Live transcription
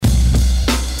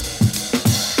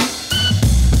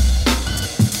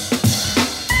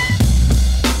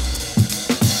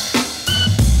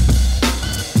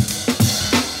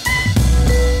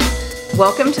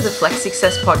Welcome to the Flex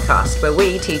Success Podcast, where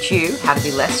we teach you how to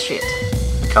be less shit.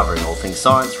 Covering all things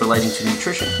science relating to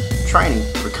nutrition, training,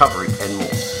 recovery, and more.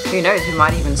 Who knows, we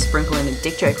might even sprinkle in a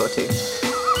dick joke or two.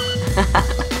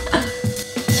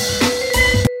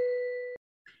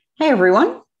 Hey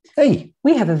everyone. Hey.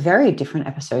 We have a very different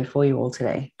episode for you all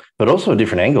today. But also a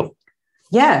different angle.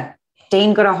 Yeah.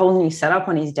 Dean got a whole new setup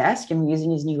on his desk and we're using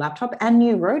his new laptop and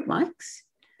new Rode mics.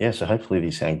 Yeah, so hopefully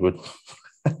these sound good.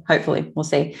 Hopefully, we'll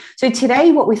see. So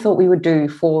today what we thought we would do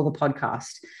for the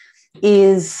podcast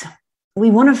is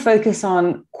we want to focus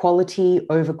on quality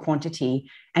over quantity.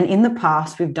 And in the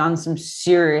past, we've done some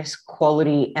serious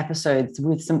quality episodes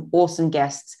with some awesome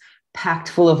guests packed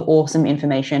full of awesome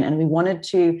information. And we wanted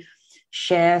to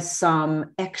share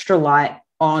some extra light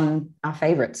on our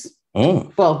favorites.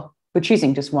 Well, we're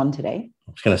choosing just one today.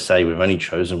 I was going to say, we've only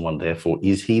chosen one, therefore.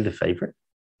 Is he the favorite?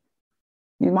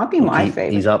 He might be my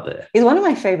favorite. He's up there. He's one of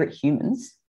my favorite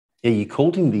humans. Yeah, you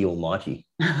called him the Almighty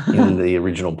in the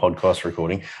original podcast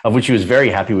recording, of which he was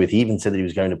very happy with. He even said that he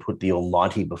was going to put the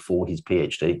Almighty before his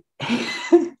PhD.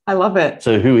 I love it.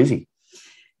 So who is he?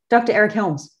 Dr. Eric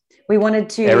Helms. We wanted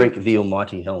to... Eric the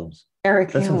Almighty Helms.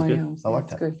 Eric that sounds good. Helms. I like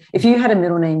that. Good. If you had a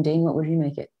middle name, Dean, what would you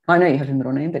make it? I know you have a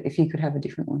middle name, but if you could have a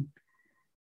different one.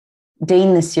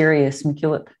 Dean the Serious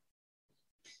McKillop.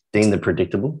 Dean the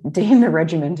Predictable. Dean the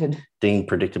Regimented. Dean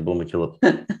Predictable McKillop.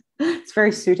 It's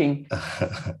very suiting.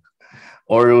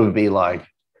 Or it would be like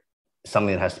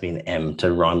something that has to be an M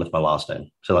to rhyme with my last name.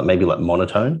 So like maybe like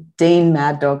monotone. Dean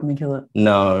Mad Dog McKillop.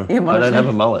 No, I don't have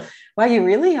a mullet. Wow, you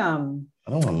really I don't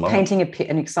want a mullet. Painting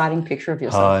an exciting picture of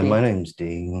yourself. Hi, my name's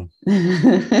Dean.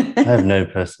 I have no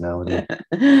personality.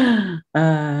 Fun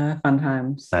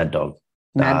times. Mad Dog.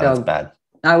 Mad Dog. That's bad.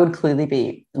 I would clearly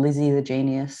be Lizzie the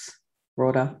Genius.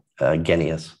 Rhoda.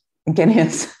 Genius.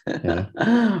 Genius. Yeah.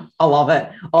 I love it.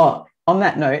 Oh, on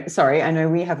that note, sorry, I know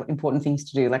we have important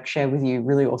things to do, like share with you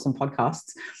really awesome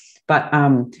podcasts, but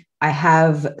I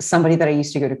have somebody that I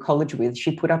used to go to college with.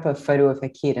 She put up a photo of her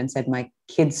kid and said, "My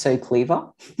kid's so clever."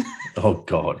 Oh,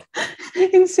 God.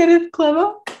 Instead of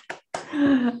clever.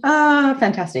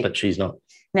 Fantastic. But she's not.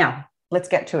 Now, let's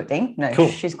get to it, Dean. No, cool.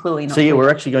 She's clearly not. So, yeah, we're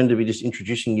actually going to be just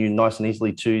introducing you nice and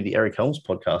easily to the Eric Helms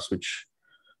podcast, which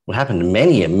happened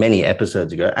many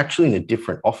episodes ago, actually in a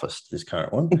different office to this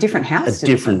current one. A different house. A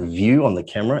different view on the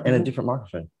camera and a different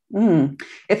microphone.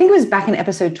 I think it was back in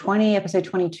episode 20, episode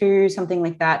 22, something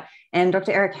like that. And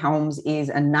Dr. Eric Helms is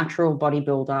a natural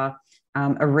bodybuilder,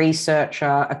 a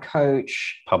researcher, a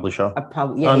coach. Publisher.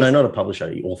 No, not a publisher,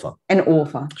 author. An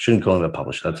author. Shouldn't call him a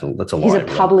publisher. That's a lie. He's a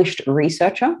published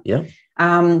researcher. Yeah.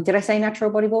 Did I say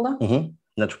natural bodybuilder? Mm-hmm.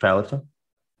 Natural powerlifter.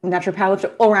 Natural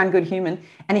powerlifter, all-around good human.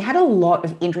 And he had a lot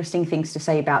of interesting things to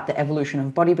say about the evolution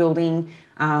of bodybuilding.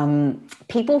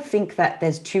 People think that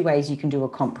there's two ways you can do a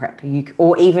comp prep,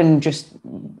 or even just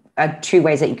two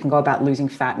ways that you can go about losing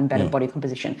fat and better body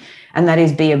composition. And that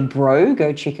is be a bro,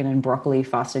 go chicken and broccoli,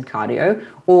 fasted cardio,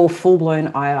 or full-blown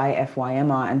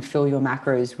IIFYMR and fill your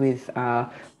macros with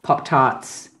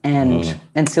Pop-Tarts and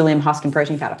psyllium husk and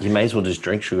protein powder. You may as well just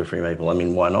drink sugar-free maple. I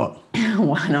mean, why not?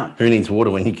 Why not? Who needs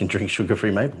water when you can drink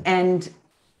sugar-free maple? And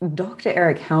Dr.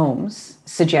 Eric Helms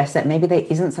suggests that maybe there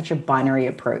isn't such a binary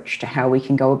approach to how we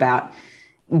can go about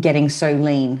getting so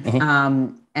lean,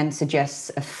 and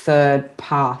suggests a third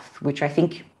path, which I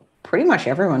think pretty much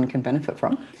everyone can benefit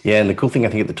from. Yeah, and the cool thing I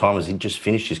think at the time was he just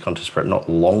finished his contest prep not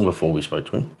long before we spoke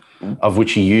to him, of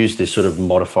which he used this sort of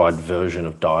modified version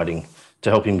of dieting to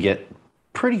help him get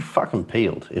pretty fucking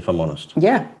peeled, if I'm honest.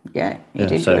 Yeah, he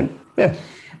did good. Yeah.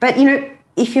 But,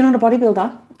 if you're not a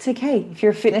bodybuilder, it's okay. If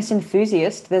you're a fitness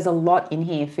enthusiast, there's a lot in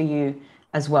here for you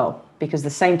as well, because the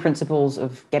same principles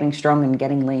of getting strong and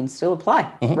getting lean still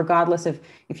apply, regardless of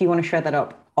if you want to show that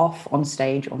up off on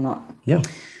stage or not. Yeah.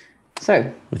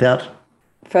 So, without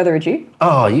further ado.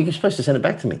 Oh, you're supposed to send it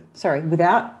back to me. Sorry,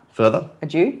 without further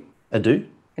ado. Adieu.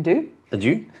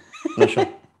 Not sure.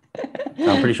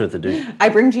 I'm pretty sure it's ado. I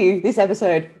bring to you this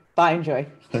episode. Bye, enjoy.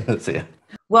 See ya.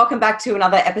 Welcome back to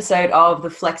another episode of the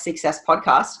Flex Success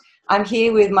Podcast. I'm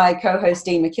here with my co-host,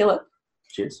 Dean McKillop.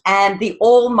 Cheers. And the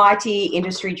almighty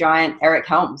industry giant, Eric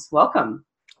Helms. Welcome.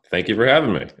 Thank you for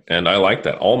having me. And I like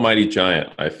that. Almighty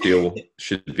giant, I feel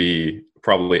should be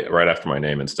probably right after my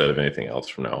name instead of anything else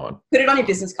from now on. Put it on your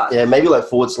business card. Yeah, maybe like /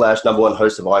 #1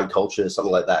 host of Iron Culture,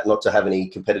 something like that. Not to have any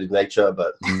competitive nature,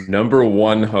 but...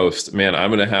 #1 host. Man, I'm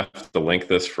going to have to link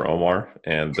this for Omar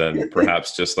and then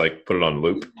perhaps just like put it on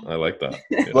loop. I like that.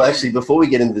 Yeah. Well, actually, before we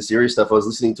get into the serious stuff, I was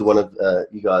listening to one of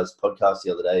you guys' podcasts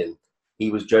the other day, and he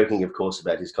was joking, of course,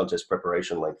 about his contest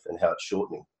preparation length and how it's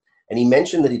shortening. And he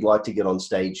mentioned that he'd like to get on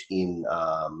stage in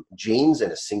jeans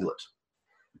and a singlet.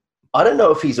 I don't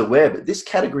know if he's aware, but this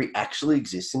category actually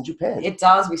exists in Japan. It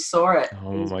does. We saw it.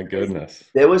 Oh It was my crazy. goodness.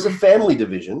 There was a family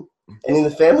division, and in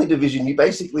the family division, you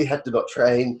basically had to not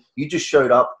train. You just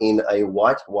showed up in a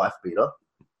white wife beater,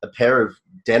 a pair of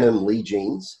denim Lee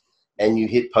jeans, and you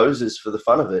hit poses for the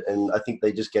fun of it. And I think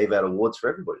they just gave out awards for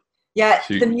everybody. Yeah,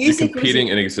 So the you're music competing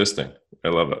was, and existing. I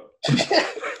love it.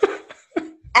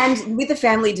 and with the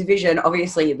family division,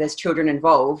 obviously there's children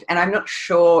involved, and I'm not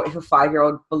sure if a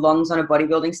 5-year-old belongs on a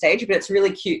bodybuilding stage, but it's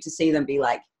really cute to see them be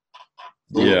like,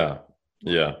 Yeah.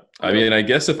 Yeah. I mean, I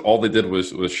guess if all they did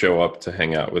was show up to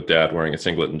hang out with dad wearing a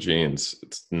singlet and jeans,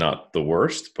 it's not the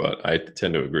worst, but I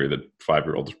tend to agree that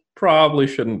 5-year-olds probably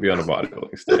shouldn't be on a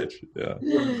bodybuilding stage. Yeah.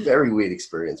 Very weird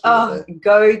experience. Go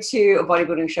to a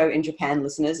bodybuilding show in Japan,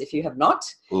 listeners, if you have not.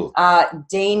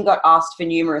 Dean got asked for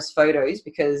numerous photos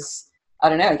because, I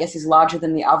don't know, I guess he's larger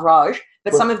than the average,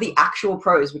 but some of the actual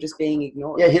pros were just being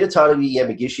ignored. Yeah, Hidetaro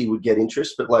Yamagishi would get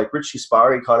interest, but like Rich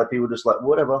Gaspari kind of people just like,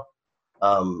 whatever.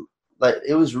 Like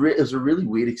it was a really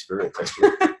weird experience,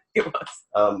 actually. It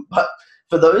was. But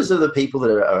for those of the people that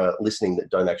are listening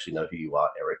that don't actually know who you are,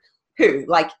 Eric. Who?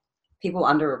 Like people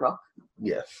under a rock?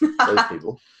 Yeah, those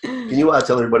people. Can you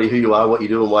tell everybody who you are, what you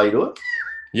do, and why you do it?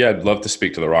 Yeah, I'd love to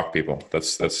speak to the rock people.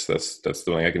 That's the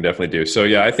thing I can definitely do. So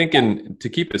yeah, I think to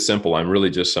keep it simple, I'm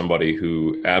really just somebody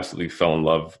who absolutely fell in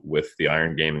love with the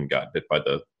iron game and got bit by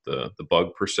the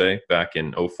bug per se back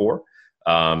in 2004.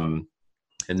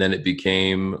 And then it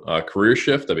became a career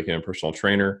shift. I became a personal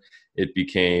trainer. It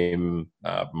became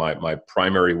my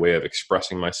primary way of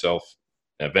expressing myself.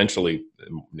 Eventually,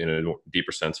 in a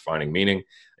deeper sense, finding meaning.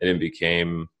 And it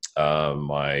became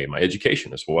my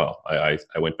education as well. I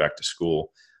went back to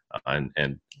school,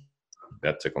 and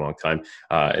that took a long time,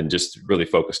 and just really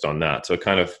focused on that. So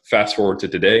kind of fast forward to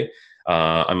today,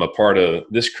 I'm a part of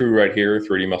this crew right here,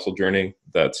 3D Muscle Journey.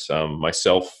 That's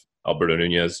myself, Alberto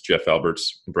Nunez, Jeff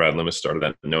Alberts, and Brad Limas started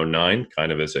that in 2009,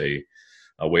 kind of as a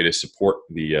way to support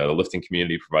the lifting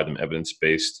community, provide them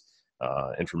evidence-based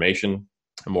information,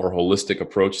 a more holistic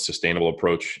approach, sustainable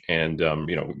approach. And,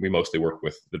 we mostly work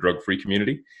with the drug-free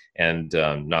community. And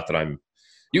not that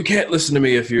you can't listen to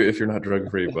me if you're not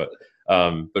drug-free, but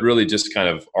really just kind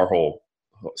of our whole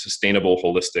sustainable,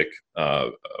 holistic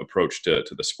approach to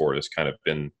the sport has kind of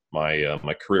been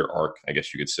my career arc, I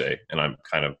guess you could say. And I'm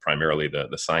kind of primarily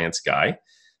the science guy.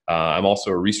 I'm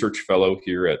also a research fellow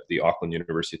here at the Auckland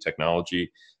University of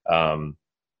Technology,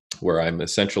 where I'm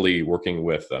essentially working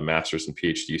with master's and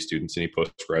PhD students. Any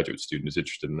postgraduate student is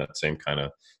interested in that same kind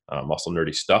of muscle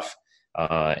nerdy stuff.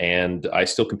 And I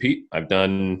still compete. I've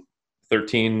done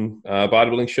 13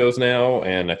 bodybuilding shows now,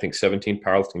 and I think 17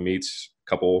 powerlifting meets, a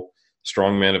couple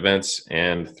strongman events,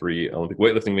 and 3 Olympic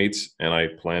weightlifting meets. And I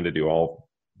plan to do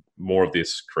more of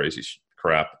this crazy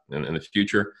crap in the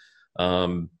future.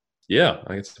 Yeah,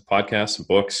 I guess the podcast, some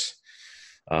books,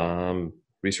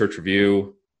 research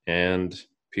review, and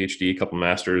PhD, a couple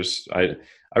masters. I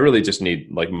really just need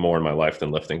like more in my life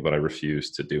than lifting, but I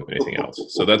refuse to do anything else.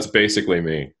 So that's basically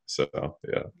me. So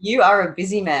yeah. You are a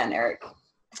busy man, Eric.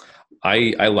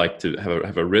 I like to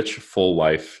have a rich, full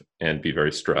life and be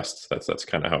very stressed. That's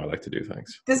kind of how I like to do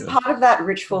things. Does part of that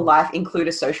rich, full life include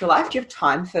a social life? Do you have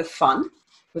time for fun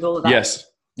with all of that?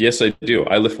 Yes, I do.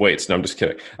 I lift weights. No, I'm just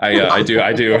kidding. I do.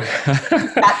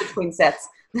 That between sets.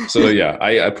 So yeah,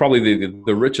 I probably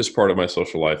the richest part of my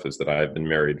social life is that I've been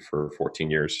married for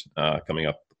 14 years, coming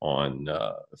up on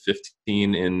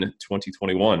 15 in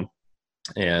 2021,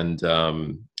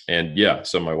 and yeah,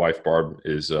 so my wife Barb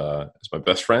is my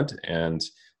best friend and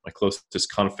my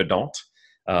closest confidant,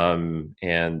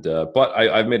 but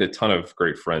I've made a ton of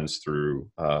great friends through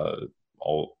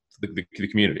all the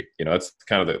community. It's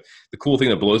kind of the cool thing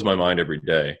that blows my mind every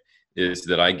day is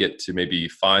that I get to maybe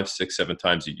 5, 6, 7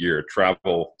 times a year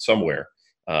travel somewhere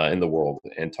in the world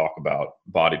and talk about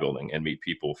bodybuilding and meet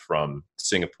people from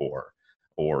Singapore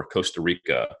or Costa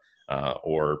Rica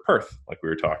or Perth, like we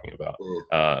were talking about,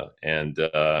 and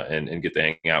get to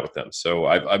hang out with them. So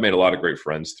I've made a lot of great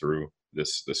friends through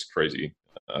this crazy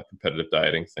competitive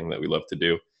dieting thing that we love to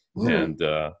do,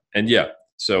 and yeah.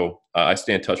 So I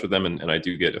stay in touch with them, and I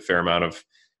do get a fair amount of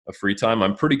free time.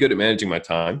 I'm pretty good at managing my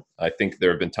time. I think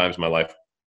there have been times in my life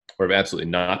where I've absolutely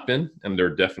not been, and there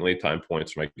are definitely time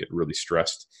points when I get really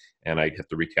stressed and I have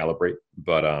to recalibrate.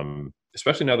 But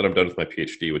especially now that I'm done with my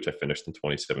PhD, which I finished in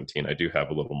 2017, I do have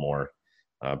a little more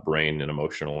brain and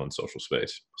emotional and social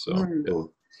space. So yeah.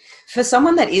 For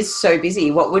someone that is so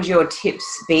busy, what would your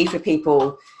tips be for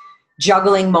people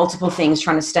juggling multiple things,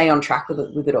 trying to stay on track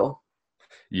with it all?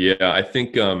 Yeah, I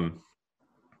think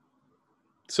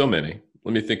so many.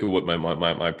 Let me think of what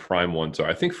my prime ones are.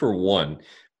 I think for one,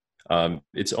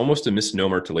 it's almost a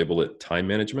misnomer to label it time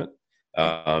management.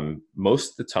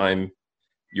 Most of the time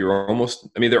you're almost,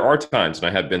 I mean, there are times, and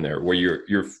I have been there, where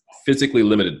you're physically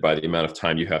limited by the amount of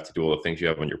time you have to do all the things you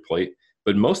have on your plate.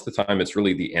 But most of the time, it's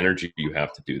really the energy you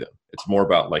have to do them. It's more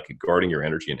about like guarding your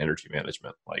energy and energy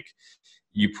management. Like,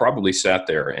 you probably sat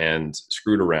there and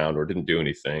screwed around or didn't do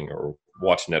anything or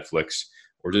watched Netflix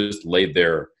or just laid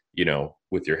there, you know,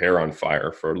 with your hair on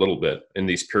fire for a little bit in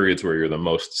these periods where you're the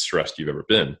most stressed you've ever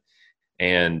been.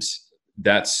 And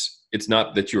it's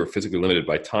not that you were physically limited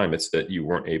by time, it's that you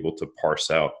weren't able to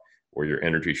parse out where your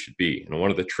energy should be. And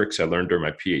one of the tricks I learned during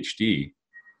my PhD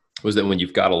was that when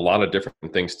you've got a lot of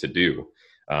different things to do,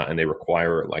 and they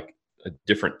require like a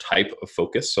different type of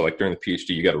focus. So like during the PhD,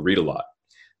 you got to read a lot.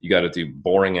 You got to do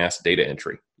boring ass data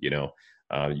entry, you know,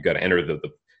 you got to enter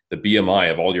the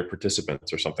BMI of all your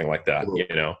participants or something like that,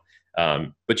 you know.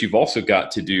 But you've also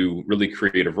got to do really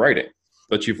creative writing.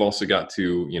 But you've also got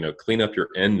to, you know, clean up your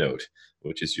EndNote,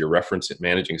 which is your reference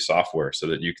managing software, so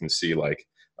that you can see like,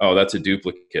 oh, that's a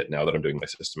duplicate now that I'm doing my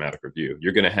systematic review.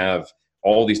 You're going to have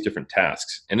all these different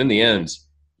tasks. And in the end,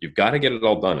 you've got to get it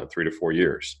all done in 3 to 4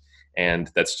 years. And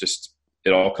that's just,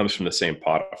 it all comes from the same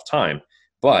pot of time.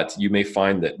 But you may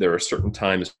find that there are certain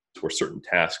times where certain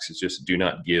tasks just do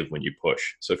not give when you push.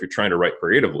 So if you're trying to write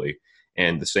creatively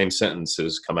and the same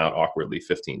sentences come out awkwardly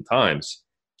 15 times,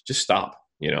 just stop,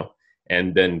 you know.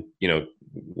 And then, you know,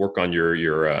 work on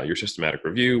your systematic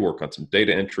review, work on some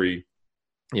data entry,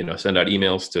 you know, send out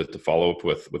emails to follow up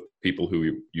with people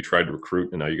who you tried to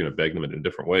recruit and now you're going to beg them in a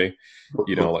different way.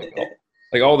 You know,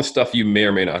 like all the stuff you may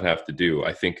or may not have to do.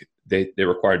 I think they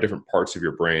require different parts of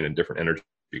your brain and different energy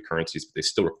currencies, but they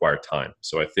still require time.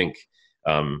 So I think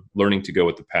learning to go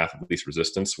with the path of least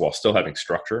resistance while still having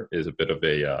structure is a bit of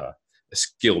a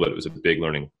skill, but it was a big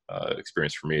learning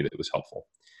experience for me that was helpful.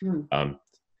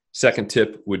 Second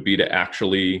tip would be to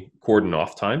actually cordon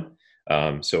off time.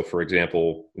 So for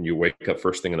example, when you wake up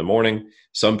first thing in the morning,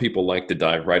 some people like to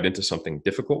dive right into something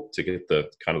difficult to get the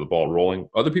kind of the ball rolling.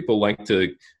 Other people like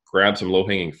to grab some low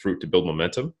hanging fruit to build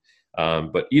momentum.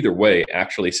 But either way,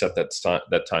 actually set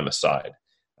that time aside.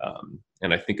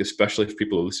 And I think especially if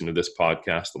people are listening to this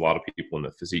podcast, a lot of people in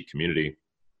the physique community,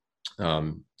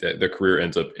 their career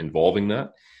ends up involving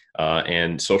that.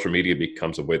 And social media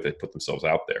becomes a way they put themselves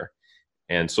out there.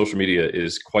 And social media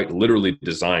is quite literally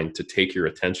designed to take your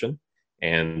attention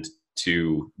and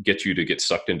to get you to get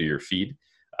sucked into your feed.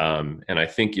 And I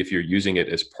think if you're using it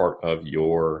as part of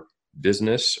your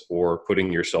business or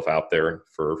putting yourself out there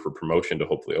for promotion to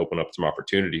hopefully open up some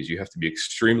opportunities, you have to be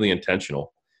extremely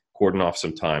intentional, cordon off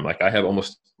some time. Like I have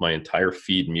almost my entire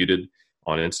feed muted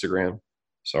on Instagram.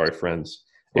 Sorry, friends.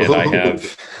 And I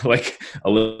have like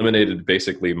eliminated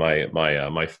basically my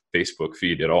Facebook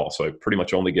feed at all. So I pretty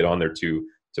much only get on there to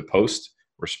post,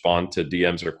 respond to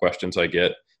DMs or questions I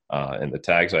get, and the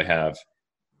tags I have,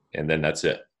 and then that's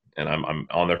it. And I'm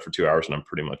on there for 2 hours and I'm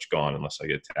pretty much gone unless I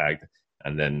get tagged.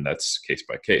 And then that's case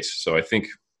by case. So I think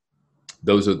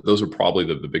those are probably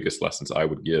the biggest lessons I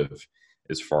would give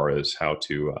as far as how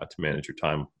to manage your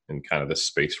time in kind of the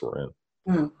space we're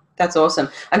in. That's awesome.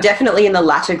 I'm definitely in the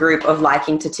latter group of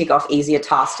liking to tick off easier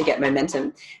tasks to get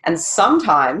momentum. And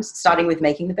sometimes, starting with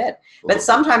making the bed, but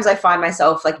sometimes I find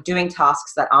myself like doing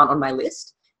tasks that aren't on my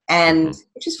list, and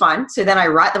which is fine. So then I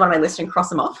write them on my list and cross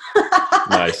them off.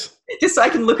 Nice. Just so I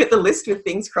can look at the list with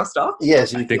things crossed off.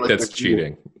 Yes, I think that's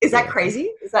cheating. Is that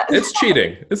crazy? Is that? It's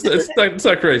cheating. It's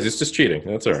not crazy. It's just cheating.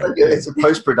 That's all right. It's a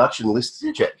post-production list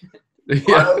check.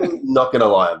 Yeah. I'm not going to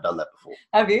lie, I've done that before.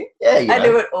 Have you? Yeah, I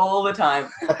do it all the time.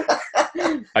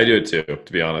 I do it too,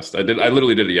 to be honest. I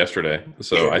literally did it yesterday.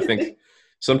 So I think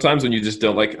sometimes when you just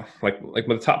don't like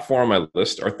the top 4 on my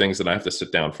list are things that I have to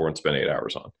sit down for and spend 8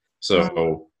 hours on.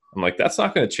 So I'm like, that's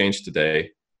not going to change today.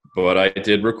 But I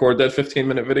did record that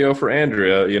 15-minute video for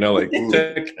Andrea, you know, like,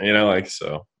 tick, you know, like,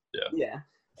 so, yeah. Yeah.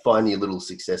 Find your little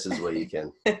successes where you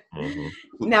can.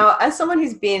 Now, as someone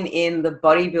who's been in the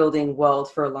bodybuilding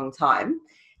world for a long time,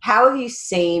 how have you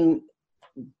seen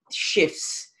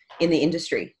shifts in the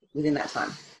industry within that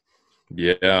time?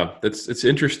 Yeah, it's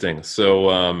interesting.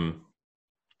 So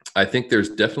I think there's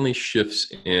definitely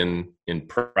shifts in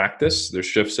practice. There's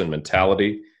shifts in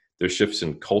mentality. There's shifts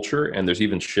in culture, and there's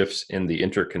even shifts in the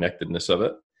interconnectedness of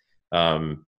it.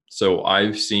 So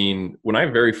I've seen, when I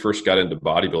very first got into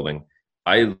bodybuilding,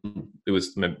 it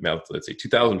was, let's say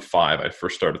 2005, I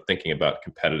first started thinking about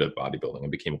competitive bodybuilding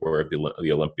and became aware of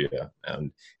the Olympia.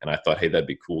 And I thought, hey, that'd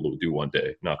be cool to do one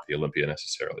day. Not the Olympia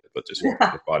necessarily, but just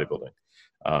bodybuilding.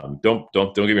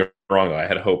 Don't get me wrong, though, I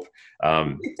had hope.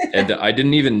 And I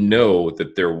didn't even know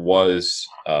that there was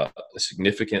a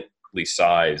significantly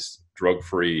sized,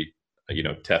 drug-free,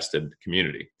 tested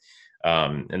community.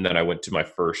 And then I went to my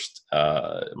first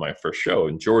show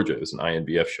in Georgia. It was an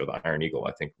INBF show, the Iron Eagle.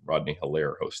 I think Rodney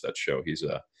Hilaire hosts that show. He's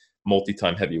a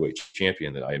multi-time heavyweight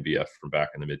champion at INBF from back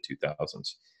in the mid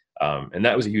 2000s. And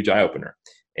that was a huge eye opener.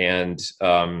 And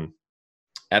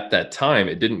at that time,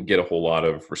 it didn't get a whole lot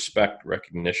of respect,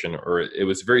 recognition, or it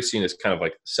was very seen as kind of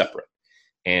like separate.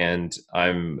 And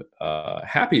I'm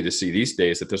happy to see these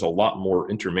days that there's a lot more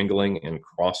intermingling and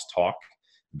cross-talk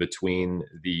between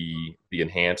the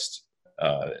enhanced,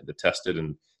 the tested,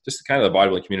 and just kind of the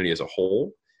bodybuilding community as a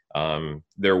whole.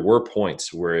 There were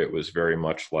points where it was very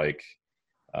much like,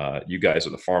 you guys are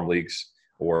the farm leagues,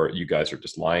 or you guys are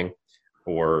just lying,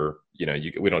 or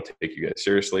we don't take you guys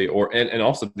seriously, or and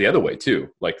also the other way too,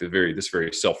 like this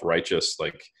very self-righteous,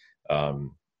 like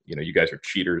you guys are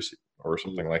cheaters or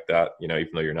something like that, even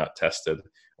though you're not tested,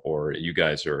 or you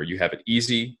have it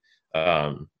easy,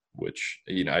 which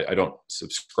I don't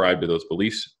subscribe to those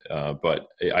beliefs, but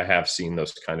I have seen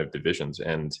those kind of divisions.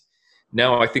 And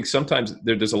now I think sometimes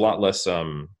there's a lot less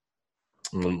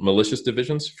malicious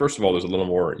divisions. First of all, there's a little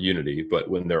more unity, but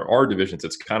when there are divisions,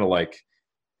 it's kind of like,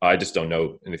 I just don't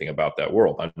know anything about that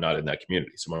world. I'm not in that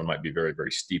community. Someone might be very,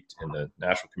 very steeped in the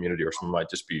national community, or someone might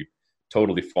just be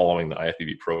totally following the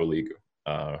IFBB Pro League,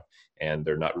 and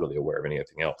they're not really aware of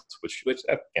anything else, which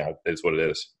is what it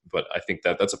is. But I think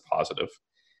that's a positive.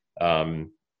 And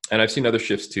I've seen other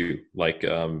shifts too. Like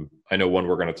I know one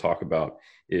we're going to talk about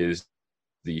is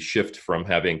the shift from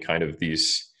having kind of the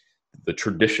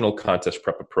traditional contest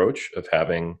prep approach of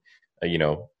having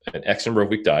an X number of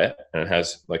week diet, and it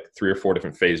has like 3 or 4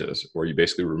 different phases where you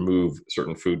basically remove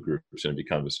certain food groups, and it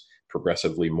becomes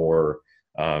progressively more,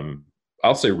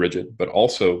 I'll say rigid, but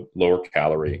also lower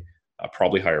calorie,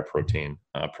 probably higher protein,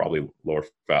 probably lower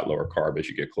fat, lower carb as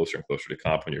you get closer and closer to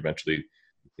comp, when you're eventually,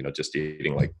 just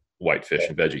eating like white fish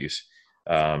and veggies.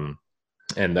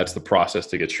 And that's the process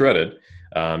to get shredded,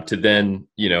 to then,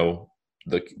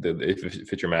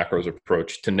 if it's your macros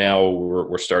approach, to now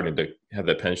we're starting to have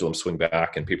that pendulum swing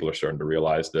back, and people are starting to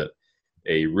realize that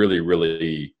a really,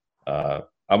 really, I'm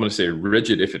going to say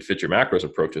rigid, if it fits your macros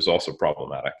approach, is also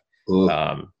problematic.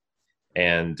 So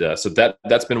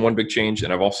that's been one big change.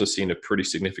 And I've also seen a pretty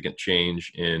significant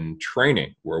change in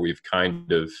training, where we've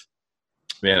kind of,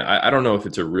 I don't know if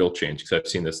it's a real change, because I've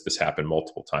seen this happen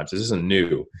multiple times. This isn't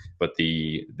new, but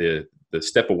the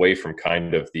step away from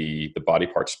kind of the body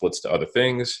part splits to other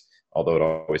things, although it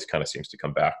always kind of seems to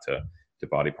come back to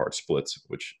body part splits,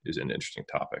 which is an interesting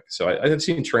topic. So I've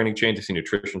seen training change, I've seen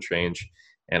nutrition change,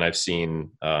 and I've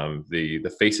seen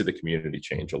the face of the community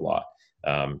change a lot.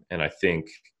 And I think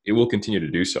it will continue to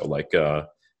do so, like the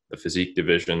physique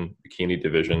division, bikini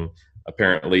division.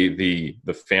 Apparently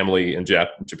the family in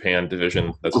Japan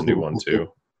division, that's a new one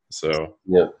too. So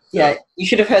yeah, you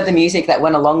should have heard the music that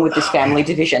went along with this family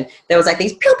division. There was like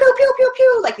these pew pew pew pew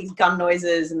pew, like these gun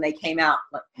noises, and they came out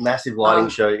like massive lighting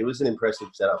show. It was an impressive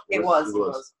setup. It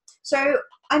was. So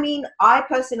I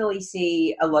personally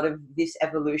see a lot of this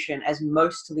evolution as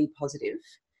mostly positive.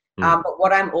 But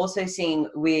what I'm also seeing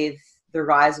with the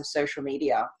rise of social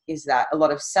media is that a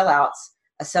lot of sellouts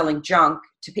are selling junk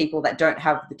to people that don't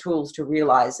have the tools to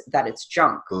realize that it's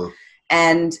junk.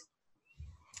 And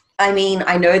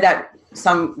I know that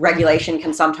some regulation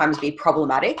can sometimes be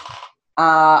problematic.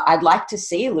 I'd like to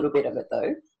see a little bit of it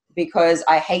though, because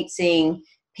I hate seeing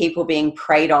people being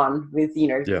preyed on with,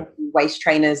 waist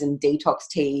trainers and detox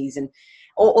teas, and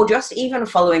or just even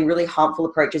following really harmful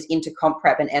approaches into comp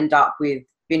prep and end up with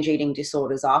binge eating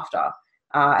disorders after,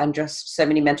 and just so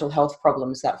many mental health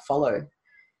problems that follow.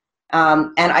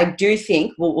 And I do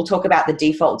think, we'll talk about the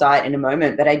default diet in a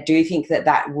moment, but I do think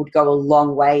that would go a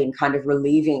long way in kind of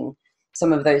relieving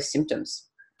some of those symptoms.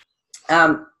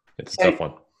 It's a tough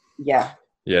one. Yeah.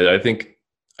 Yeah. I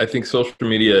think social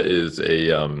media is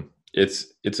it's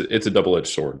a double-edged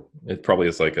sword. It probably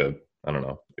is like a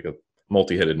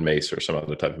multi-headed mace or some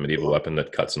other type of medieval weapon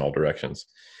that cuts in all directions.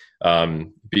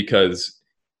 Because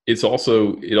it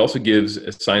also gives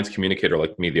a science communicator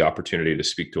like me the opportunity to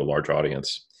speak to a large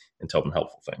audience and tell them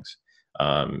helpful things.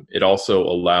 It also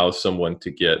allows someone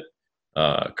to get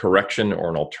correction or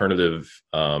an alternative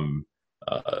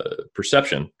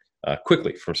perception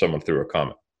quickly from someone through a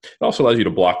comment. It also allows you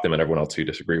to block them and everyone else who you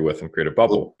disagree with and create a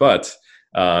bubble. But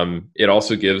it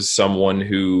also gives someone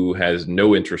who has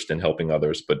no interest in helping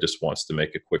others but just wants to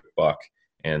make a quick buck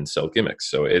and sell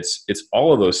gimmicks. So it's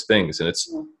all of those things. And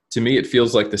to me, it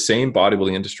feels like the same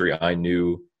bodybuilding industry I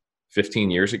knew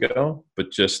 15 years ago, but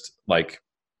just like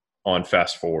on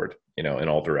fast forward, in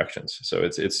all directions. So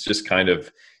it's just kind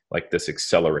of like this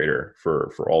accelerator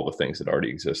for all the things that already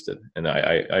existed. And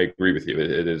I agree with you.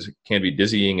 It can be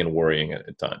dizzying and worrying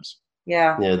at times.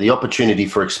 Yeah. Yeah, the opportunity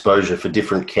for exposure for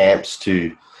different camps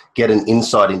to get an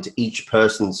insight into each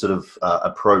person's sort of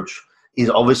approach is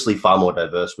obviously far more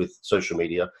diverse with social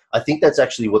media. I think that's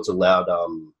actually what's allowed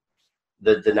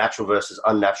the natural versus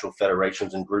unnatural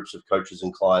federations and groups of coaches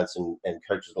and clients and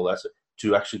coaches and all that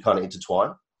to actually kind of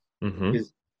intertwine. Mm-hmm.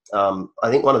 Because I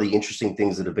think one of the interesting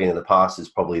things that have been in the past is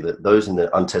probably that those in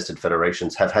the untested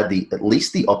federations have had at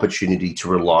least the opportunity to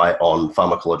rely on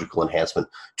pharmacological enhancement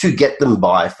to get them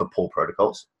by for poor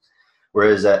protocols.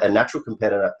 Whereas a natural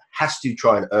competitor has to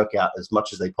try and eke out as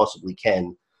much as they possibly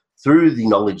can through the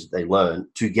knowledge that they learn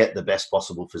to get the best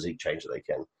possible physique change that they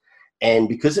can. And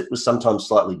because it was sometimes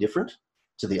slightly different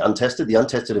to the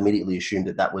untested immediately assumed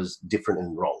that that was different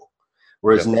and wrong.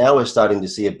 Whereas now we're starting to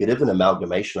see a bit of an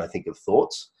amalgamation, I think, of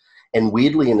thoughts. And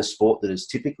weirdly, in a sport that is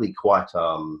typically quite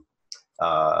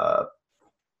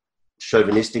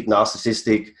chauvinistic,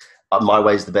 narcissistic, my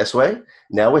way is the best way,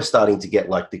 now we're starting to get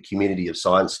like the community of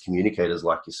science communicators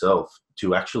like yourself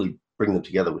to actually bring them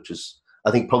together, which is,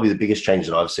 I think, probably the biggest change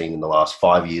that I've seen in the last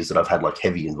 5 years that I've had like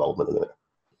heavy involvement in it.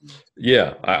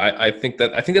 Yeah, I think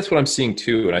that's what I'm seeing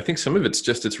too, and I think some of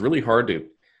it's really hard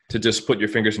to just put your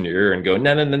fingers in your ear and go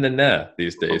nah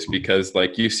these days, because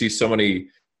like you see so many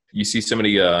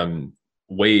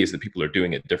ways that people are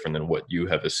doing it different than what you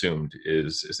have assumed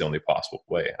is the only possible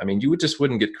way. I mean, you just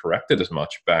wouldn't get corrected as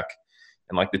much back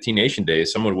in like the T Nation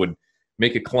days. Someone would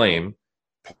make a claim,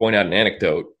 point out an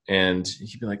anecdote, and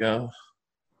you'd be like, oh,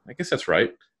 I guess that's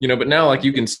right. But now like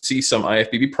you can see some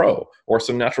IFBB pro or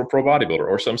some natural pro bodybuilder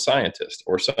or some scientist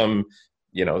or some,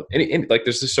 any like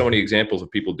there's just so many examples of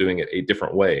people doing it a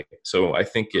different way. So I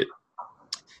think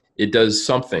it does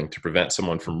something to prevent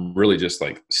someone from really just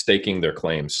like staking their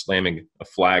claims, slamming a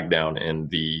flag down in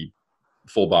the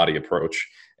full body approach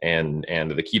and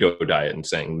the keto diet and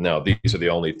saying, no, these are the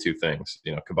only two things,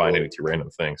 combining two random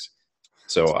things.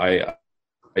 So I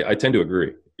tend to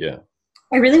agree. Yeah.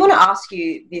 I really want to ask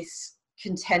you this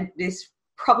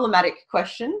problematic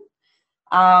question.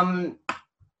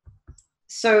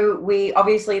 So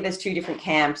there's two different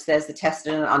camps. There's the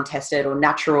tested and untested, or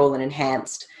natural and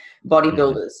enhanced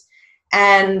bodybuilders.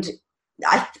 And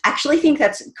I actually think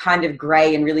that's kind of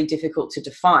gray and really difficult to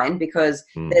define, because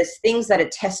there's things that are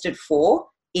tested for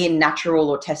in natural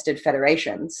or tested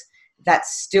federations that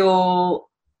still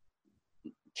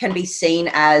can be seen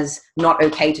as not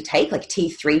okay to take, like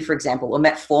T3, for example, or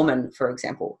metformin, for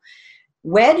example.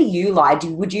 Where do you lie?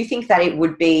 Would you think that it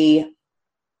would be,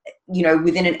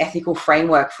 within an ethical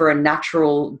framework for a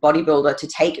natural bodybuilder to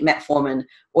take metformin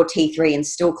or T3 and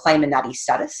still claim a natty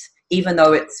status, even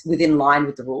though it's within line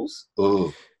with the rules?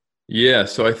 Oh. Yeah,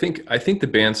 so I think the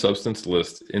banned substance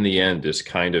list in the end is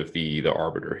kind of the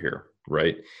arbiter here,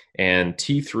 right? And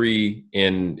T3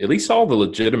 in at least all the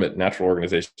legitimate natural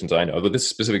organizations I know, though this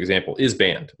specific example is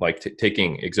banned. Like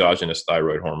taking exogenous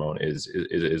thyroid hormone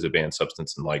is a banned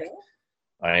substance in like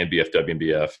INBF,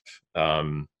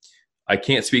 WNBF. I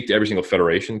can't speak to every single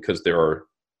federation because there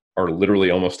are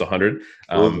literally almost 100.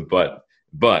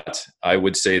 But I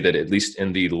would say that at least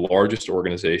in the largest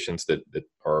organizations that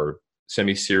are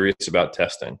semi-serious about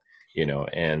testing,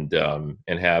 and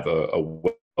have a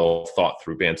well thought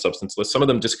through banned substance list. Some of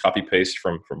them just copy paste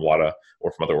from WADA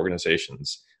or from other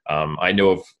organizations. I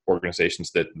know of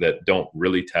organizations that don't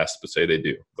really test but say they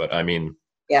do. But I mean,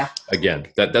 yeah, again,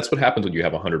 that's what happens when you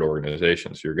have 100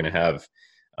 organizations. You're going to have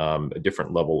a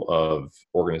different level of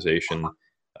organization,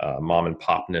 mom and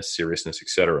popness, seriousness,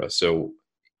 etc. So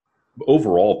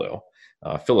overall,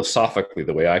 though, philosophically,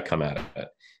 the way I come at it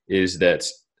is that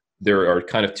there are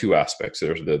kind of two aspects.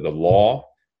 There's the law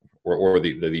or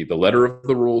the letter of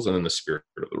the rules, and then the spirit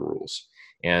of the rules.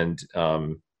 And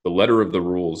the letter of the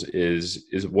rules is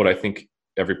what I think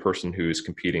every person who is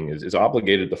competing is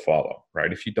obligated to follow,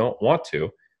 right? If you don't want to,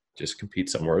 just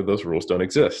compete somewhere those rules don't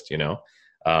exist,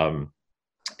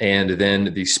 and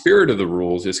then the spirit of the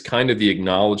rules is kind of the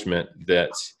acknowledgement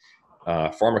that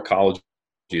pharmacology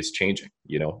is changing,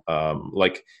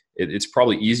 like it's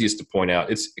probably easiest to point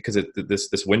out. It's because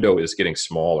this window is getting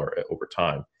smaller over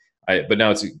time. But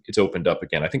now it's opened up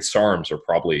again. I think SARMs are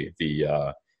probably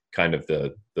the kind of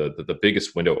the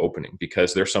biggest window opening,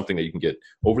 because they're something that you can get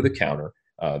over the counter.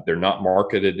 They're not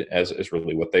marketed as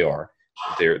really what they are.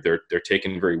 They're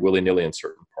taken very willy-nilly in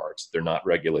certain parts. They're not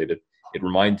regulated. It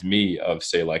reminds me of,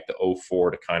 say, like the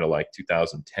 2004 to kind of like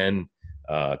 2010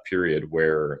 period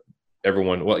where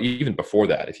everyone, well, even before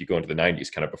that, if you go into the 90s,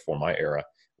 kind of before my era,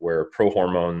 where pro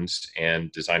hormones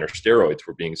and designer steroids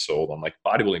were being sold on like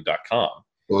bodybuilding.com.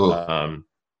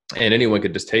 And anyone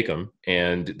could just take them,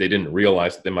 and they didn't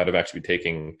realize that they might have actually been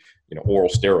taking, oral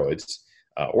steroids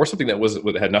or something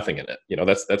that had nothing in it.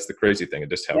 That's the crazy thing,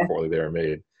 just how poorly they are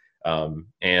made.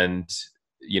 And,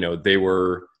 they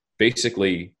were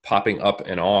basically popping up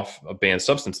and off a banned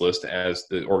substance list as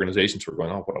the organizations were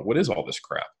going, oh, what is all this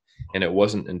crap? And it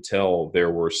wasn't until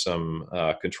there were some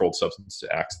controlled substance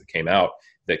acts that came out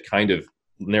that kind of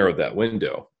narrowed that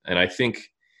window. And I think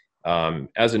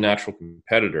as a natural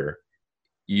competitor,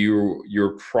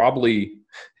 you're probably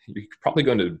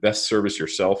going to best service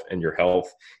yourself and your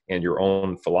health and your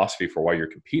own philosophy for why you're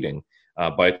competing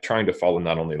by trying to follow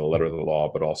not only the letter of the law,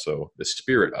 but also the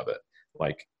spirit of it.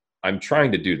 Like, I'm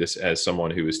trying to do this as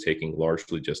someone who is taking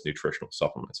largely just nutritional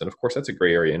supplements. And of course, that's a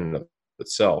gray area in and of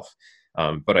itself.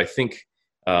 But I think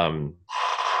you're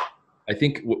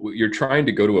trying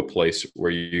to go to a place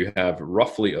where you have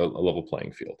roughly a level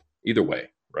playing field, either way,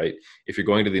 right? If you're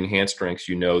going to the enhanced strengths,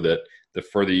 you know that the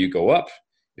further you go up,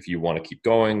 if you want to keep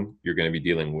going, you're going to be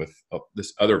dealing with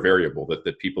this other variable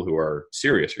that people who are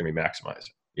serious are going to be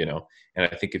maximizing, And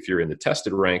I think if you're in the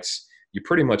tested ranks, you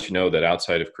pretty much know that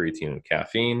outside of creatine and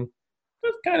caffeine,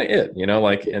 that's kind of it,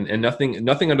 and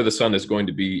nothing under the sun is going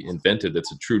to be invented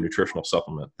that's a true nutritional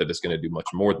supplement that is going to do much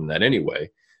more than that anyway.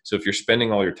 So if you're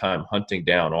spending all your time hunting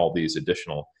down all these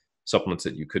additional supplements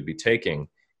that you could be taking,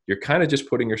 you're kind of just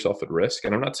putting yourself at risk.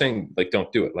 And I'm not saying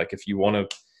don't do it. Like, if you want to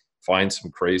find some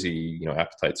crazy,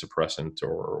 appetite suppressant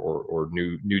or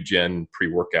new gen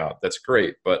pre-workout, that's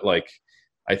great. But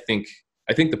I think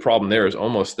the problem there is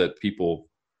almost that people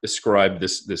ascribe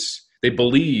this they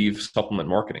believe supplement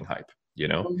marketing hype,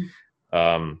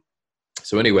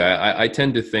 So anyway, I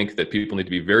tend to think that people need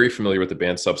to be very familiar with the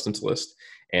banned substance list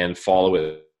and follow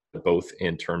it both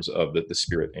in terms of the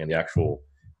spirit and the actual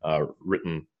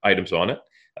written items on it.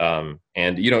 And,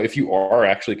 if you are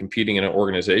actually competing in an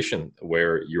organization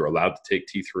where you're allowed to take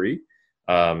T3,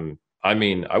 I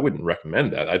wouldn't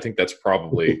recommend that. I think that's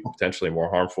probably potentially more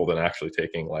harmful than actually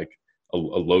taking a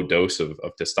low dose of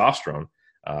testosterone.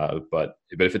 But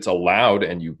if it's allowed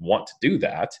and you want to do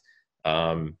that,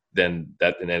 then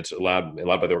it's allowed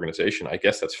by the organization, I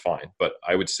guess that's fine. But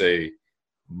I would say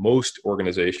most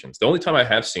organizations, the only time I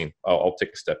have seen, I'll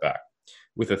take a step back.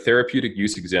 With a therapeutic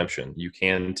use exemption, you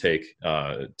can take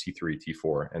T3,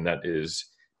 T4, and that is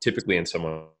typically in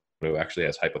someone who actually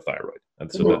has hypothyroid.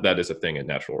 And so that is a thing in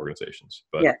natural organizations.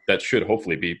 But that should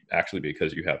hopefully be actually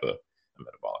because you have a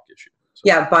metabolic issue. So.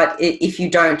 Yeah, but if you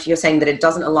don't, you're saying that it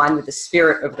doesn't align with the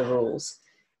spirit of the rules.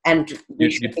 And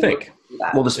you'd think.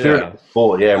 Well, the spirit of the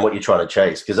sport, and what you're trying to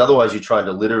chase. Because otherwise you're trying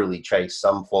to literally chase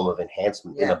some form of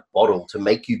enhancement in a bottle to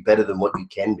make you better than what you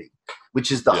can be,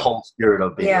 which is the whole spirit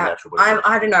of being a natural bodybuilder.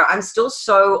 I don't know. I'm still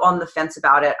so on the fence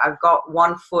about it. I've got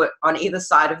one foot on either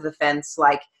side of the fence.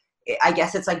 I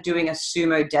guess it's like doing a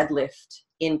sumo deadlift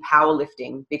in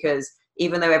powerlifting, because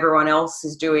even though everyone else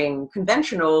is doing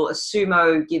conventional, a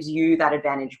sumo gives you that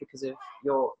advantage because of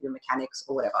your mechanics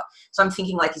or whatever. So I'm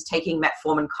thinking is taking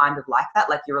metformin kind of like that?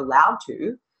 Like, you're allowed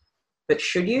to, but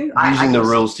should you? Using the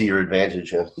rules to your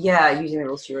advantage. Yeah, using the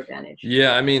rules to your advantage.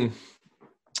 Yeah,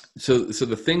 so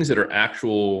the things that are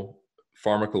actual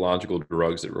pharmacological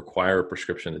drugs that require a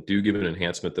prescription that do give an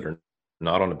enhancement that are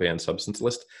not on a banned substance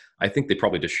list, I think they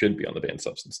probably just should be on the banned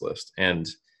substance list. And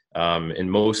in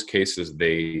most cases,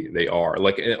 they are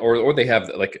or they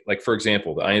have for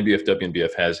example, the INBF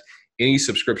WNBF has any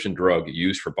subscription drug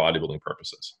used for bodybuilding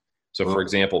purposes. So for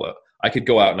example, I could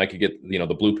go out and I could get the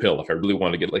blue pill if I really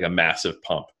wanted to get a massive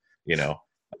pump,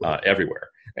 everywhere,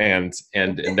 and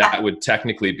that would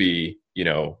technically be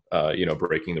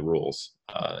breaking the rules,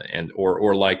 and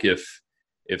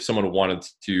if someone wanted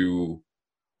to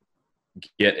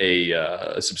get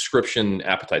a subscription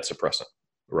appetite suppressant,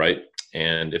 right?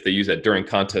 And if they use that during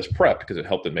contest prep because it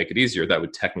helped them make it easier, that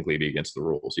would technically be against the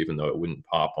rules, even though it wouldn't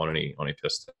pop on any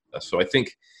piss test. So I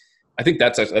think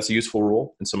that's a useful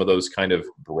rule. And some of those kind of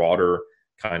broader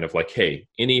kind of hey,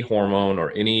 any hormone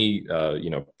or any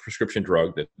prescription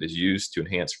drug that is used to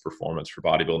enhance performance for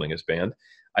bodybuilding is banned.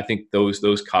 I think those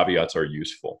caveats are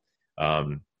useful.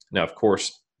 Now, of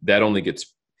course, that only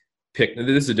gets picked.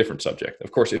 This is a different subject.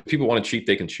 Of course, if people want to cheat,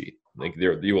 they can cheat.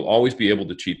 You will always be able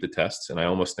to cheat the tests, and I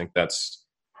almost think that's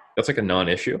a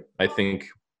non-issue. I think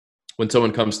when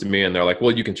someone comes to me and they're like,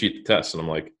 "Well, you can cheat the test," and I'm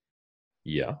like,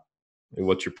 "Yeah,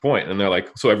 what's your point?" And they're like,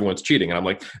 "So everyone's cheating," and I'm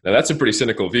like, "Now that's a pretty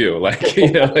cynical view.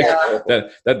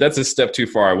 That's a step too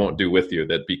far. I won't do with you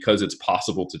that because it's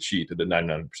possible to cheat, that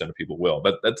 99% of people will.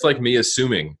 But that's like me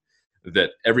assuming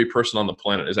that every person on the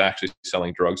planet is actually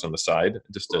selling drugs on the side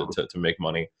just to make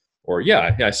money." Or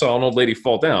I saw an old lady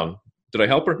fall down. Did I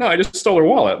help her? No, I just stole her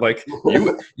wallet.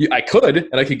 I could,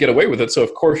 and I could get away with it. So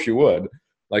of course you would.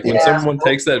 When someone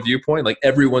takes that viewpoint,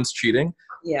 everyone's cheating.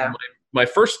 Yeah. My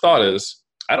first thought is,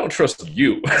 I don't trust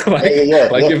you.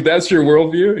 If that's your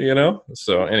worldview,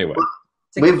 So anyway.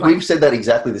 We've said that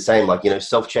exactly the same. Like,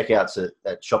 self checkouts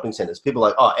at shopping centers. People are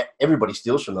like, oh, everybody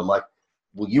steals from them. Like,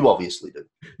 well, you obviously do.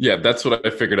 Yeah, that's what I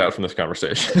figured out from this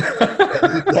conversation.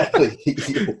 Exactly.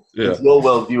 Yeah. Your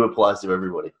worldview applies to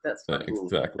everybody. That's funny.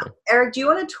 Exactly. Eric, do you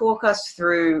want to talk us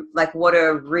through like what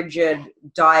a rigid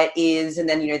diet is, and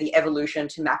then the evolution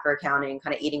to macro counting,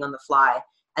 kind of eating on the fly,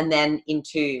 and then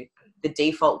into the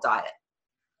default diet?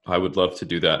 I would love to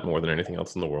do that more than anything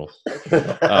else in the world.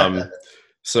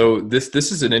 So this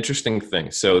is an interesting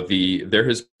thing. So there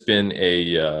has been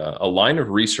a line of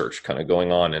research kind of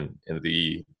going on in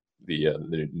the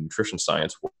nutrition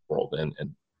science world and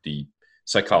the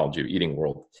psychology of eating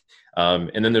world,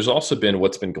 and then there's also been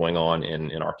what's been going on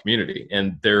in our community,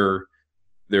 and they're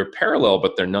parallel,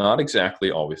 but they're not exactly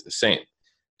always the same.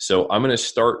 So I'm going to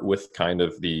start with kind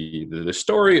of the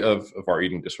story of our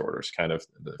eating disorders, kind of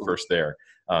the first there.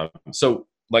 So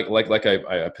like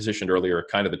I positioned earlier,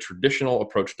 kind of the traditional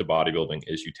approach to bodybuilding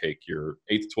is you take your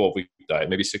 8 to 12 week diet,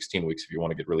 maybe 16 weeks if you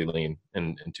want to get really lean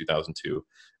in 2002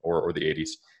 or the 80s.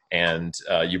 And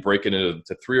you break it into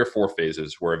 3 or 4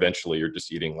 phases where eventually you're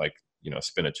just eating like,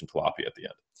 spinach and tilapia at the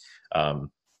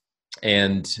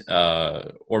end.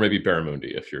 Or maybe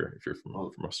barramundi if you're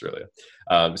from Australia.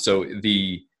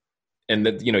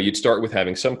 You'd start with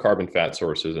having some carbon fat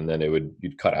sources, and then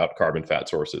you'd cut out carbon fat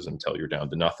sources until you're down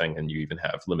to nothing, and you even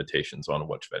have limitations on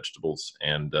which vegetables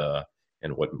and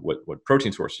what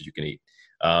protein sources you can eat.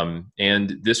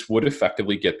 And this would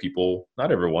effectively get people,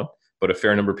 not everyone, but a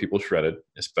fair number of people shredded,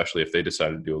 especially if they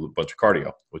decided to do a bunch of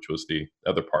cardio, which was the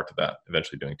other part of that,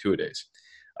 eventually doing 2-a-days.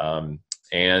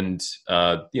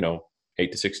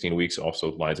 8 to 16 weeks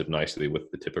also lines up nicely with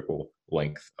the typical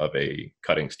length of a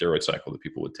cutting steroid cycle that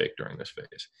people would take during this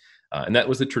phase. And that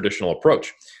was the traditional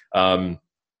approach.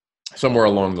 Somewhere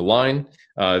along the line,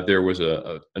 there was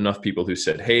enough people who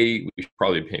said, hey, we should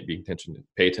probably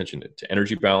pay attention to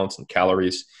energy balance and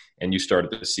calories. And you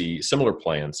started to see similar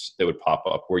plans that would pop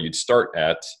up where you'd start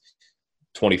at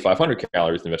 2,500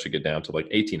 calories and eventually get down to like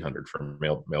 1,800 for a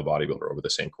male bodybuilder over the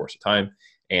same course of time.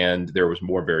 And there was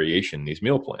more variation in these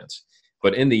meal plans.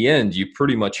 But in the end, you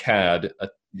pretty much had,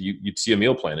 you'd see a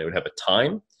meal plan. It would have a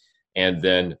time and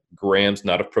then grams,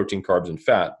 not of protein, carbs, and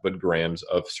fat, but grams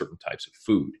of certain types of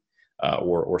food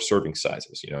or serving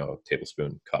sizes,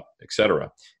 tablespoon, cup,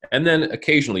 etc. And then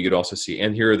occasionally you'd also see,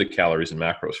 and here are the calories and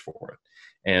macros for it.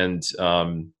 And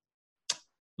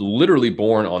literally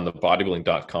born on the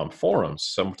bodybuilding.com forums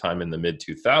sometime in the mid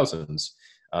 2000s,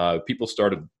 people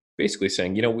started basically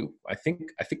saying, I think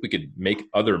we could make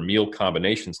other meal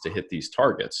combinations to hit these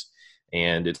targets.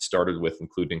 And it started with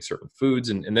including certain foods.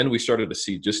 And then we started to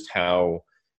see just how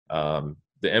the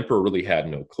emperor really had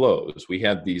no clothes. We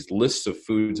had these lists of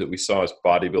foods that we saw as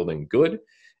bodybuilding good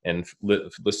and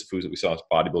lists of foods that we saw as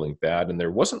bodybuilding bad. And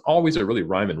there wasn't always a really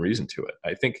rhyme and reason to it.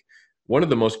 I think one of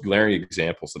the most glaring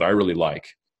examples that I really like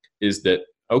is that,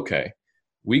 okay,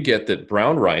 we get that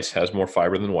brown rice has more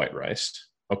fiber than white rice.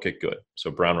 Okay, good.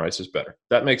 So brown rice is better.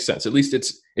 That makes sense. At least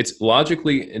it's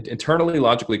internally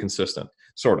logically consistent,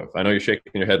 sort of. I know you're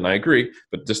shaking your head, and I agree.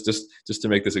 But just to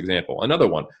make this example, another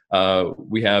one,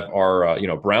 we have our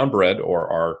brown bread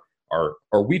or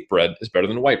our wheat bread is better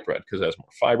than white bread because it has more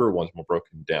fiber. One's more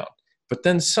broken down. But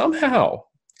then somehow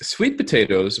sweet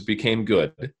potatoes became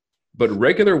good, but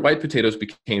regular white potatoes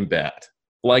became bad.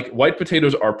 Like white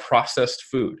potatoes are processed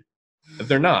food.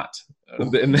 They're not.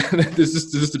 And this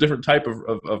is just a different type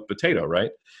of potato,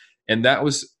 right? And that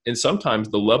was, and sometimes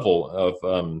the level of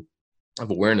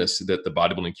awareness that the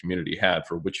bodybuilding community had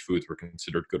for which foods were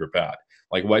considered good or bad.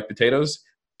 Like white potatoes,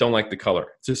 don't like the color.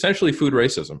 It's essentially food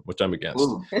racism, which I'm against.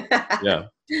 Yeah.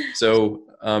 So,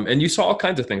 and you saw all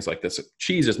kinds of things like this.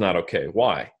 Cheese is not okay.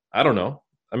 Why? I don't know.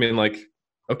 I mean, like,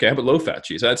 okay, have a low-fat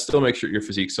cheese. That still makes your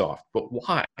physique soft. But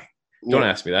why? Don't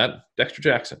ask me that. Dexter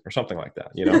Jackson or something like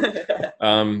that,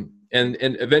 and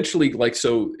eventually, like,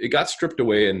 so it got stripped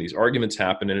away and these arguments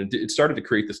happened and it started to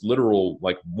create this literal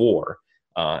like war.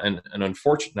 And an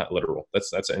unfortunate, not literal,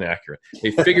 that's inaccurate, a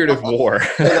figurative war.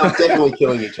 They're definitely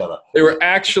killing each other. They were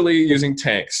actually using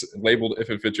tanks labeled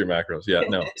if it fits your macros. Yeah,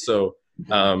 no. So,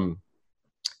 so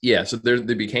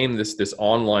there became this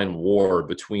online war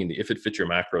between the if it fits your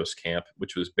macros camp,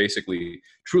 which was basically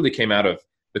truly came out of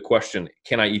the question,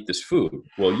 can I eat this food?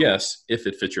 Well, yes, if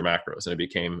it fits your macros. And it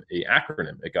became an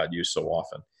acronym. It got used so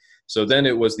often. So then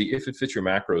it was the if it fits your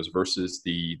macros versus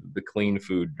the clean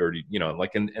food, dirty,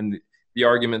 and the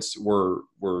arguments were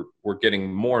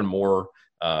getting more and more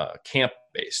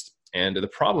camp-based. And the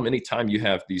problem anytime you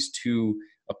have these two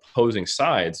opposing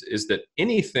sides is that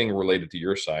anything related to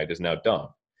your side is now dumb,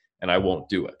 and I won't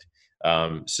do it.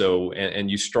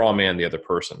 And you straw man the other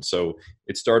person. So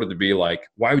it started to be like,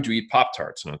 why would you eat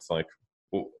Pop-Tarts? And it's like,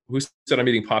 well, who said I'm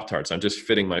eating Pop-Tarts? I'm just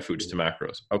fitting my foods to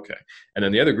macros. Okay. And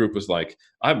then the other group was like,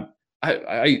 I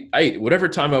eat whatever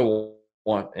time I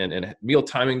want, and meal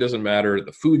timing doesn't matter.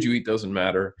 The food you eat doesn't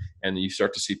matter. And you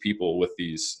start to see people with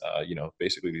these,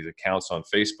 basically these accounts on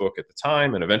Facebook at the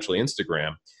time and eventually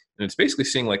Instagram. And it's basically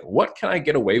seeing like, what can I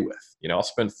get away with? I'll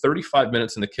spend 35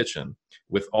 minutes in the kitchen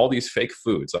with all these fake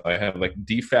foods. I have like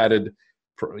defatted,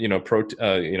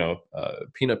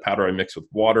 peanut powder I mix with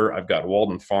water. I've got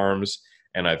Walden Farms,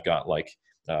 and I've got like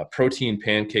protein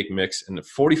pancake mix. And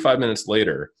 45 minutes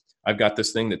later, I've got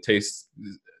this thing that tastes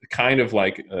kind of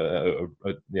like,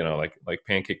 like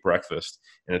pancake breakfast,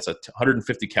 and it's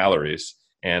 150 calories.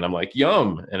 And I'm like,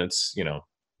 yum. And it's,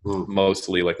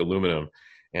 mostly like aluminum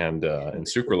and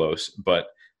sucralose, but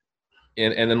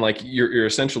and then like you're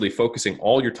essentially focusing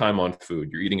all your time on food.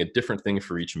 You're eating a different thing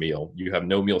for each meal. You have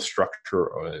no meal structure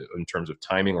in terms of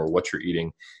timing or what you're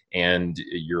eating, and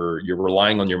you're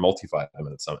relying on your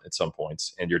multivitamin at some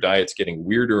points. And your diet's getting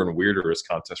weirder and weirder as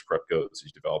contest prep goes, as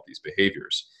you develop these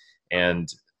behaviors. And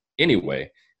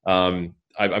anyway,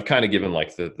 I've kind of given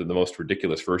like the most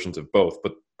ridiculous versions of both,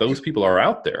 but those people are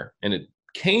out there, and it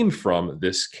came from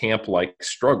this camp-like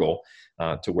struggle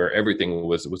to where everything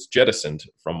was jettisoned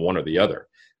from one or the other.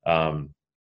 And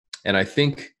I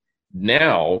think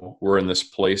now we're in this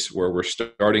place where we're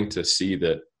starting to see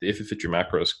that the If It Fit Your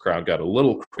Macros crowd got a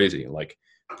little crazy. Like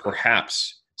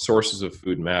perhaps sources of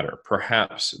food matter.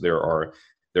 Perhaps there are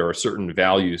certain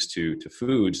values to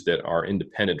foods that are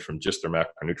independent from just their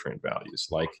macronutrient values,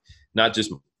 like not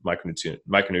just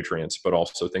micronutrients, but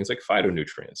also things like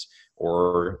phytonutrients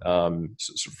or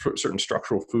certain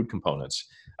structural food components.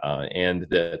 And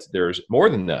that there's more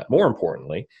than that. More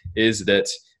importantly, is that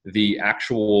the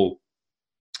actual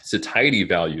satiety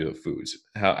value of foods,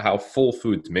 how full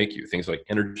foods make you, things like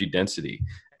energy density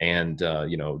and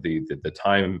the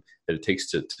time that it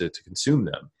takes to consume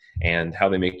them, and how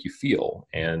they make you feel,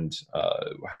 and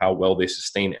how well they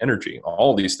sustain energy.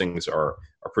 All these things are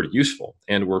pretty useful.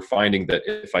 And we're finding that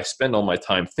if I spend all my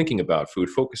time thinking about food,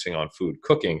 focusing on food,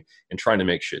 cooking, and trying to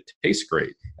make shit taste great,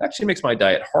 it actually makes my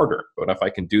diet harder. But if I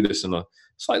can do this in a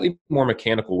slightly more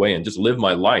mechanical way and just live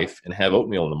my life and have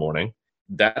oatmeal in the morning,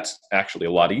 that's actually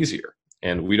a lot easier.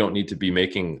 And we don't need to be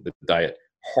making the diet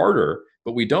harder,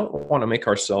 but we don't want to make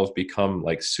ourselves become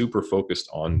like super focused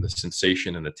on the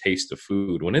sensation and the taste of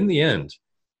food, when in the end,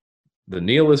 the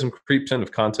nihilism creeps in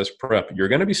of contest prep. You're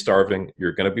going to be starving.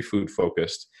 You're going to be food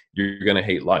focused. You're going to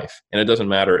hate life. And it doesn't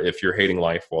matter if you're hating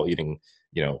life while eating,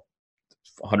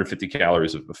 150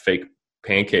 calories of fake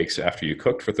pancakes after you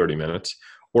cooked for 30 minutes,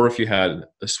 or if you had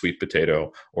a sweet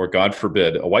potato, or God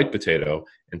forbid, a white potato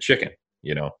and chicken,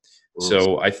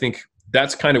 So I think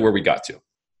that's kind of where we got to.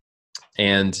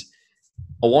 And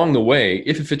along the way,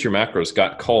 If It Fit Your Macros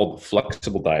got called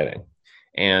flexible dieting.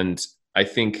 And I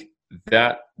think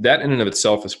that in and of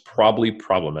itself is probably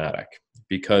problematic,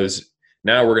 because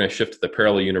now we're going to shift to the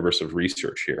parallel universe of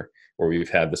research here, where we've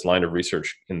had this line of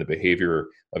research in the behavior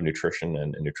of nutrition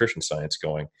and nutrition science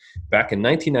going. Back in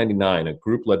 1999, a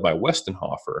group led by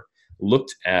Westenhofer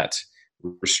looked at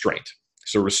restraint.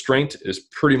 So restraint is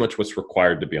pretty much what's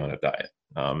required to be on a diet.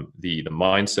 The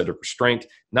mindset of restraint,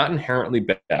 not inherently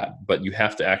bad, but you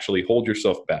have to actually hold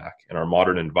yourself back in our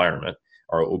modern environment,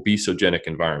 our obesogenic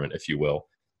environment, if you will,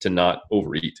 to not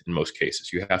overeat in most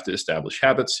cases. You have to establish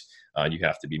habits. You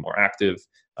have to be more active.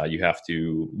 You have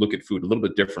to look at food a little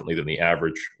bit differently than the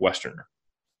average Westerner,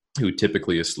 who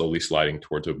typically is slowly sliding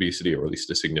towards obesity, or at least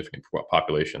a significant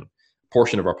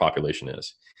portion of our population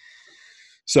is.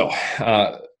 So,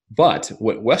 but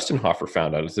what Westenhofer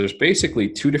found out is there's basically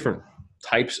two different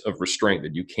types of restraint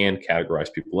that you can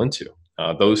categorize people into.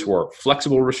 Those who are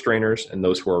flexible restrainers and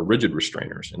those who are rigid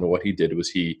restrainers. And what he did was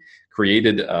he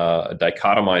created a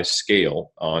dichotomized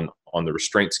scale on the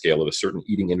restraint scale of a certain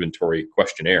eating inventory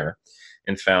questionnaire,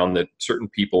 and found that certain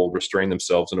people restrain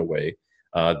themselves in a way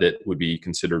that would be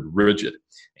considered rigid.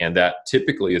 And that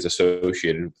typically is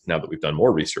associated, now that we've done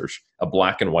more research, a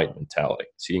black and white mentality.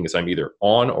 Seeing as I'm either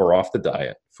on or off the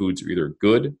diet, foods are either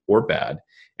good or bad.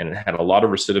 And it had a lot of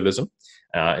recidivism.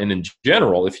 And in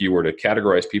general, if you were to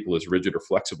categorize people as rigid or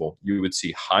flexible, you would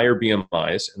see higher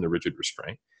BMIs in the rigid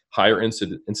restraint, higher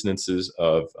incidences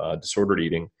of disordered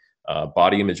eating,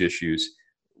 body image issues,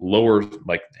 lower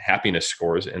like happiness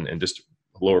scores, and just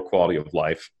lower quality of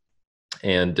life.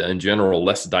 And in general,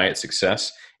 less diet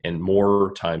success and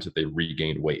more times that they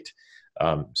regained weight.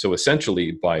 So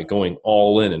essentially, by going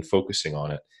all in and focusing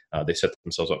on it, they set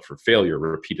themselves up for failure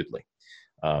repeatedly.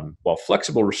 While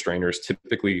flexible restrainers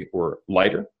typically were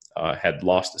lighter had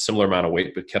lost a similar amount of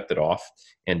weight but kept it off,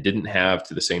 and didn't have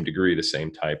to the same degree the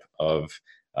same type of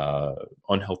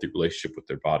unhealthy relationship with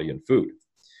their body and food,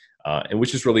 and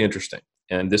which is really interesting.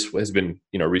 And this has been,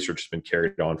 research has been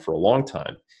carried on for a long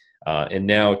time. And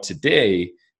now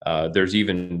today, there's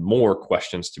even more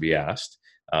questions to be asked.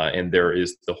 And there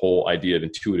is the whole idea of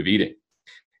intuitive eating.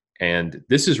 And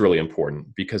this is really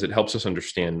important because it helps us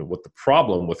understand what the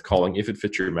problem with calling if it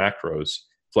fits your macros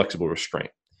flexible restraint.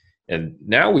 And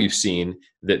now we've seen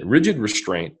that rigid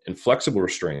restraint and flexible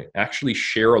restraint actually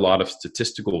share a lot of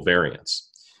statistical variance.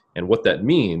 And what that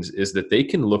means is that they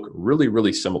can look really,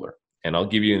 really similar. And I'll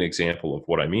give you an example of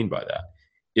what I mean by that.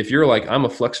 If you're like, I'm a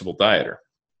flexible dieter,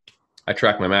 I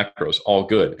track my macros, all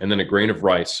good, and then a grain of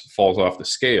rice falls off the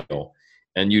scale,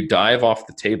 and you dive off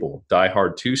the table, Die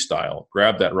Hard 2 style,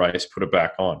 grab that rice, put it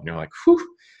back on, and you're like,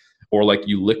 whew. Or like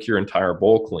you lick your entire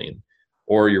bowl clean.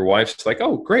 Or your wife's like,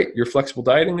 oh, great, you're flexible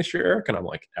dieting this year, Eric? And I'm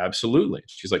like, absolutely.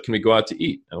 She's like, can we go out to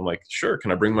eat? And I'm like, sure,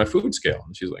 can I bring my food scale?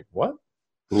 And she's like, what?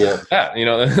 Yeah.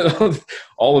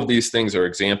 All of these things are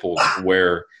examples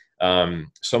where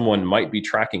someone might be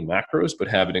tracking macros but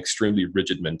have an extremely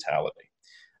rigid mentality.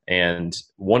 And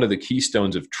one of the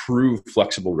keystones of true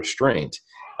flexible restraint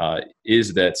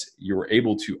is that you're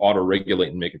able to auto-regulate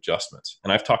and make adjustments.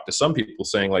 And I've talked to some people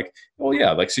saying like, well,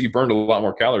 yeah, like, so you burned a lot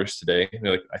more calories today. And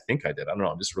they're like, I think I did. I don't know.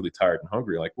 I'm just really tired and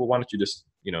hungry. Like, well, why don't you just,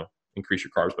 increase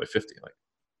your carbs by 50? Like,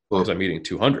 because I'm eating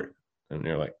 200. And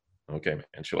you're like, okay,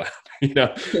 man, chill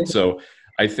out. So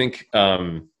I think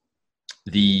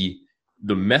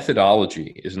the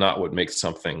methodology is not what makes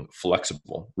something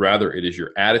flexible. Rather, it is your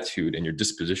attitude and your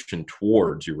disposition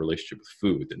towards your relationship with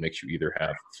food that makes you either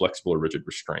have flexible or rigid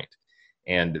restraint.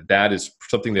 And that is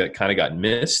something that kind of got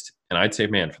missed. And I'd say,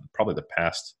 man, for probably the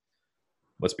past,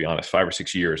 let's be honest, 5 or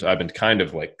 6 years, I've been kind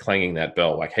of like clanging that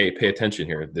bell, like, hey, pay attention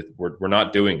here, that we're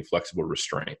not doing flexible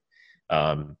restraint.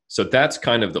 So that's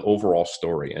kind of the overall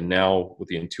story. And now with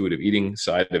the intuitive eating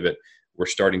side of it, we're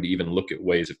starting to even look at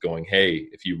ways of going, hey,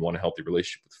 if you want a healthy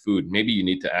relationship with food, maybe you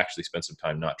need to actually spend some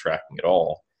time not tracking at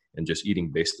all and just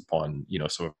eating based upon,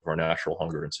 some of our natural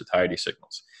hunger and satiety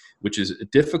signals, which is a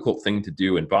difficult thing to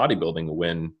do in bodybuilding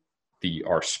when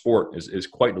our sport is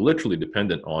quite literally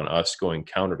dependent on us going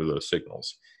counter to those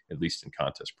signals, at least in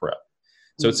contest prep.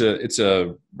 So it's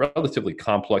a relatively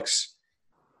complex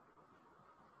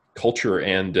culture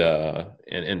and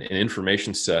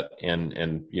information set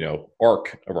and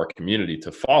arc of our community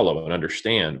to follow and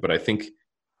understand. But I think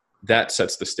that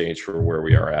sets the stage for where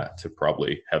we are at to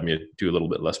probably have me do a little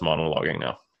bit less monologuing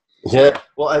now. Yeah.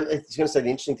 Well, I was going to say the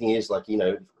interesting thing is, like,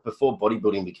 before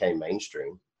bodybuilding became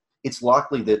mainstream, it's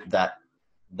likely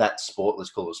that sport,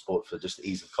 let's call it a sport for just the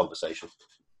ease of conversation,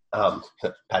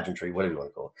 pageantry, whatever you want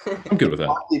to call it. I'm good with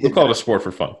that. We'll call it a sport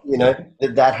for fun.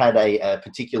 That had a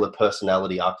particular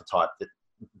personality archetype that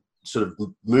sort of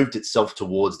moved itself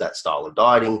towards that style of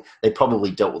dieting. They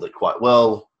probably dealt with it quite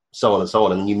well, so on and so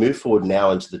on. And you move forward now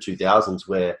into the 2000s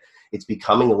where it's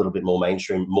becoming a little bit more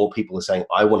mainstream. More people are saying,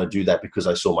 I want to do that because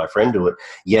I saw my friend do it.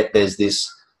 Yet there's this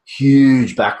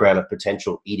huge background of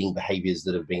potential eating behaviors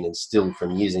that have been instilled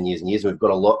from years and years and years. We've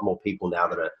got a lot more people now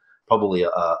that are probably a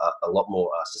lot more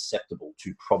susceptible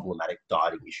to problematic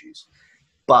dieting issues.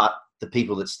 But the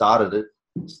people that started it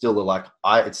still are like,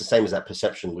 it's the same as that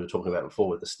perception we were talking about before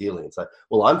with the stealing. It's like,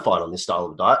 well, I'm fine on this style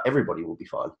of diet. Everybody will be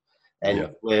fine.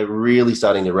 And we're really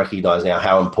starting to recognize now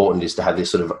how important it is to have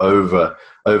this sort of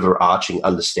overarching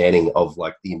understanding of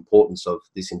like the importance of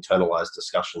this internalized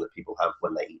discussion that people have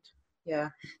when they eat. Yeah.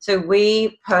 So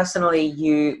we personally,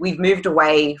 we've moved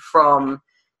away from,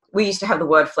 we used to have the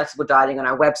word flexible dieting on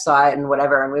our website and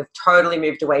whatever, and we've totally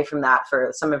moved away from that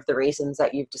for some of the reasons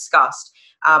that you've discussed.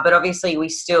 But obviously we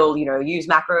still, use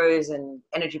macros and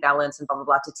energy balance and blah, blah,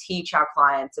 blah to teach our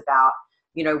clients about,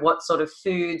 what sort of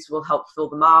foods will help fill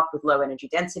them up with low energy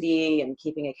density and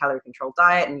keeping a calorie controlled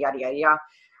diet and yada, yada, yada.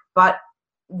 But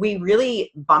we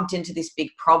really bumped into this big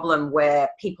problem where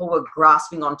people were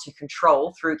grasping onto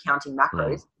control through counting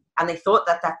macros. And they thought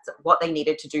that that's what they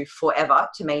needed to do forever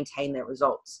to maintain their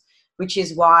results, which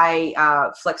is why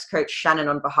Flex coach Shannon,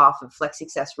 on behalf of Flex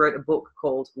Success, wrote a book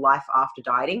called Life After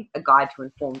Dieting, A Guide to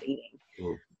Informed Eating.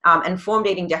 Informed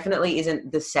eating definitely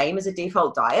isn't the same as a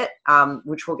default diet,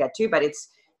 which we'll get to, but it's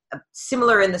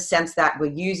similar in the sense that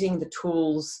we're using the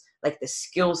tools, like the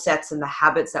skill sets and the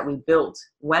habits that we built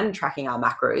when tracking our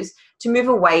macros to move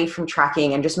away from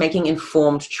tracking and just making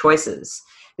informed choices.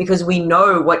 Because we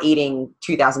know what eating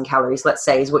 2,000 calories, let's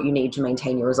say, is what you need to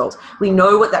maintain your results. We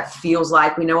know what that feels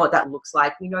like. We know what that looks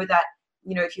like. We know that,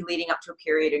 if you're leading up to a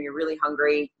period and you're really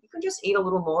hungry, you can just eat a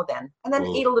little more then, and then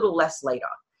eat a little less later.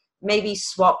 Maybe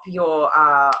swap your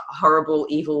horrible,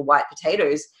 evil white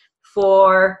potatoes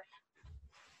for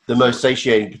The most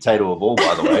satiating potato of all,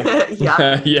 by the way.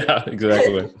 yeah, Yeah,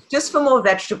 exactly. just for more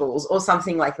vegetables or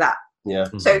something like that. Yeah.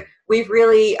 So we've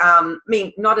really,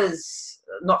 not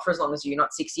for as long as you,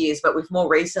 not 6 years, but we've more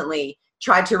recently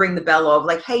tried to ring the bell of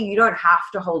like, hey, you don't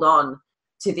have to hold on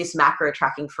to this macro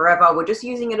tracking forever. We're just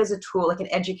using it as a tool, like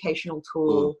an educational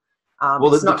tool.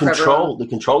 Well, the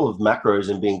control of macros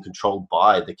and being controlled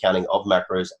by the counting of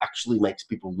macros actually makes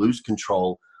people lose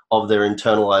control of their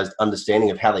internalized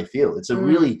understanding of how they feel. It's a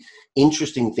really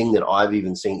interesting thing that I've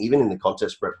even seen, even in the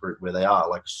contest prep group, where they are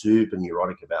like super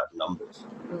neurotic about numbers.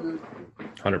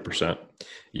 100%.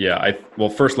 Yeah. Well,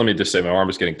 first, let me just say my arm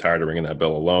is getting tired of ringing that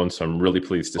bell alone. So I'm really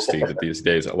pleased to see that these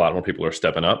days a lot more people are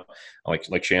stepping up, like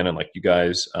Shannon, like you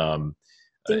guys. And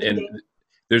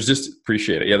there's just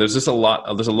appreciate it. Yeah, there's just a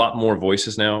lot more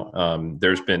voices now.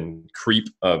 There's been creep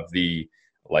of the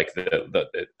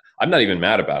I'm not even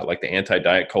mad about it, like the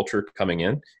anti-diet culture coming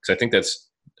in, because I think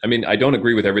I don't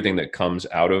agree with everything that comes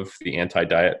out of the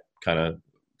anti-diet kind of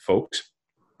folks,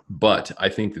 but I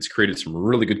think it's created some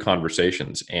really good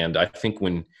conversations. And I think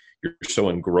when you're so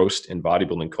engrossed in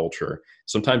bodybuilding culture,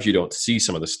 sometimes you don't see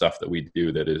some of the stuff that we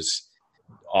do that is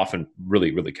often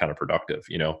really, really counterproductive,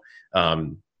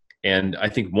 and I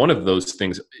think one of those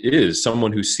things is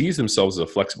someone who sees themselves as a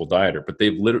flexible dieter, but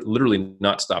they've literally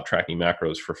not stopped tracking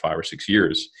macros for 5 or 6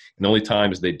 years. And the only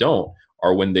times they don't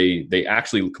are when they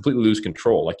actually completely lose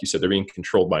control. Like you said, they're being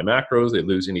controlled by macros. They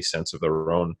lose any sense of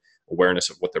their own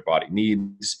awareness of what their body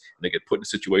needs. And they get put in a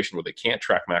situation where they can't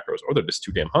track macros, or they're just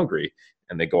too damn hungry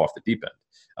and they go off the deep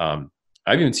end.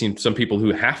 I've even seen some people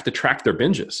who have to track their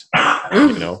binges,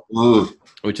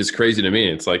 which is crazy to me.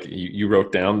 It's like you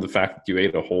wrote down the fact that you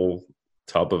ate a whole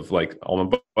tub of like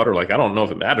almond butter. Like, I don't know if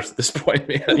it matters at this point,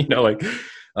 man,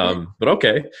 but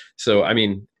okay. So,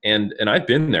 and I've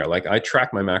been there. Like, I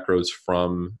track my macros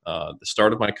from the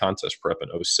start of my contest prep in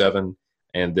 2007.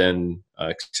 And then,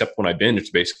 except when I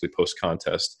binged, basically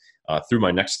post-contest, through my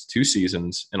next 2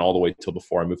 seasons and all the way till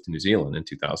before I moved to New Zealand in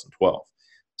 2012.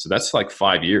 So that's like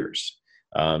 5 years.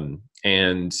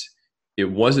 And it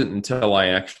wasn't until I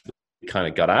actually kind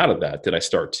of got out of that did I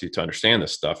start to understand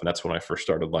this stuff. And that's when I first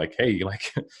started like, hey,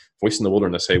 like voice in the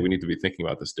wilderness, hey, we need to be thinking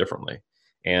about this differently.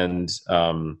 And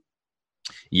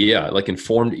like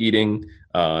informed eating,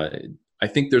 I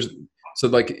think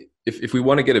if we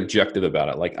want to get objective about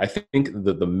it, like I think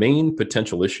the main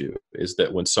potential issue is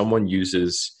that when someone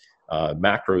uses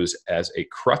macros as a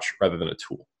crutch rather than a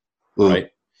tool, right?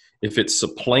 If it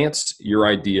supplants your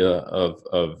idea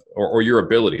or your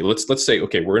ability, let's say,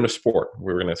 okay, we're in a sport,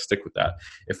 we're going to stick with that.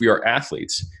 If we are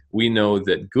athletes, we know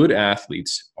that good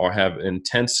athletes are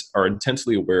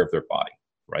intensely aware of their body,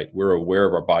 right? We're aware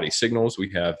of our body signals. We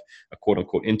have a quote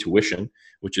unquote intuition,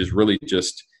 which is really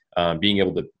just being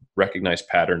able to recognize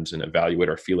patterns and evaluate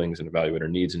our feelings and evaluate our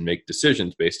needs and make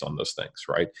decisions based on those things,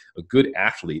 right? A good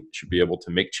athlete should be able to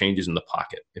make changes in the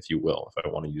pocket, if you will, if I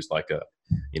want to use like a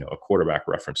quarterback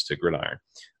reference to gridiron.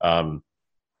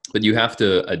 But you have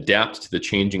to adapt to the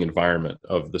changing environment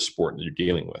of the sport that you're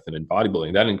dealing with. And in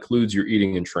bodybuilding, that includes your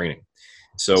eating and training.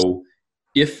 So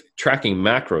if tracking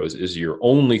macros is your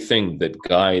only thing that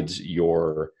guides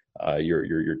your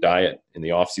diet in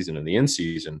the off season and the in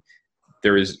season,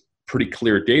 there is pretty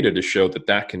clear data to show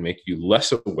that can make you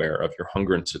less aware of your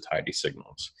hunger and satiety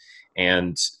signals.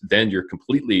 And then you're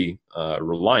completely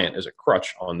reliant as a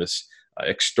crutch on this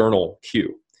external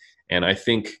cue. And I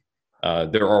think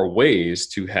there are ways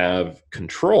to have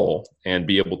control and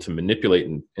be able to manipulate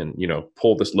and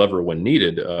pull this lever when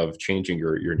needed of changing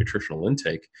your nutritional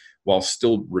intake while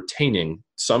still retaining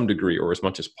some degree or as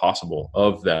much as possible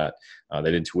of that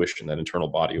intuition, that internal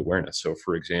body awareness. So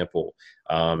for example,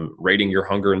 rating your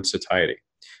hunger and satiety,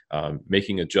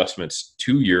 making adjustments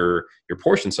to your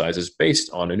portion sizes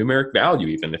based on a numeric value,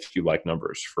 even if you like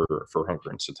numbers for hunger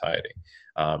and satiety,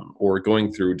 or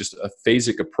going through just a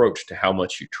phasic approach to how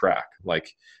much you track.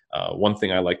 Like one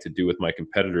thing I like to do with my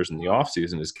competitors in the off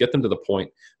season is get them to the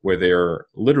point where they're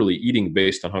literally eating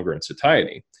based on hunger and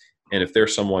satiety. And if they're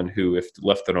someone who, if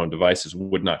left their own devices,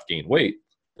 would not gain weight,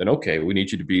 then okay, we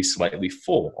need you to be slightly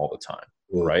full all the time,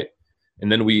 right? And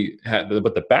then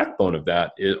but the backbone of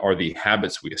that are the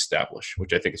habits we establish,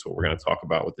 which I think is what we're going to talk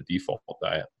about with the default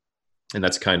diet. And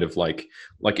that's kind of like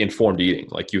informed eating.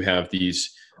 Like you have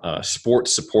these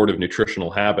sports supportive nutritional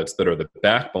habits that are the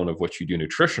backbone of what you do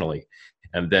nutritionally.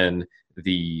 And then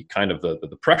the kind of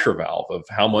the pressure valve of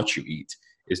how much you eat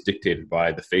is dictated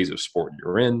by the phase of sport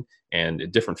you're in, and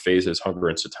at different phases, hunger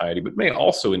and satiety, but may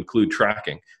also include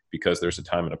tracking, because there's a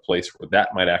time and a place where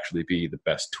that might actually be the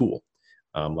best tool.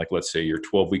 Like let's say you're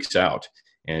 12 weeks out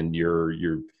and you're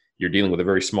dealing with a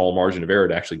very small margin of error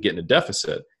to actually get in a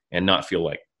deficit. and not feel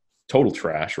like total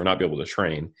trash or not be able to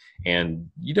train. And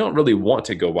you don't really want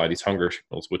to go by these hunger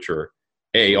signals, which are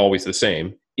A, always the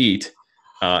same, eat,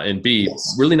 and B,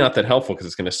 really not that helpful because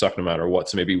it's going to suck no matter what.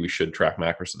 So maybe we should track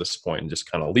macros at this point and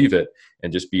just kind of leave it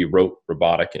and just be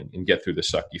robotic and get through the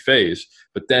sucky phase.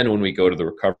 But then when we go to the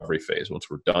recovery phase, once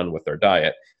we're done with our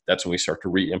diet, that's when we start to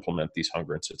re-implement these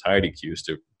hunger and satiety cues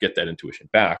to get that intuition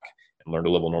back and learn to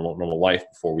live a normal life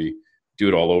before we do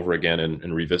it all over again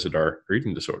and revisit our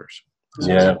eating disorders.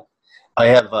 Yeah. I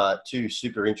have two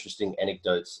super interesting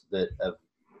anecdotes that are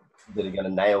going to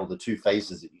nail the two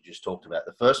phases that you just talked about.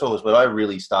 The first one was when I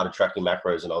really started tracking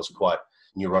macros and I was quite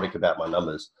neurotic about my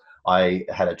numbers. I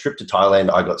had a trip to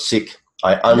Thailand. I got sick.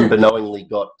 I unbeknowingly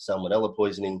got salmonella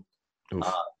poisoning.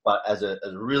 But as a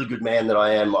really good man that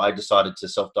I am, I decided to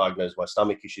self-diagnose my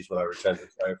stomach issues when I returned to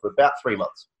Australia for about 3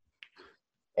 months.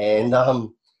 And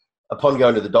upon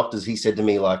going to the doctors, he said to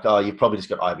me, like, "Oh, you've probably just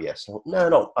got IBS." I'm like,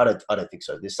 no, I don't think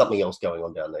so. There's something else going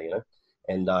on down there, you know?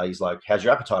 And he's like, "How's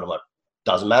your appetite?" I'm like,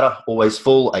 "Doesn't matter. Always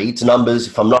full. I eat to numbers.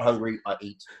 If I'm not hungry, I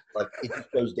eat." Like, it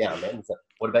just goes down, man. It's like,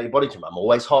 "What about your body temperature?" "I'm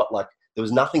always hot." Like, there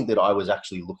was nothing that I was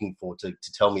actually looking for to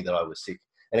tell me that I was sick.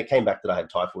 And it came back that I had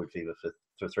typhoid fever for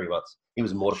 3 months. He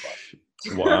was mortified.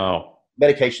 Wow.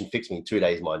 Medication fixed me in 2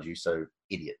 days, mind you. So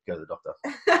idiot, go to the doctor.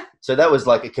 So that was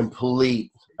like a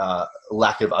complete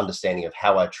lack of understanding of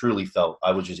how I truly felt.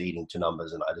 I was just eating to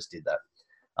numbers and I just did that.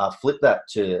 Flip that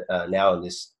to now in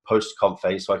this post-comp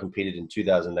phase. So I competed in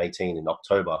 2018 in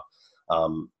October.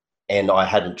 And I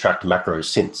hadn't tracked macros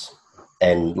since.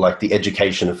 And like the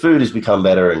education of food has become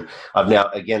better. And I've now,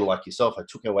 again, like yourself, I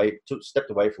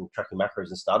stepped away from tracking macros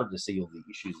and started to see all the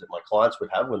issues that my clients would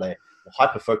have when they were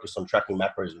hyper-focused on tracking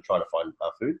macros and trying to find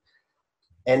food.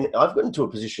 And I've gotten to a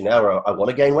position now where I want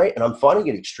to gain weight and I'm finding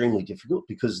it extremely difficult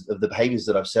because of the behaviors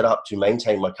that I've set up to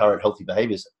maintain my current healthy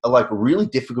behaviors are like really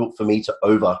difficult for me to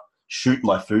overshoot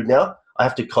my food now. I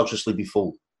have to consciously be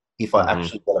full if I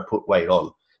actually want to put weight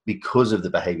on because of the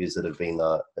behaviors that have been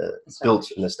built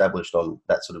and established on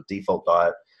that sort of default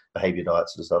diet, behavior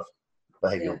diets and stuff,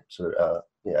 behavioral sort of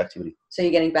activity. So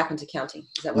you're getting back into counting?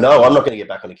 Is that what No, I'm not going to get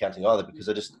back onto counting either because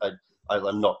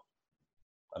I'm not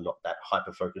that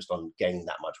hyper focused on gaining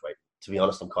that much weight. To be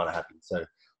honest, I'm kind of happy. So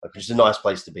like, it's a nice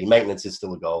place to be. Maintenance is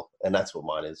still a goal, and that's what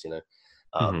mine is, you know.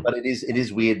 But it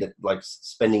is weird that like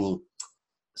spending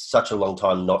such a long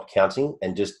time not counting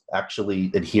and just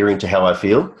actually adhering to how I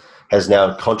feel has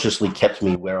now consciously kept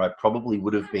me where I probably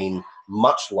would have been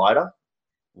much lighter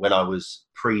when I was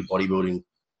pre-bodybuilding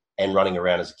and running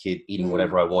around as a kid, eating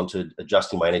whatever I wanted,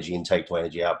 adjusting my energy intake to my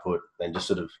energy output, and just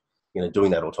sort of, you know,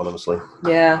 doing that autonomously.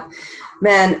 Yeah,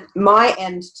 man, my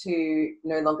end to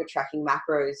no longer tracking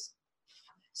macros.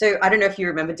 So I don't know if you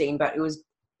remember, Dean, but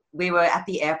we were at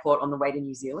the airport on the way to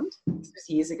New Zealand. This was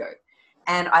years ago.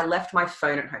 And I left my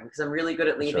phone at home because I'm really good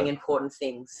at leaving important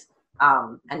things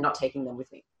and not taking them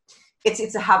with me.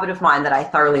 It's a habit of mine that I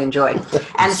thoroughly enjoy.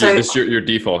 And so it's your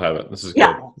default habit. This is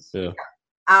good. Yeah.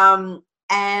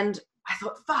 And I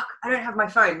thought, fuck, I don't have my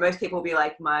phone. Most people will be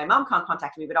like, my mom can't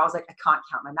contact me, but I was like, I can't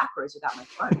count my macros without my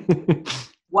phone.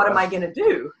 What am I going to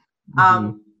do?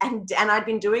 And I'd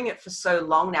been doing it for so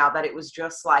long now that it was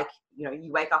just like, you know,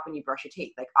 you wake up and you brush your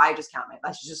teeth. Like, I just count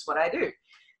that's just what I do.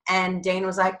 And Dean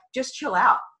was like, just chill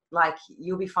out. Like,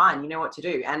 you'll be fine. You know what to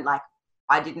do. And like,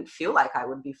 I didn't feel like I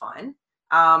would be fine.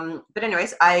 But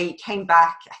anyways, I came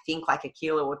back, I think like 1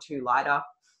 kilo or 2 lighter.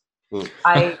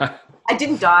 I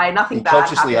didn't die. Nothing you bad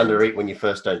consciously happened. undereat when you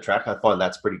first don't track. I find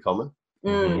that's pretty common.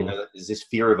 You know, there's this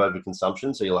fear of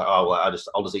overconsumption. So you're like, oh, well, I'll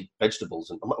just eat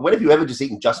vegetables. And when have you ever just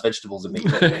eaten just vegetables and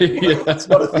meat? That's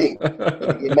not a thing.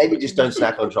 Maybe just don't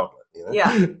snack on chocolate. You know?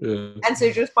 Yeah. And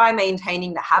so just by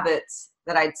maintaining the habits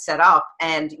that I'd set up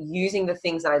and using the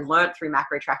things that I learned through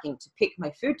macro tracking to pick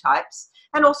my food types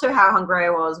and also how hungry I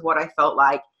was, what I felt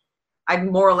like, I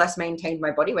more or less maintained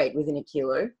my body weight within 1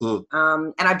 kilo.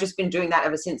 And I've just been doing that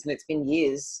ever since, and it's been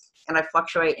years. And I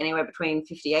fluctuate anywhere between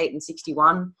 58 and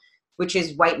 61, which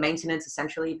is weight maintenance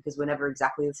essentially, because we're never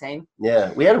exactly the same.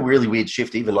 Yeah, we had a really weird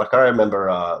shift. Even like I remember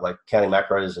like counting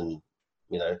macros and,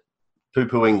 you know,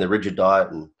 poo-pooing the rigid diet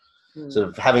and sort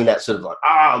of having that sort of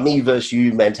like, me versus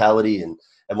you mentality and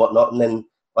whatnot. And then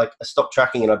like I stopped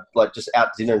tracking and I'd like just out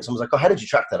to dinner and someone's like, "Oh, how did you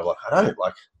track that?" I'm like, "I don't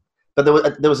like." But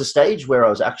there was a stage where I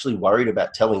was actually worried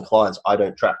about telling clients I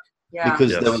don't track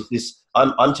because there was this,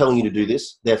 I'm telling you to do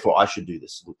this, therefore I should do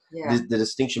this. The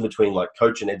distinction between like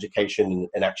coach and education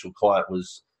and actual client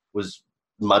was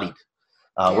muddied.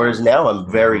 Whereas now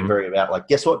I'm very, very about like,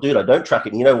 guess what, dude? I don't track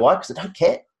it. And you know why? Because I don't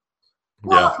care.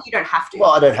 Well, you don't have to.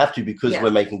 Well, I don't have to because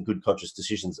we're making good conscious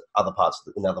decisions in other parts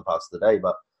of the day.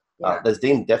 But There's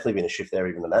definitely been a shift there,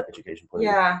 even in that education point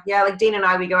of view. Yeah. Like Dean and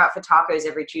I, we go out for tacos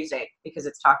every Tuesday because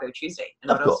it's Taco Tuesday.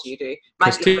 And what else do you do?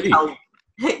 Mike,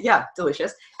 yeah,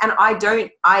 delicious. And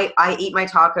I eat my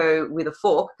taco with a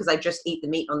fork because I just eat the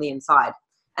meat on the inside.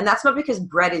 And that's not because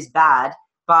bread is bad,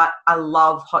 but I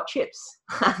love hot chips.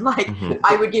 Like,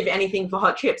 I would give anything for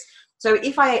hot chips. So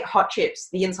if I ate hot chips,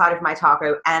 the inside of my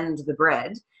taco and the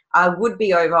bread, I would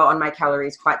be over on my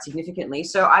calories quite significantly.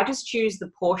 So I just choose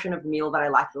the portion of meal that I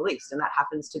like the least, and that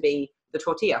happens to be the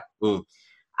tortilla. Or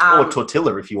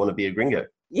tortilla if you want to be a gringo.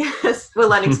 Yes, we're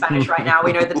learning Spanish right now.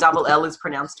 We know the double L is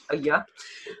pronounced a yeah.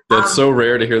 That's so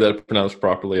rare to hear that pronounced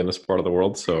properly in this part of the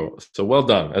world. So well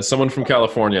done. As someone from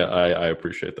California, I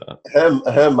appreciate that.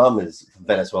 Her mum is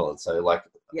Venezuelan, so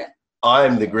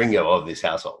I'm the gringo of this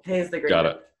household. Here's the gringo. Got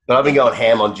it. But I've been going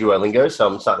ham on Duolingo, so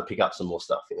I'm starting to pick up some more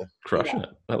stuff. Crushing it.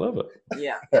 I love it.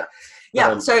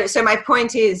 Yeah. So my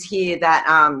point is here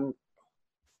that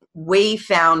we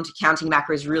found counting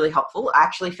macros really helpful. I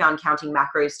actually found counting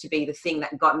macros to be the thing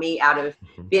that got me out of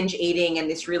binge eating and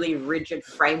this really rigid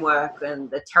framework and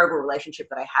the terrible relationship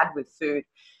that I had with food.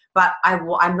 But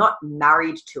I'm not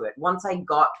married to it. Once I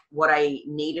got what I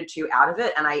needed to out of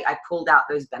it and I pulled out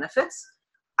those benefits,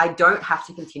 I don't have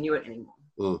to continue it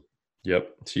anymore.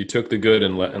 Yep. So you took the good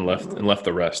and left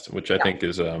the rest, which I think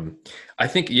is,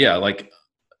 like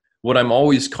what I'm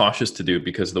always cautious to do,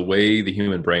 because the way the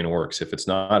human brain works, if it's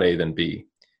not A, then B.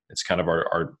 It's kind of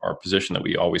our position that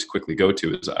we always quickly go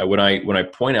to is when I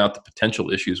point out the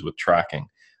potential issues with tracking,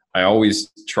 I always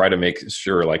try to make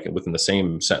sure, like within the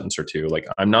same sentence or two, like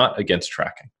I'm not against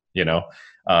tracking,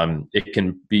 it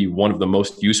can be one of the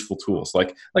most useful tools.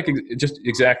 Like just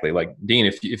exactly like Dean,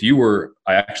 if you were,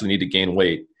 I actually need to gain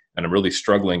weight and I'm really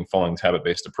struggling following this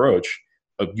habit-based approach,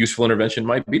 a useful intervention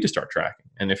might be to start tracking.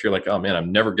 And if you're like, oh man,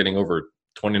 I'm never getting over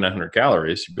 2,900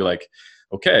 calories, you'd be like,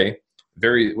 okay,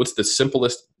 what's the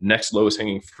simplest next lowest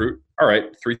hanging fruit? All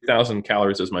right, 3,000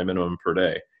 calories is my minimum per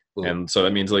day. And so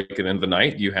that means like at the end of the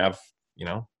night, you have, I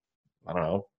don't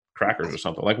know, crackers or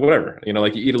something, like whatever,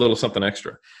 like you eat a little something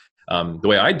extra. The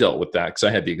way I dealt with that, because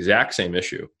I had the exact same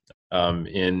issue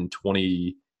in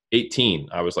 2018,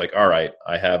 I was like, all right,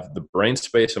 I have the brain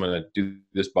space. I'm going to do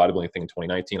this bodybuilding thing in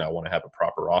 2019. I want to have a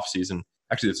proper off season.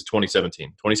 Actually, it's 2017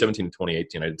 and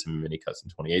 2018. I did some mini cuts in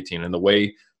 2018. And the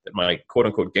way that my quote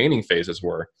unquote gaining phases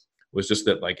was just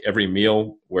that like every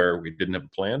meal where we didn't have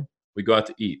a plan, we go out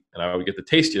to eat and I would get the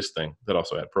tastiest thing that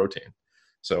also had protein.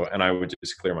 So, and I would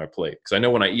just clear my plate. Cause I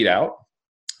know when I eat out,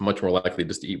 I'm much more likely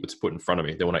just to eat what's put in front of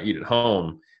me. Then when I eat at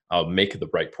home, I'll make the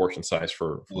right portion size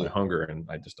for my hunger and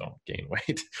I just don't gain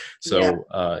weight. So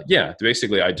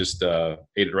basically I just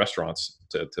ate at restaurants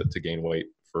to gain weight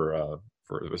for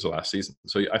it was the last season.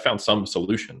 So I found some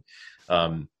solution.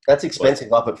 That's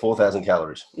expensive up at 4,000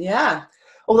 calories. Yeah.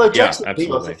 Although Jackson, if he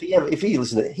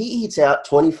listen to it, he eats out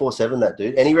 24/7, that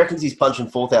dude, and he reckons he's punching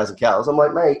 4,000 calories. I'm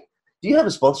like, mate, do you have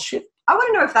a sponsorship? I want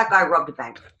to know if that guy robbed a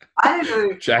bank. I don't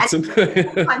know. Jackson.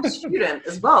 I'm a student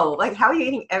as well. Like, how are you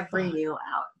eating every meal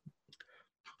out?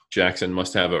 Jackson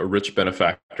must have a rich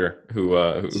benefactor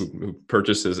who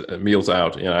purchases meals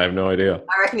out. I have no idea.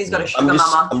 I reckon he's got a sugar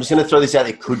mama. I'm just going to throw this out.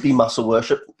 It could be muscle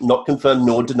worship, not confirmed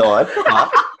nor denied. But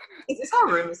is this how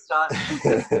rumors start?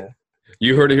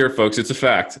 You heard it here, folks. It's a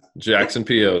fact. Jackson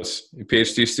Pios, a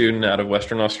PhD student out of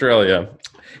Western Australia.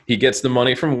 He gets the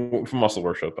money from muscle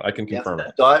worship. I can confirm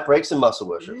it. Diet breaks and muscle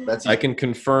worship. I can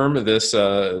confirm this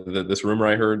this rumor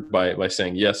I heard by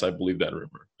saying, yes, I believe that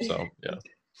rumor. So, yeah.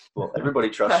 Well, everybody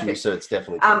trusts you, so it's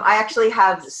definitely true. I actually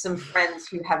have some friends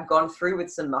who have gone through with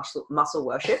some muscle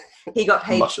worship. He got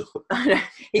paid.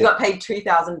 He got paid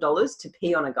 $2,000 to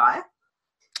pee on a guy.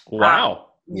 Wow.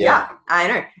 Yeah, I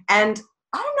know. And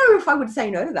I don't know if I would say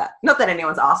no to that. Not that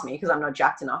anyone's asked me because I'm not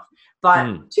jacked enough. But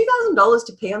 $2,000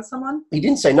 to pee on someone? He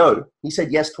didn't say no. He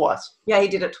said yes twice. Yeah, he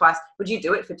did it twice. Would you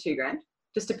do it for $2,000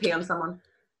 just to pee on someone?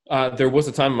 There was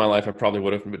a time in my life I probably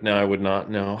would have, but now I would not.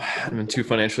 No, I'm too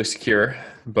financially secure.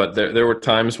 But there were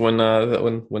times when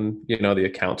the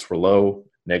accounts were low,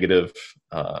 negative,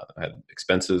 had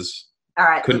expenses. All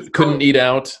right, couldn't eat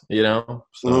out. So.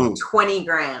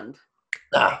 $20,000.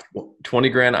 20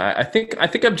 grand. I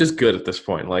think I'm just good at this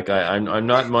point. Like I'm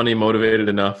not money motivated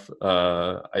enough.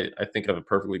 I think I have a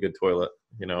perfectly good toilet.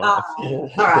 All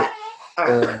right.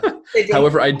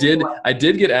 However, I did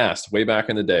get asked way back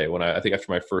in the day when I think after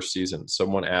my first season,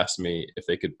 someone asked me if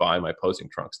they could buy my posing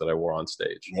trunks that I wore on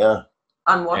stage. Yeah.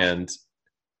 Unwashed. And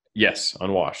yes,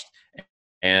 unwashed.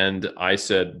 And I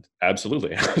said,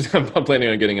 absolutely. I'm planning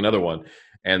on getting another one.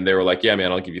 And they were like, yeah,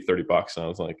 man, I'll give you $30. And I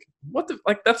was like, what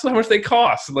that's how much they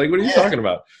cost. Like, what are you talking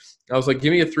about? I was like,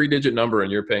 give me a 3-digit number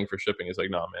and you're paying for shipping. He's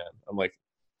like, no, man. I'm like,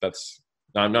 that's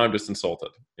Now I'm just insulted,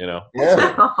 you know.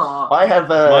 Yeah. Aw. I have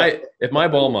If my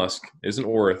ball musk isn't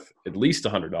worth at least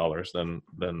 $100,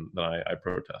 then I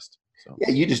protest. So yeah,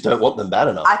 you just don't want them bad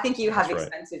enough. I think you have That's right.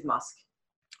 expensive musk.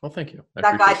 well, thank you. I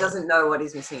That guy appreciate doesn't know what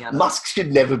he's missing out on. Musk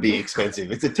should never be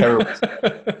expensive. It's a terrible.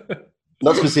 that.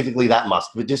 Not specifically that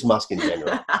musk, but just musk in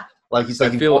general. Like you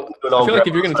said, I feel like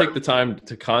if you're going to take the time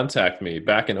to contact me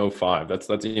back in 05, that's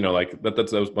you know, like that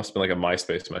must have been like a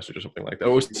MySpace message or something like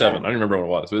that. 07, I don't remember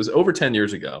what it was. It was over 10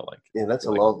 years ago. Like, yeah, that's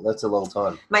a long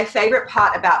time. My favorite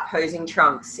part about posing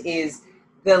trunks is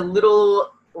the little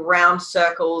round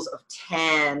circles of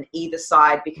tan either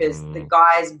side, because the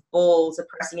guy's balls are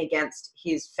pressing against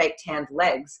his fake tanned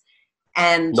legs,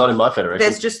 and Not in my federation.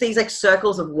 there's just these like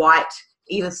circles of white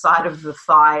either side of the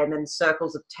thigh, and then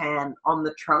circles of tan on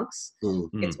the trunks.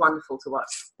 It's wonderful to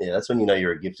watch. Yeah, that's when you know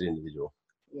you're a gifted individual.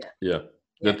 yeah.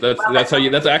 That's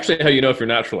actually how you know if you're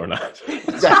natural or not.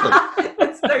 Exactly.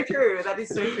 That's so true. That is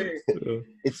so true.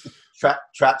 It's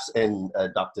traps and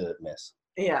ductor mess.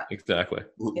 Yeah, Exactly.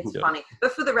 it's Yeah. funny.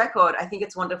 But for the record, I think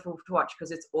it's wonderful to watch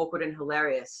because it's awkward and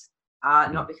hilarious.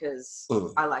 Not because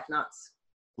I like nuts.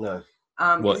 No.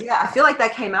 'Cause, yeah, I feel like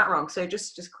that came out wrong. So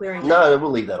just clearing. No,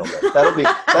 we'll leave that on there.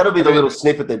 That'll be the little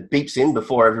snippet that beeps in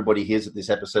before everybody hears what this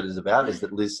episode is about, is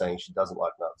that Liz saying she doesn't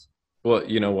like nuts. Well,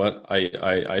 you know what?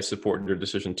 I support your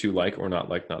decision to like or not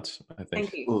like nuts. I think.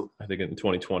 Thank you. I think in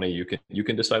 2020 you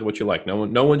can decide what you like. No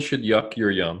one should yuck your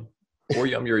yum, or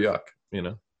yum your yuck. You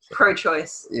know.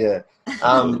 Pro-choice. Yeah.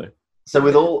 Absolutely. So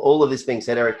with all of this being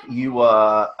said, Eric, you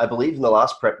I believe in the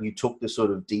last prep you took the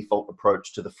sort of default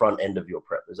approach to the front end of your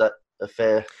prep. Is that a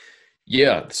fair?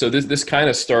 Yeah. So this kind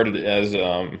of started as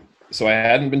so I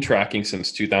hadn't been tracking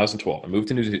since 2012. I moved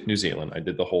to New Zealand. I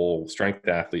did the whole strength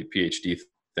athlete PhD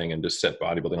thing and just set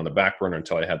bodybuilding on the back burner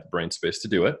until I had the brain space to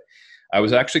do it. I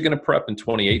was actually going to prep in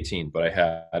 2018, but I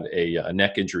had a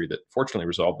neck injury that fortunately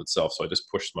resolved itself. So I just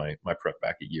pushed my prep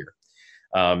back a year.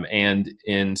 And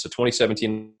in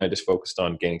 2017, I just focused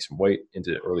on gaining some weight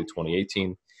into early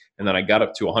 2018. And then I got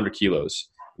up to 100 kilos,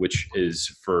 which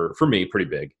is for me pretty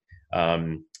big.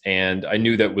 And I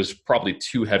knew that was probably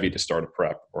too heavy to start a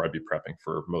prep, or I'd be prepping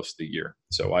for most of the year.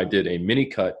 So I did a mini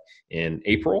cut in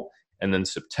April and then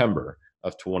September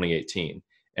of 2018.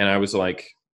 And I was like,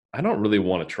 I don't really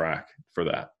want to track for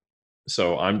that.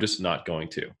 So I'm just not going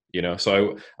to, you know?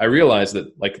 So I realized that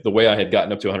like the way I had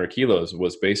gotten up to 100 kilos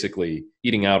was basically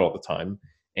eating out all the time.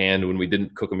 And when we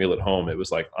didn't cook a meal at home, it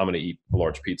was like, I'm going to eat a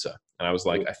large pizza. And I was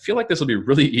like, I feel like this will be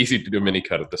really easy to do a mini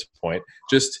cut at this point.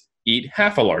 Just eat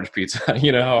half a large pizza.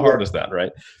 You know, how hard is that,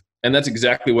 right? And that's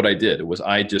exactly what I did.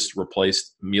 I just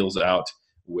replaced meals out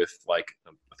with like,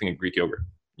 I think, Greek yogurt,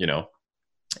 you know?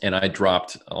 And I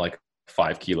dropped like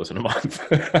 5 kilos in a month.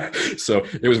 So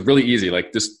it was really easy.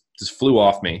 Like this just flew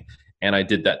off me. And I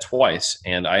did that twice.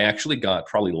 And I actually got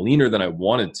probably leaner than I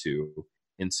wanted to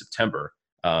in September.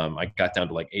 I got down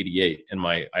to like 88, and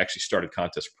I actually started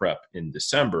contest prep in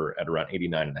December at around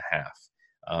 89 and a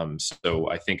half. So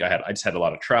I think I just had a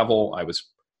lot of travel. I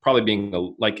was probably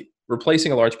being like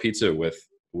replacing a large pizza with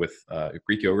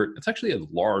Greek yogurt. It's actually a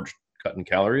large cut in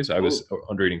calories. I was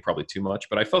under eating probably too much,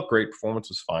 but I felt great. Performance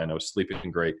was fine. I was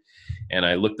sleeping great. And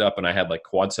I looked up and I had like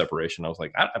quad separation. I was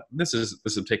like, this is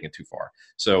taking it too far.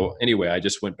 So anyway, I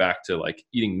just went back to like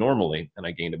eating normally, and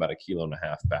I gained about 1.5 kilos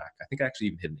back. I think I actually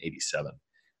even hit an 87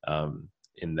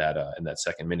 in that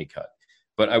second mini cut.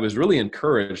 But I was really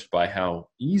encouraged by how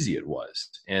easy it was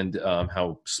and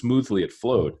how smoothly it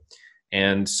flowed.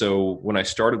 And so when I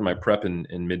started my prep in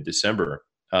mid-December,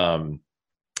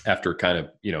 after kind of,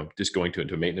 you know, just going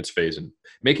into a maintenance phase and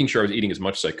making sure I was eating as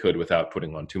much as I could without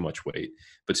putting on too much weight,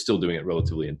 but still doing it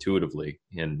relatively intuitively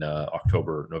in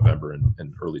October, November,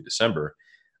 and early December,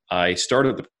 I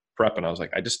started the prep and I was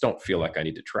like, I just don't feel like I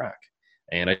need to track.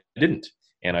 And I didn't.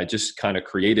 And I just kind of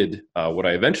created what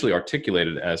I eventually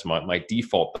articulated as my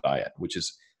default diet, which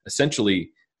is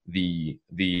essentially the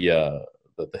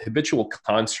habitual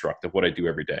construct of what I do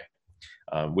every day.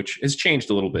 Which has changed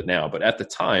a little bit now, but at the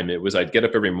time it was, I'd get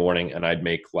up every morning and I'd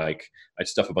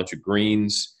stuff a bunch of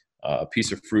greens, a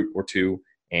piece of fruit or two,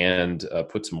 and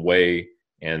put some whey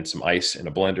and some ice in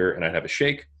a blender, and I'd have a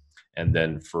shake. And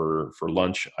then for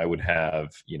lunch, I would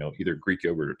have, you know, either Greek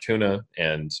yogurt or tuna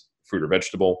and fruit or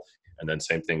vegetable. And then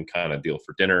same thing kind of deal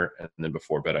for dinner. And then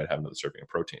before bed, I'd have another serving of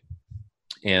protein.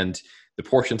 And the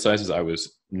portion sizes I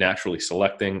was naturally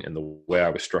selecting and the way I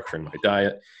was structuring my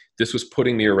diet, this was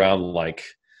putting me around like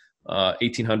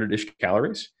 1,800-ish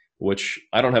calories, which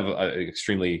I don't have an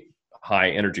extremely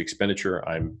high energy expenditure.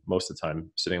 I'm most of the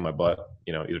time sitting on my butt,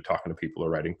 you know, either talking to people or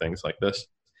writing things like this.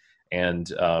 And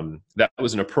that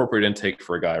was an appropriate intake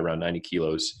for a guy around 90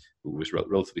 kilos was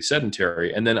relatively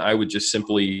sedentary. And then I would just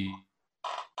simply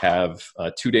have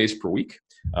 2 days per week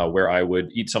where I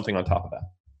would eat something on top of that,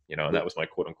 and that was my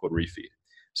quote unquote refeed.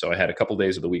 So I had a couple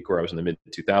days of the week where I was in the mid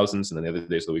 2000s, and then the other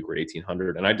days of the week were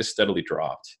 1800, and I just steadily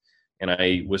dropped. And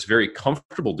I was very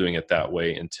comfortable doing it that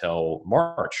way until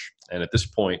March. And at this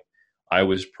point, I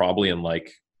was probably in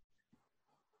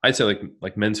I'd say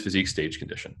like men's physique stage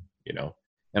condition,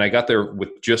 and I got there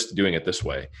with just doing it this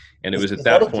way. And it was at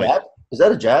that point. Jab? Is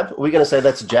that a jab? Are we going to say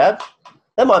that's a jab?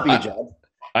 That might be a jab.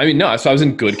 I mean, no, so I was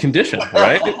in good condition,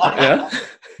 right? Yeah.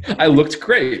 I looked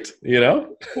great, So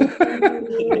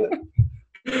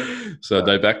did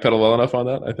I backpedal well enough on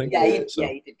that, I think? Yeah, you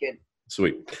did good.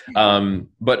 Sweet.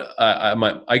 But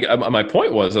my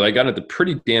point was that I got into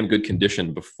pretty damn good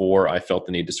condition before I felt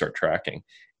the need to start tracking.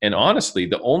 And honestly,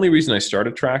 the only reason I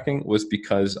started tracking was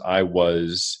because I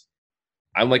was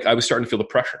starting to feel the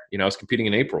pressure. I was competing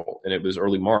in April, and it was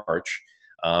early March,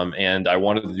 and I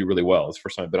wanted to do really well. It's the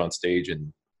first time I've been on stage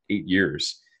in 8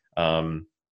 years. And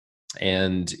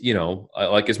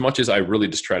as much as I really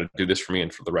just try to do this for me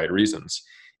and for the right reasons,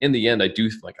 in the end, I do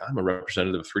I'm a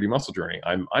representative of 3D muscle journey.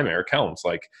 I'm Eric Helms.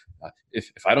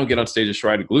 If I don't get on stage to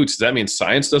striated glutes, does that mean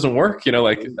science doesn't work?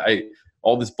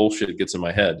 All this bullshit gets in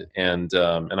my head. And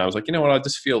I was like, you know what? I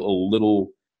just feel a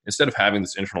little, instead of having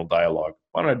this internal dialogue,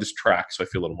 why don't I just track so I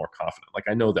feel a little more confident?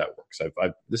 I know that works.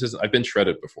 I've been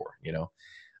shredded before,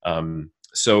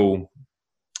 So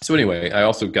anyway, I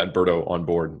also got Berto on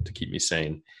board to keep me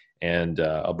sane, and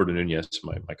Alberto Nunez,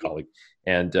 my colleague,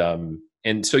 and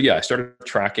so I started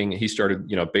tracking. He started,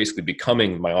 basically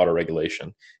becoming my auto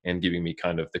regulation and giving me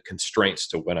kind of the constraints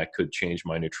to when I could change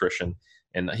my nutrition.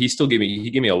 And he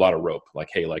gave me a lot of rope.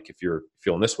 Hey, if you're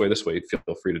feeling this way,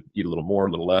 feel free to eat a little more,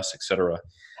 a little less, etc.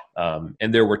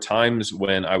 And there were times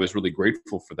when I was really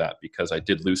grateful for that, because I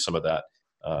did lose some of that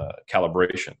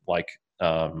calibration.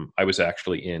 I was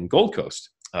actually in Gold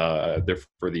Coast there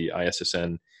for the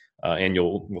ISSN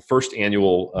first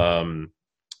annual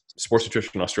Sports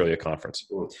Nutrition Australia conference.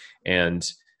 And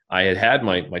I had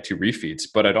my 2 refeeds,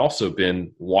 but I'd also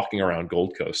been walking around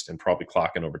Gold Coast and probably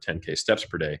clocking over 10K steps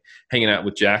per day, hanging out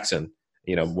with Jackson,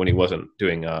 when he wasn't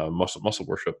doing muscle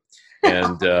worship.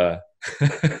 And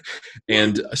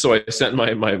and so I sent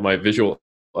my visual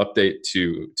update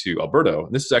to Alberto.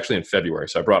 And this is actually in February,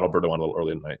 so I brought Alberto on a little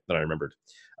earlier than I remembered.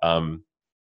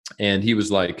 And he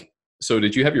was like, "So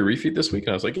did you have your refeed this week?"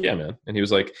 And I was like, "Yeah, man." And he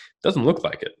was like, "Doesn't look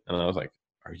like it." And I was like,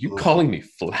 "Are you calling me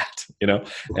flat?"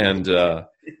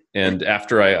 And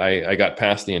after I got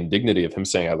past the indignity of him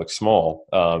saying I look small,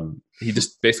 he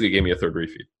just basically gave me a third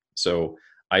refeed. So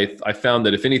I found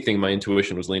that if anything, my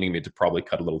intuition was leaning me to probably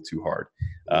cut a little too hard.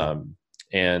 So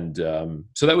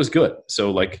that was good.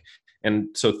 So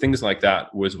things like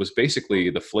that was basically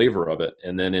the flavor of it.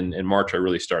 And then in March, I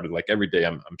really started, every day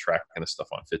I'm tracking this stuff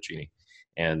on FitGenie.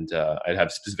 And I'd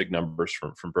have specific numbers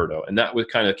from Berto. And that was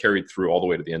kind of carried through all the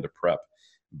way to the end of prep.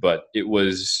 But it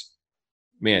was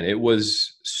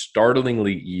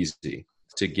startlingly easy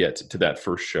to get to that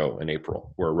first show in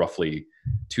April, where roughly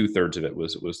 2/3 of it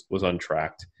was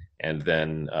untracked, and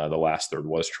then the last third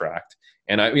was tracked.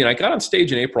 And I got on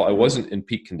stage in April. I wasn't in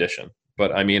peak condition,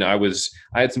 but I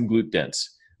had some glute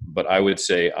dents, but I would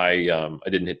say I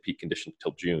didn't hit peak condition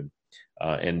until June.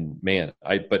 But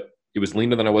it was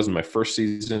leaner than I was in my first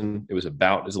season. It was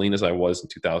about as lean as I was in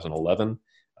 2011.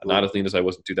 Not as lean as I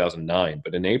was in 2009,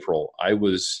 but in April, I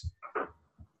was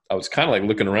kind of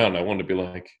looking around. And I wanted to be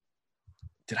like,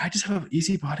 did I just have an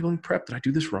easy bodybuilding prep? Did I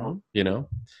do this wrong? You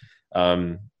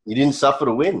didn't suffer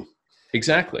to win.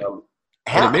 Exactly.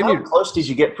 How close did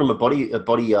you get from a body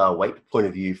weight point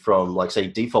of view from say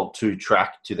default to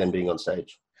track to then being on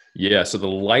stage? Yeah. So the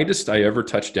lightest I ever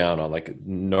touched down on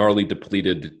gnarly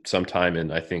depleted sometime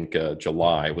in, I think,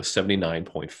 July was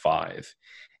 79.5.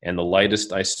 And the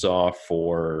lightest I saw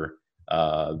for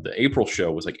the April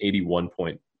show was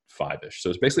 81.5-ish. So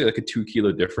it's basically a 2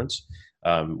 kilo difference,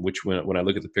 which when I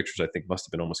look at the pictures, I think must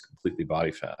have been almost completely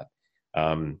body fat.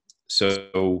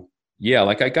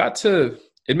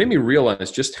 It made me realize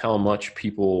just how much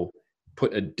people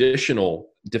put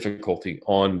additional difficulty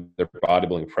on their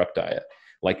bodybuilding prep diet.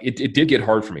 It did get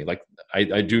hard for me.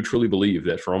 I do truly believe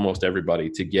that for almost everybody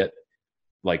to get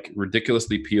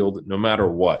ridiculously peeled, no matter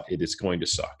what, it is going to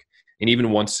suck. And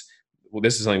even once,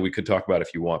 this is something we could talk about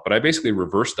if you want, but I basically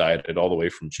reverse dieted all the way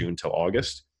from June till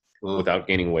August without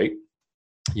gaining weight,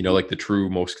 the true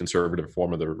most conservative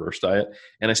form of the reverse diet.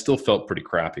 And I still felt pretty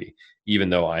crappy,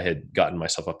 even though I had gotten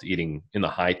myself up to eating in the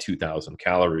high 2,000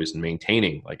 calories and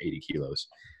maintaining 80 kilos.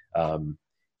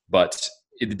 But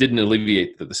it didn't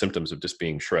alleviate the symptoms of just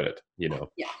being shredded, Yeah.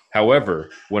 However,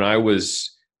 when I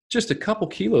was just a couple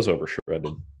kilos over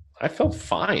shredded, I felt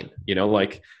fine. You know,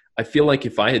 like I feel like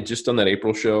if I had just done that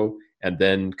April show and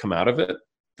then come out of it,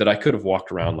 that I could have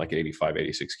walked around like 85,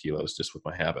 86 kilos just with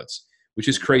my habits, which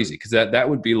is crazy because that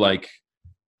would be like,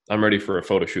 I'm ready for a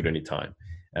photo shoot anytime,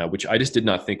 which I just did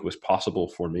not think was possible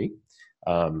for me.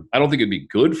 I don't think it'd be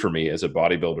good for me as a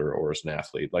bodybuilder or as an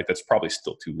athlete. Like that's probably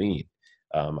still too lean.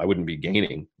 I wouldn't be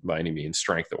gaining by any means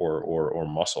strength or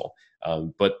muscle.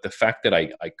 But the fact that I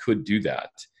could do that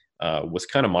was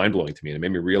kind of mind blowing to me. And it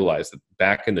made me realize that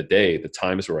back in the day, the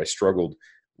times where I struggled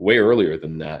way earlier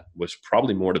than that was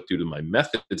probably more due to my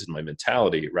methods and my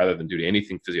mentality rather than due to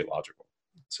anything physiological.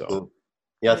 So,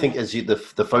 yeah, I think as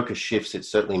the focus shifts, it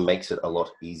certainly makes it a lot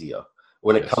easier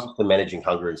when it comes to managing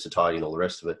hunger and satiety and all the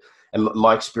rest of it. And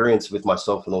my experience with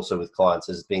myself and also with clients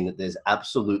has been that there's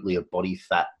absolutely a body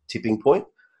fat tipping point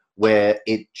where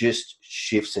it just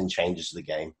shifts and changes the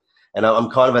game. And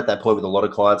I'm kind of at that point with a lot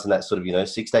of clients in that sort of,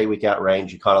 6 to 8 week out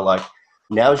range. You're kind of like,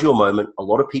 now's your moment. A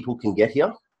lot of people can get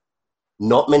here.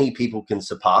 Not many people can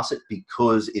surpass it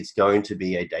because it's going to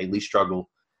be a daily struggle.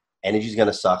 Energy's going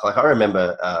to suck. Like I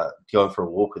remember going for a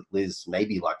walk with Liz,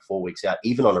 maybe like 4 weeks out,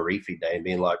 even on a refeed day, and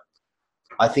being like,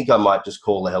 I think I might just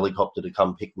call a helicopter to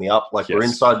come pick me up. Like we're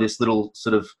inside this little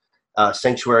sort of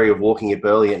sanctuary of walking at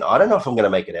Burley, and I don't know if I'm going to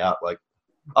make it out. Like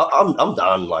I'm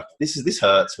done. Like this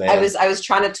hurts, man. I was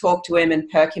trying to talk to him and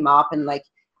perk him up, and like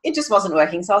it just wasn't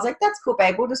working. So I was like, "That's cool,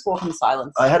 babe. We'll just walk in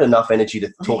silence." I had enough energy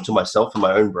to talk to myself in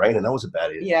my own brain, and that was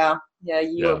about it. Yeah.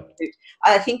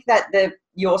 I think that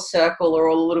your circle are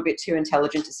all a little bit too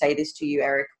intelligent to say this to you,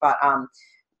 Eric. But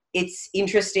it's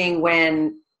interesting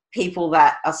when people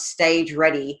that are stage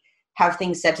ready have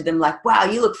things said to them like, "Wow,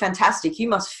 you look fantastic. You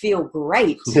must feel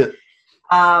great." The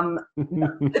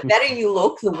better you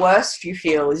look, the worse you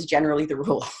feel is generally the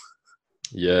rule.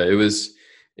 Yeah, it was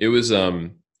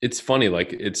it's funny.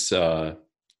 Like it's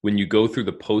when you go through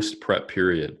the post prep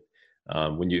period,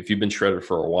 if you've been shredded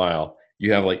for a while,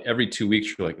 you have like every 2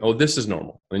 weeks, you're like, oh, this is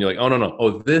normal. And you're like, oh, no.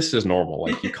 Oh, this is normal.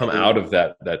 Like you come out of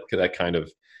that kind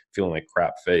of feeling like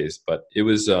crap phase. But it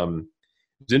was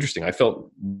interesting. I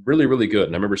felt really, really good.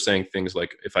 And I remember saying things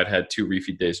like if I'd had 2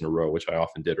 refeed days in a row, which I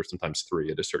often did, or sometimes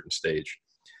 3 at a certain stage,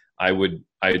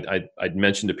 I'd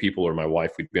mention to people or my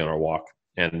wife, we'd be on our walk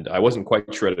and I wasn't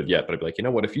quite shredded yet, but I'd be like, you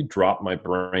know what, if you drop my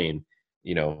brain,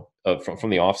 from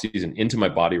the off season into my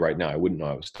body right now, I wouldn't know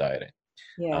I was dieting.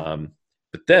 Yeah.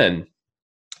 But then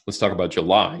let's talk about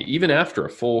July. Even after a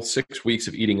full 6 weeks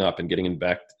of eating up and getting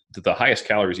back to the highest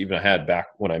calories even I had back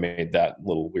when I made that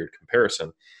little weird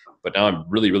comparison, but now I'm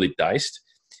really, really diced.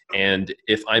 And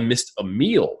if I missed a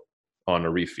meal on a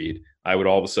refeed, I would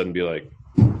all of a sudden be like,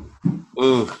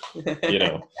 ooh,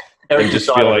 and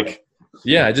just feel like,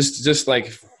 just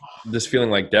like this feeling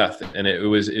like death. And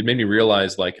it made me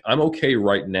realize like, I'm okay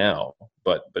right now,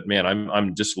 but man,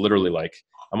 I'm just literally like,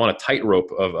 I'm on a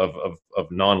tightrope of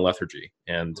non-lethargy.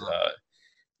 And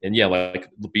yeah, like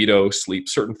libido, sleep,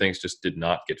 certain things just did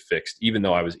not get fixed, even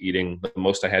though I was eating the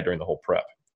most I had during the whole prep.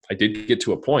 I did get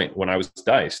to a point when I was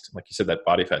diced, like you said, that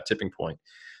body fat tipping point,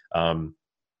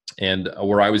 and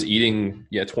where I was eating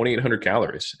 2,800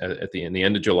 calories in the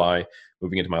end of July,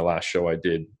 moving into my last show I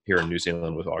did here in New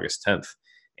Zealand was August 10th.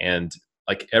 And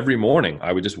like every morning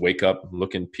I would just wake up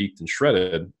looking peaked and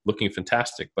shredded, looking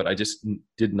fantastic, but I just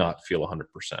did not feel 100%.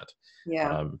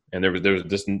 Yeah. And there was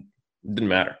just didn't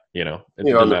matter, it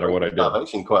didn't matter what I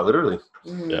did. Quite literally.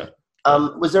 Mm-hmm. Yeah.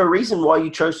 Was there a reason why you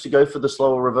chose to go for the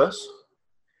slower reverse?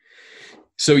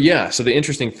 So the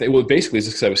interesting thing, well, basically is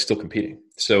because I was still competing.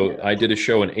 So I did a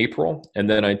show in April, and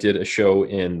then I did a show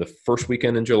in the first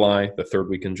weekend in July, the third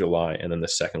week in July, and then the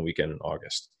second weekend in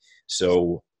August.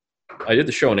 So I did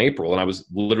the show in April, and I was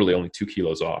literally only 2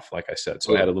 kilos off, like I said.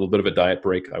 So I had a little bit of a diet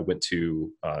break. I went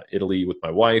to Italy with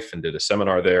my wife and did a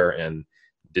seminar there and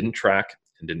didn't track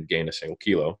and didn't gain a single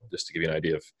kilo, just to give you an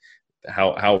idea of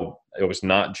how I was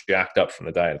not jacked up from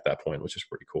the diet at that point, which is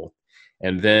pretty cool.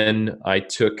 And then I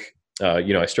took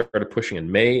I started pushing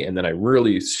in May, and then I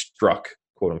really struck,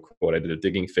 quote unquote, I did a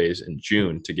digging phase in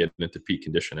June to get into peak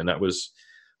condition. And that was,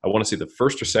 I want to say the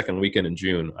first or second weekend in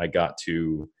June, I got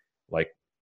to like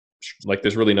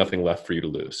there's really nothing left for you to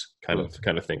lose kind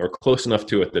of thing, or close enough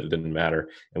to it that it didn't matter.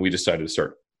 And we decided to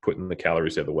start putting the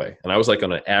calories the other way. And I was like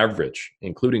on an average,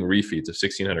 including refeeds, of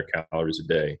 1,600 calories a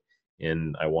day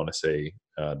in, I want to say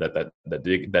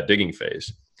that digging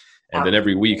phase. And then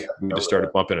every week we just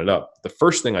started bumping it up. The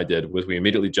first thing I did was we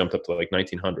immediately jumped up to like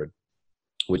 1,900,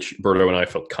 which Berto and I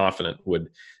felt confident would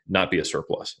not be a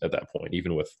surplus at that point,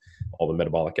 even with all the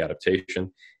metabolic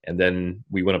adaptation. And then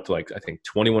we went up to like, I think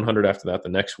 2,100 after that the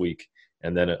next week.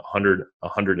 and then 100,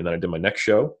 and then I did my next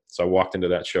show. So I walked into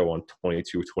that show on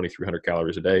 2,300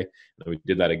 calories a day. And we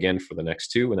did that again for the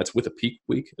next 2, and that's with a peak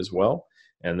week as well.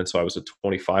 And then so I was at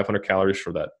 2,500 calories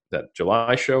for that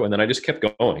July show, and then I just kept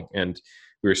going. And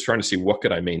we were trying to see what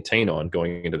could I maintain on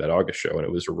going into that August show, and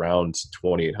it was around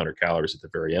 2,800 calories at the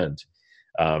very end.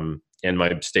 And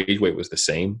my stage weight was the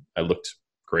same. I looked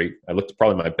great. I looked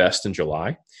probably my best in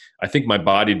July. I think my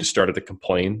body just started to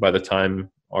complain by the time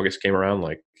August came around,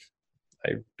 like,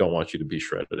 I don't want you to be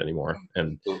shredded anymore.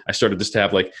 And I started just to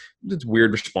have like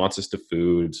weird responses to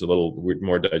foods, a little weird,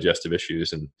 more digestive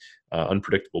issues, and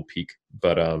unpredictable peak.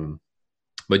 But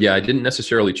yeah, I didn't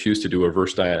necessarily choose to do a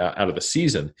reverse diet out of the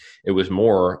season. It was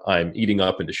more I'm eating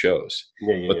up into shows.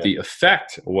 But the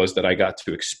effect was that I got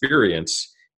to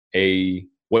experience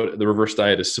what the reverse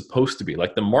diet is supposed to be.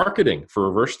 Like, the marketing for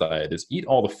reverse diet is eat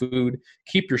all the food,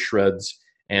 keep your shreds.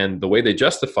 And the way they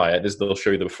justify it is they'll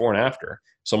show you the before and after.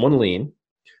 Someone lean,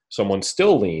 someone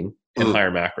still lean, and higher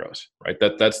macros, right?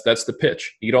 That's the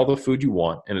pitch. Eat all the food you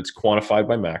want, and it's quantified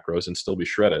by macros and still be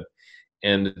shredded.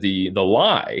 And the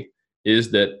lie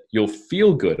is that you'll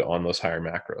feel good on those higher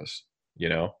macros,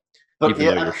 but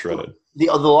even though you're shredded. The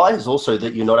lie is also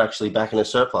that you're not actually back in a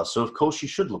surplus. So of course you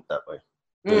should look that way.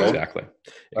 Exactly.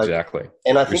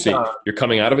 And I think you're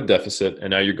coming out of a deficit,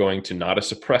 and now you're going to not a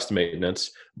suppressed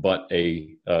maintenance, but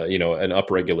an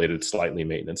upregulated slightly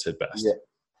maintenance at best. Yeah.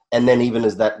 And then even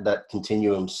as that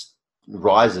continuum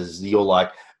rises, you're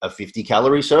like a 50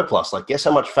 calorie surplus. Like, guess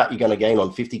how much fat you're going to gain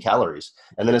on 50 calories.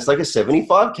 And then it's like a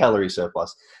 75 calorie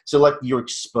surplus. So like your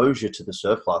exposure to the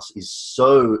surplus is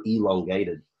so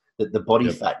elongated that the body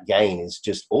fat gain is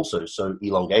just also so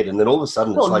elongated. And then all of a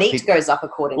sudden, it's like NEAT goes up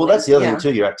accordingly. Well, that's the other thing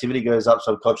too. Your activity goes up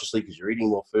subconsciously because you're eating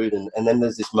more food. And then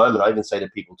there's this moment, I even say to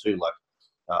people too, like,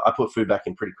 I put food back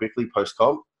in pretty quickly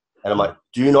post-comp. And I'm like,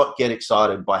 do not get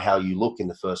excited by how you look in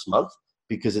the first month,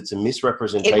 because it's a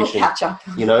misrepresentation. It will catch up.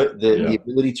 The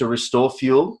ability to restore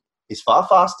fuel is far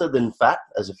faster than fat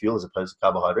as a fuel as opposed to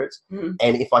carbohydrates. Mm.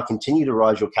 And if I continue to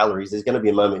rise your calories, there's going to be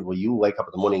a moment where you will wake up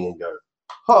in the morning and go,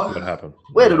 oh, what happened?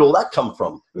 Where did all that come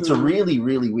from? It's a really,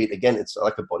 really weird, again, it's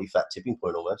like a body fat tipping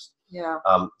point almost. Yeah.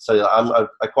 So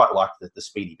I quite like the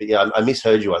speedy, but yeah, I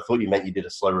misheard you. I thought you meant you did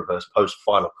a slow reverse post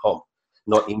final comp,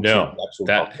 not into the actual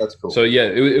comp. That's cool. So yeah,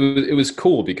 it was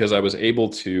cool because I was able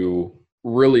to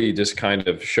really just kind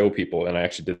of show people, and I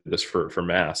actually did this for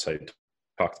mass. I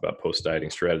talked about post-dieting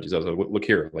strategies. I was like, look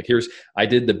here, I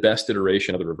did the best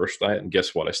iteration of the reverse diet, and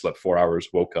guess what? I slept 4 hours,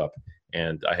 woke up,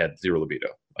 and I had zero libido.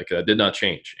 Like, that did not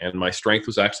change. And my strength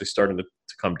was actually starting to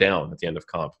come down at the end of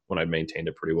comp when I maintained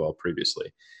it pretty well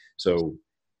previously. So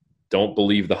don't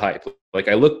believe the hype. Like,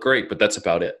 I look great, but that's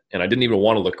about it. And I didn't even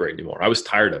want to look great anymore. I was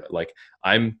tired of it. Like,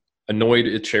 I'm annoyed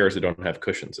at chairs that don't have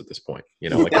cushions at this point.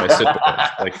 Like when I sit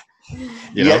back, like,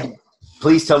 know.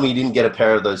 Please tell me you didn't get a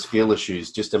pair of those feeler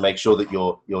shoes just to make sure that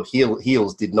your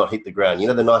heels did not hit the ground.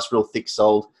 The nice, real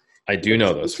thick-soled. I do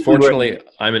know those. Fortunately,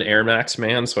 I'm an Air Max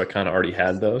man, so I kind of already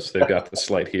had those. They've got the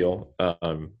slight heel.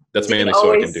 That's mainly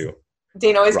so I can do.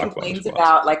 Dean always complains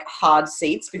about like hard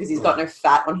seats because he's got no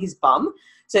fat on his bum.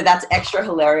 So that's extra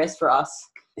hilarious for us.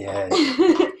 Yeah.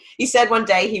 He said one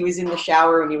day he was in the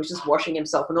shower and he was just washing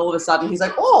himself, and all of a sudden he's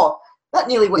like, oh, that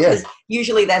nearly worked. Because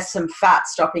usually there's some fat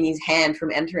stopping his hand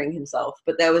from entering himself,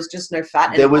 but there was just no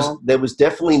fat anymore. There was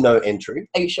definitely no entry.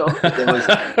 Are you sure? There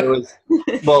was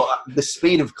well, the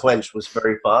speed of clench was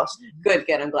very fast. Good,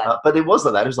 I'm glad. But it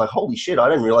wasn't that. It was like, holy shit, I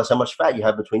didn't realize how much fat you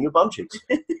have between your bum cheeks.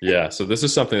 Yeah, so this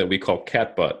is something that we call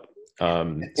cat butt.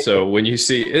 So when you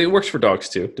see, it works for dogs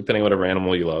too, depending on whatever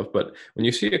animal you love, but when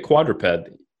you see a quadruped,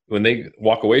 when they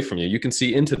walk away from you, you can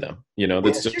see into them,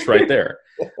 that's just right there.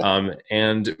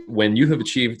 And when you have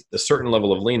achieved a certain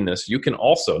level of leanness, you can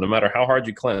also, no matter how hard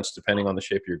you clench, depending on the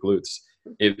shape of your glutes,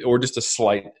 or just a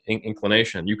slight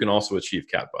inclination, you can also achieve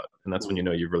cat butt. And that's when you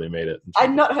know you've really made it.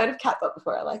 I'd not heard of cat butt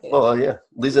before. I like it. Oh, yeah.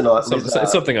 Liz and I.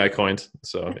 It's something I coined.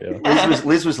 So, yeah.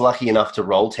 Liz was lucky enough to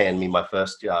roll tan me my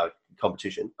first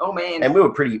competition. Oh man! And we were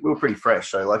pretty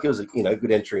fresh, so like it was a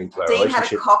good entry into our relationship. Dean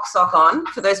had a cock sock on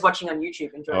for those watching on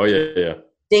YouTube. Oh yeah.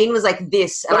 Dean was like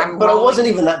this, and but I wasn't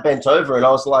even that bent over, and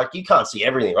I was like, "You can't see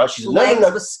everything, right?" She's legs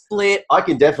no. were split. I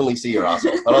can definitely see your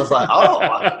asshole, and I was like,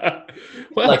 "Oh."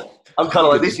 Well, like, I'm kind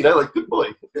of like this, like good boy.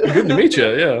 Good to meet you.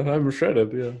 Yeah, I'm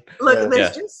shredded. Yeah. Look,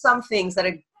 there's just some things that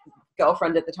a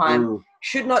girlfriend at the time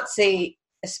should not see,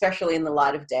 especially in the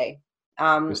light of day.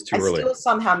 It's too early. Still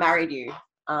somehow married you.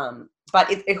 But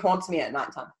it haunts me at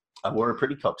nighttime. I wore a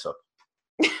pretty cocksock.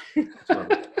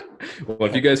 Well,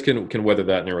 if you guys can weather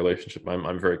that in your relationship,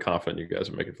 I'm very confident you guys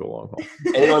will make it for the long haul.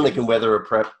 Anyone that can weather a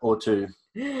prep or two.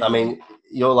 I mean,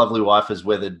 your lovely wife has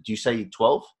weathered, do you say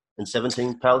 12 and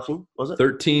 17 powerlifting, was it?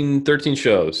 13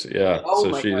 shows. Yeah. Oh so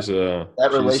my she's That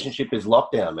relationship is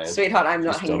lockdown, man. Sweetheart, I'm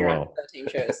not She's hanging done around well. for 13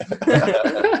 shows.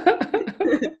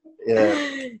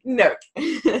 Yeah. No.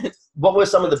 What were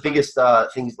some of the biggest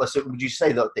things? So would you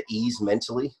say that the ease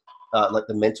mentally, like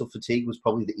the mental fatigue, was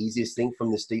probably the easiest thing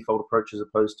from this default approach as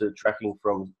opposed to tracking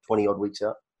from 20 odd weeks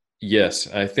out?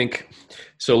 Yes, I think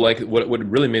so. Like what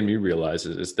really made me realize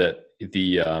is that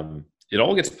the it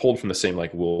all gets pulled from the same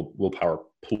like willpower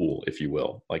pool, if you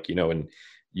will. Like, you know, and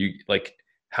you like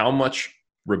how much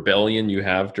rebellion you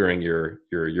have during your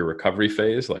recovery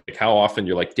phase, like how often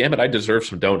you're like, damn it, I deserve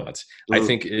some donuts. I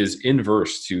think is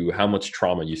inverse to how much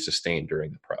trauma you sustain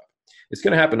during the prep. It's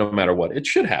going to happen no matter what. It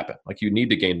should happen. Like, you need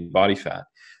to gain body fat.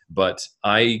 But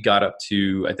I got up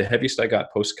to, at the heaviest I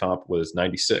got post comp was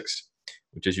 96,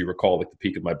 which, as you recall, like the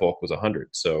peak of my bulk was 100.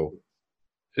 So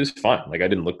it was fine. Like, I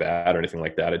didn't look bad or anything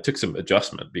like that. It took some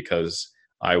adjustment because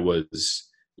I was,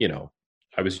 you know,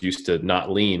 I was used to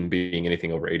not lean being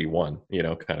anything over 81, you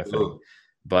know, kind of thing.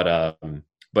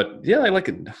 But yeah, I like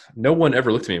it. No one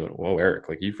ever looked at me and went, "Whoa, Eric,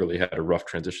 like you've really had a rough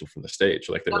transition from the stage."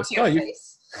 Like, they're Not like, to your "Oh,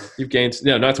 face. you've gained."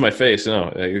 No, not to my face. No,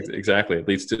 exactly. It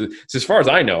leads to. So as far as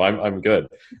I know, I'm good.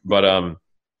 But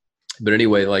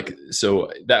anyway, like, so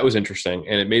that was interesting,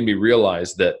 and it made me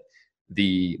realize that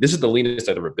this is the leanest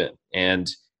I've ever been,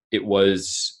 and it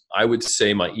was, I would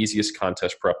say, my easiest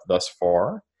contest prep thus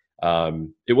far.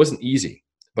 It wasn't easy,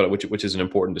 but which is an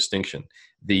important distinction.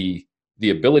 The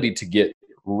ability to get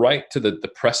right to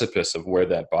the precipice of where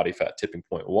that body fat tipping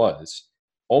point was,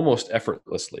 almost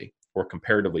effortlessly, or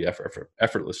comparatively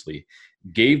effortlessly,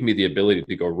 gave me the ability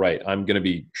to go, right, I'm going to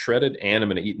be shredded and I'm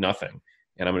going to eat nothing.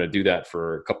 And I'm going to do that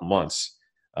for a couple months.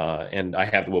 And I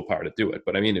have the willpower to do it.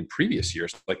 But I mean, in previous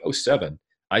years, like 07,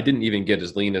 I didn't even get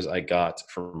as lean as I got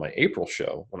for my April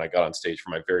show when I got on stage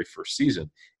for my very first season.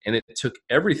 And it took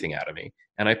everything out of me.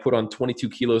 And I put on 22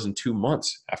 kilos in 2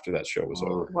 months after that show was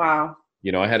over. Wow.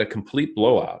 You know, I had a complete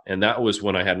blowout. And that was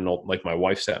when I had like, my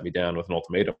wife sat me down with an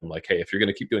ultimatum, like, hey, if you're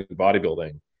going to keep doing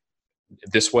bodybuilding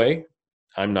this way,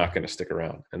 I'm not going to stick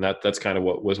around. And that's kind of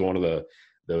what was one of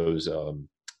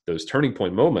those turning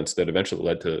point moments that eventually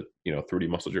led to, you know, 3D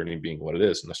Muscle Journey being what it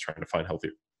is, and us trying to find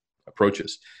healthy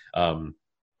approaches. And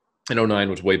 09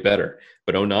 was way better,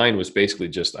 but 09 was basically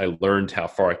just, I learned how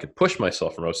far I could push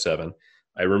myself from 07.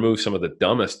 I removed some of the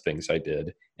dumbest things I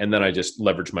did, and then I just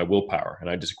leveraged my willpower, and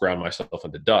I just ground myself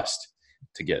into dust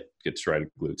to get striated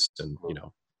glutes, and, you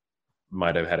know,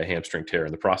 might have had a hamstring tear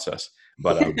in the process,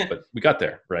 but we got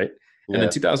there, right? Yeah. And then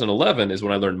 2011 is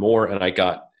when I learned more, and I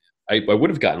would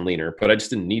have gotten leaner, but I just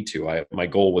didn't need to. My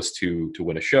goal was to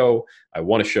win a show. I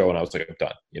won a show, and I was like, I'm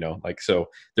done, you know, like, so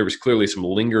there was clearly some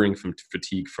lingering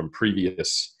fatigue from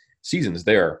previous seasons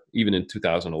there, even in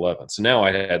 2011. So now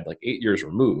I had like 8 years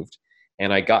removed,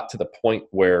 and I got to the point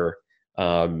where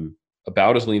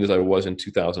about as lean as I was in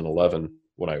 2011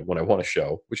 when I won a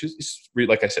show, which is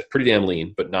like I said, pretty damn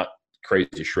lean, but not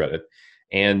crazy shredded.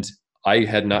 And I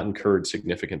had not incurred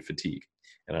significant fatigue.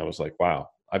 And I was like, wow,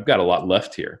 I've got a lot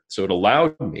left here. So it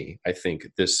allowed me, I think,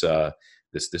 this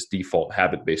default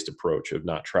habit-based approach of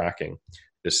not tracking,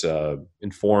 this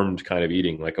informed kind of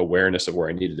eating, like awareness of where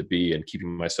I needed to be and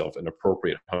keeping myself an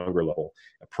appropriate hunger level,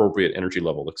 appropriate energy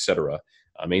level, et cetera,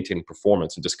 maintaining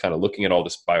performance, and just kind of looking at all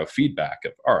this biofeedback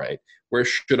of, all right, where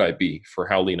should I be for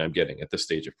how lean I'm getting at this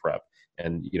stage of prep?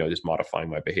 And, you know, just modifying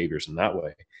my behaviors in that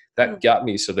way. That got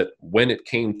me so that when it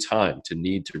came time to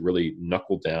need to really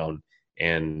knuckle down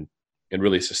and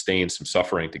really sustain some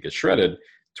suffering to get shredded,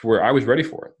 to where I was ready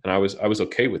for it. And I was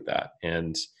okay with that.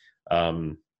 And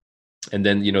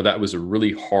then, you know, that was a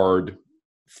really hard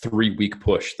 3-week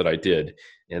push that I did.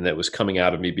 And that was coming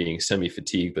out of me being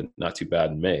semi-fatigued, but not too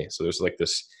bad in May. So there's like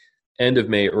this end of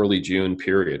May, early June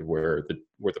period where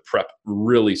the prep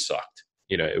really sucked.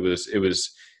 You know, it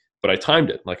was, but I timed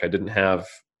it. Like, I didn't have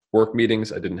work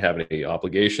meetings. I didn't have any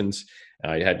obligations.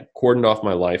 I had cordoned off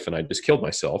my life, and I just killed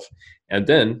myself. And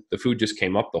then the food just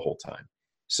came up the whole time.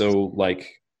 So,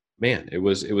 like, man, it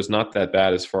was not that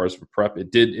bad as far as prep.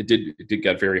 It did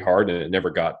get very hard, and it never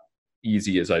got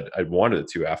easy as I'd wanted it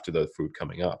to after the food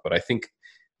coming up. But I think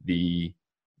the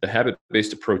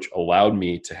habit-based approach allowed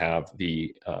me to have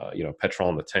the petrol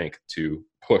in the tank to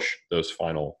push those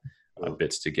final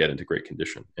bits to get into great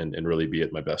condition and really be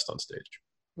at my best on stage.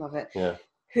 Love it. Yeah.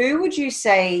 Who would you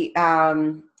say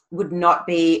would not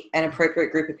be an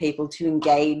appropriate group of people to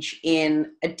engage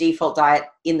in a default diet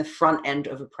in the front end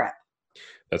of a prep?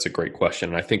 That's a great question.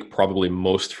 And I think probably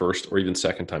most first or even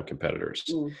second time competitors.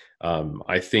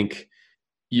 I think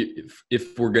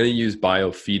if we're going to use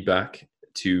biofeedback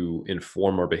to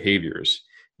inform our behaviors,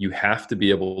 you have to be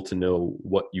able to know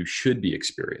what you should be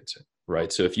experiencing,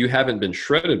 right? So if you haven't been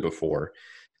shredded before,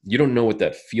 you don't know what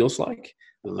that feels like.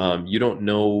 You don't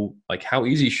know like how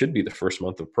easy should be the first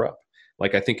month of prep.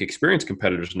 Like I think experienced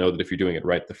competitors know that if you're doing it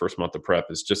right, the first month of prep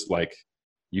is just like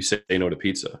you say no to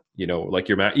pizza. You know, like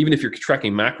even if you're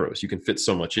tracking macros, you can fit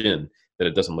so much in that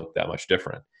it doesn't look that much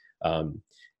different.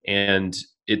 And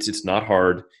it's not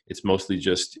hard. It's mostly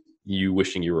just you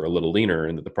wishing you were a little leaner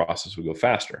and that the process would go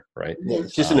faster, right? Yeah,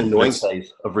 it's just an annoying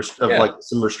phase of like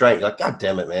some restraint. You're like, God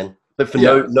damn it, man. But for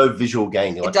no visual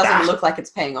gain. You're it like, doesn't look like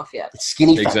it's paying off yet. It's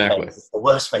skinny fat Exactly. phase. It's the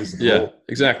worst phase of them all.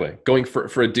 Exactly. Going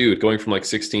for a dude, going from like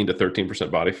 16 to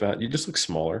 13% body fat, you just look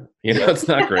smaller. You know, it's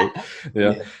not great.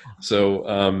 Yeah. So,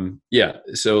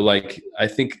 So like, I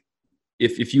think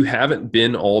if you haven't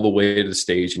been all the way to the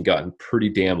stage and gotten pretty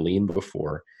damn lean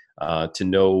before, to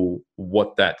know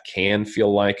what that can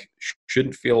feel like,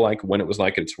 shouldn't feel like, when it was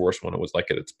like at its worst, when it was like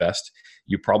at its best,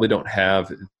 you probably don't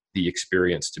have the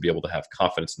experience to be able to have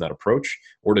confidence in that approach,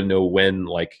 or to know when,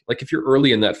 like if you're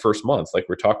early in that first month, like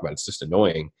we're talking about, it's just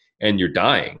annoying and you're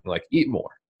dying, like eat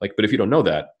more. Like, but if you don't know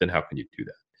that, then how can you do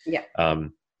that? Yeah.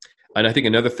 And I think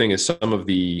another thing is some of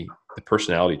the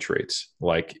personality traits,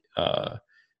 like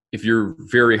if you're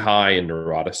very high in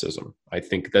neuroticism, I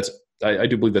think I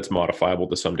do believe that's modifiable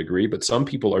to some degree, but some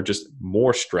people are just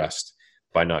more stressed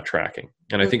by not tracking.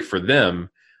 And I think for them,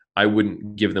 I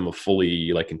wouldn't give them a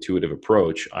fully like intuitive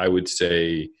approach. I would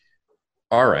say,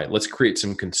 all right, let's create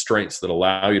some constraints that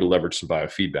allow you to leverage some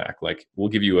biofeedback. Like we'll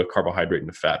give you a carbohydrate and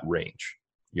a fat range,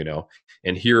 you know,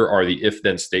 and here are the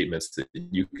if-then statements that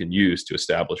you can use to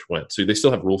establish when. So they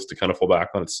still have rules to kind of fall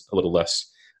back on. It's a little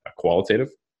less qualitative.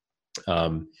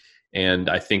 And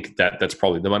I think that's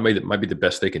probably, that might be the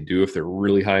best they can do if they're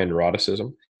really high in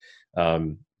neuroticism.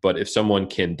 But if someone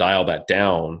can dial that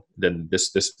down, then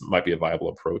this might be a viable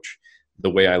approach. The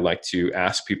way I like to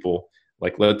ask people,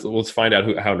 like let's find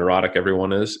out how neurotic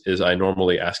everyone is I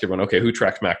normally ask everyone, okay, who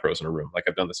tracks macros in a room? Like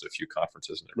I've done this at a few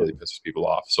conferences and it really pisses people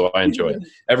off. So I enjoy it.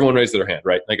 Everyone raised their hand,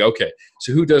 right? Like, okay,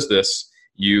 so who does this?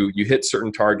 You hit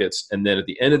certain targets, and then at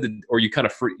the end of or you kind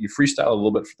of you freestyle a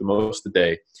little bit for the most of the day,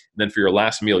 and then for your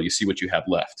last meal, you see what you have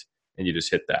left, and you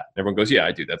just hit that. And everyone goes, yeah,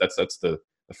 I do that. That's the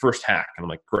first hack. And I'm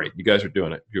like, great, you guys are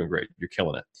doing it. You're doing great. You're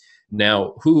killing it.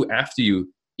 Now, who after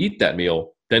you eat that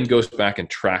meal then goes back and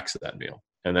tracks that meal?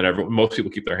 And then most people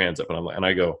keep their hands up, and I'm like, and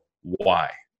I go, why?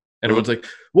 And everyone's like,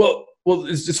 well,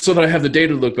 it's just so that I have the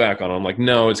data to look back on. I'm like,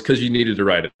 no, it's because you needed to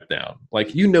write it down.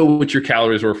 Like, you know what your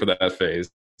calories were for that phase.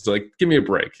 It's like, give me a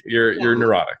break. You're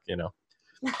neurotic, you know.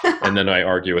 And then I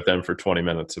argue with them for 20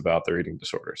 minutes about their eating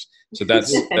disorders. So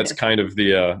that's kind of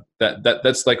the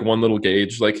that's like one little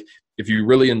gauge. Like if you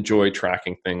really enjoy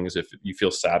tracking things, if you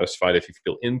feel satisfied, if you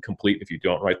feel incomplete, if you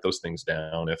don't write those things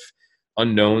down, if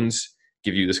unknowns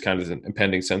give you this kind of an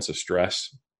impending sense of stress,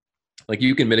 like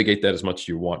you can mitigate that as much as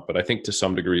you want. But I think to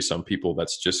some degree, some people,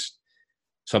 that's just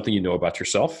something you know about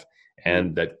yourself,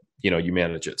 and that you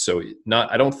manage it. So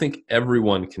I don't think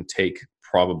everyone can take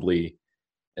probably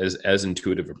as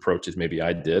intuitive approach as maybe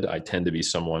I did. I tend to be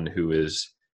someone who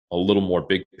is a little more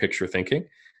big picture thinking.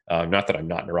 Not that I'm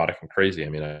not neurotic and crazy. I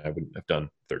mean, I wouldn't have done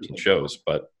 13 shows,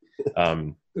 but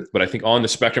I think on the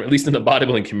spectrum, at least in the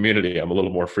bodybuilding community, I'm a little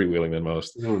more freewheeling than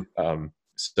most.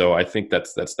 So I think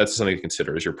that's something to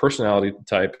consider, is your personality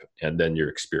type and then your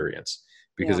experience.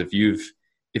 Because if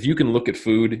you can look at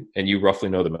food and you roughly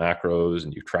know the macros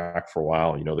and you track for a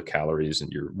while and you know the calories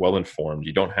and you're well informed,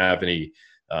 you don't have any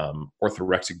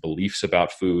orthorexic beliefs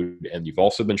about food, and you've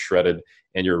also been shredded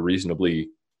and you're reasonably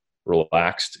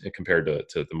relaxed compared to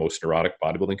the most neurotic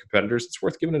bodybuilding competitors, it's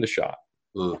worth giving it a shot.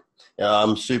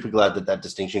 I'm super glad that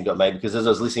distinction got made, because as I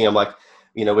was listening, I'm like,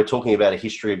 we're talking about a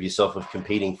history of yourself of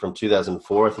competing from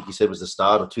 2004, I think you said was the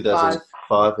start, or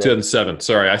 2005. 2007.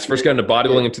 Sorry, I first got into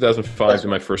bodybuilding in 2005 to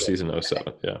my first season in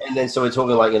 07. Yeah. And then so we're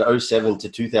talking like in 07 to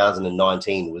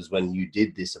 2019 was when you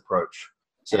did this approach.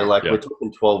 So we're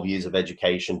talking 12 years of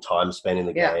education, time spent in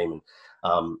the game.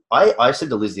 And I said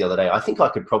to Liz the other day, I think I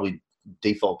could probably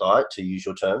default diet, to use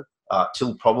your term,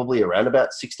 till probably around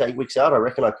about 6 to 8 weeks out. I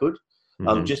reckon I could,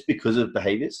 just because of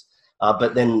behaviors.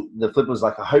 But then the flip was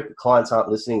like, I hope the clients aren't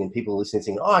listening and people are listening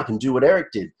saying, I can do what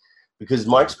Eric did. Because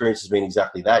my experience has been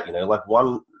exactly that, like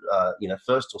one,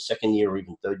 first or second year or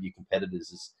even third year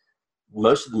competitors, is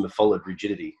most of them have followed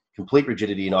rigidity, complete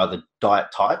rigidity in either diet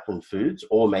type and foods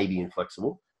or maybe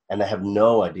inflexible. And they have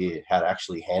no idea how to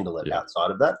actually handle it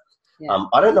outside of that.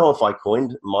 I don't know if I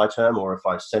coined my term or if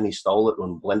I semi-stole it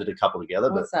and blended a couple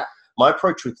together. What's that? My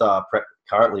approach with prep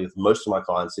currently with most of my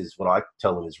clients is what I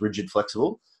tell them is rigid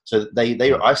flexible. So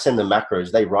I send them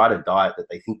macros, they write a diet that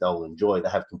they think they'll enjoy. They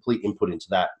have complete input into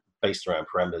that based around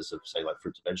parameters of, say, like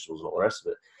fruits and vegetables and all the rest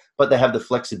of it. but they have the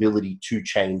flexibility to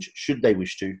change should they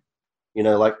wish to. You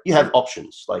know, like you have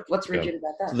options. Like, what's rigid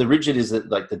about that? so the rigid is that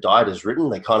like the diet is written,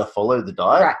 they kind of follow the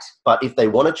diet. Right. But if they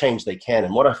want to change, they can.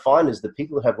 And what I find is that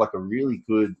people that have like a really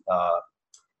good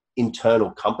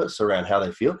internal compass around how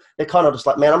they feel, they're kind of just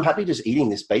like, man, I'm happy just eating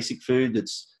this basic food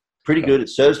that's pretty good. It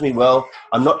serves me well.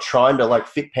 I'm not trying to like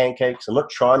fit pancakes. I'm not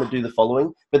trying to do the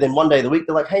following. But then one day of the week,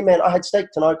 they're like, hey, man, I had steak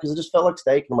tonight because I just felt like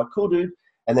steak. And I'm like, cool, dude.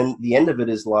 And then the end of it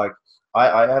is like,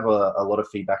 I have a lot of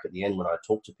feedback at the end when I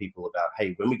talk to people about,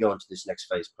 hey, when we go into this next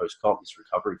phase post-comp, this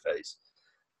recovery phase,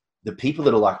 the people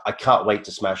that are like, I can't wait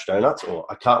to smash donuts, or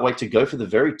I can't wait to go for the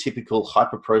very typical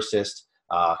hyper-processed,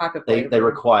 they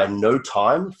require no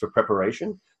time for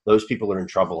preparation. Those people are in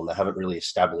trouble, and they haven't really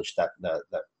established that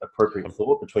appropriate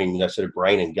thought between, you know, sort of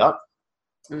brain and gut.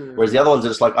 Whereas the other ones are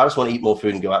just like, I just want to eat more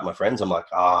food and go out with my friends. I'm like,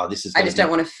 this is. I just don't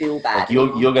want to feel bad. Like,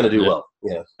 you're going to do well.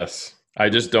 Yeah. Yes. I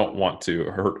just don't want to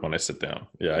hurt when I sit down.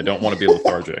 Yeah, I don't want to be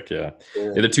lethargic. Yeah,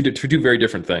 they're two very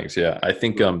different things. Yeah, I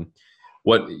think you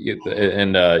like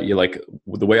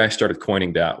the way I started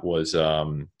coining that was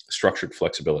structured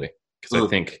flexibility, because I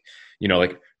think, you know,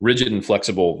 like rigid and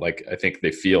flexible, like I think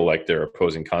they feel like they're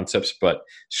opposing concepts, but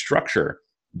structure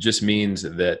just means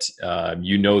that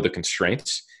you know the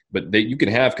constraints, but you can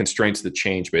have constraints that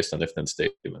change based on if-then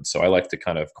statements. So I like to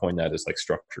kind of coin that as like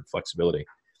structured flexibility.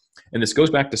 And this goes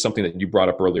back to something that you brought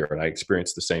up earlier, and I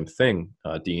experienced the same thing,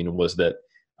 Dean, was that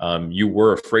you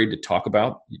were afraid to talk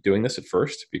about doing this at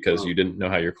first because you didn't know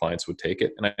how your clients would take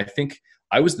it. And I think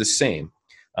I was the same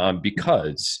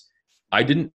because I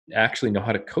didn't actually know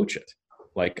how to coach it.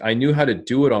 Like, I knew how to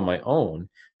do it on my own,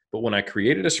 but when I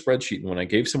created a spreadsheet and when I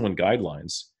gave someone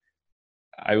guidelines,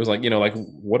 I was like, you know, like,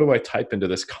 what do I type into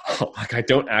this column? Like, I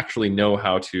don't actually know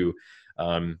how to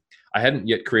I hadn't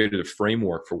yet created a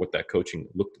framework for what that coaching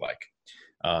looked like.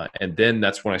 And then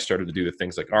that's when I started to do the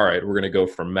things like, all right, we're going to go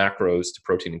from macros to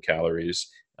protein and calories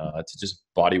to just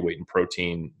body weight and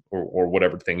protein, or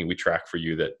whatever thing we track for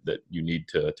you that you need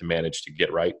to manage to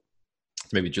get right.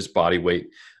 Maybe just body weight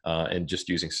and just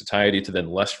using satiety, to then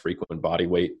less frequent body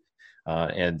weight.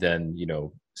 And then, you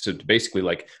know, so basically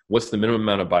like, what's the minimum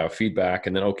amount of biofeedback?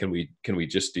 And then, can we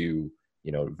just do,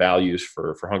 you know, values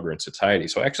for hunger and satiety.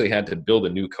 So I actually had to build a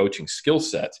new coaching skill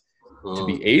set to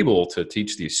be able to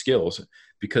teach these skills,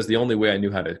 because the only way I knew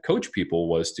how to coach people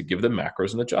was to give them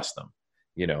macros and adjust them,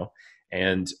 you know.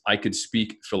 And I could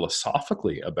speak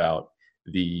philosophically about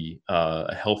the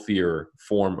healthier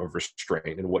form of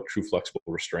restraint and what true flexible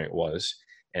restraint was,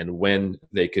 and when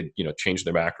they could, you know, change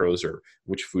their macros or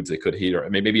which foods they could eat, or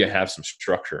maybe I have some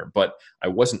structure, but I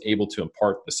wasn't able to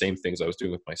impart the same things I was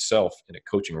doing with myself in a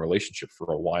coaching relationship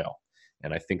for a while.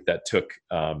 And I think that took,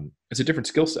 it's a different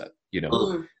skill set, you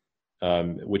know,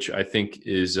 which I think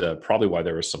is probably why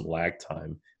there was some lag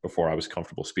time before I was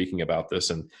comfortable speaking about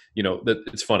this. And, you know, that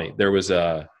it's funny. There was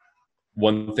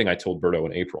one thing I told Berto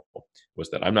in April was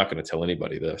that I'm not going to tell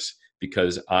anybody this,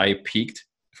 because I peaked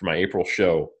for my April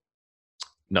show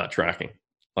not tracking.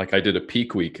 Like, I did a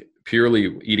peak week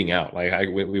purely eating out. Like,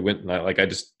 we went and I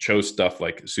just chose stuff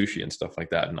like sushi and stuff like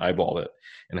that and eyeballed it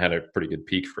and had a pretty good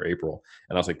peak for April.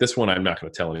 And I was like, this one, I'm not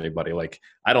going to tell anybody. Like,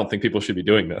 I don't think people should be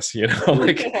doing this, you know,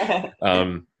 like,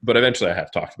 but eventually I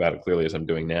have talked about it clearly, as I'm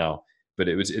doing now. But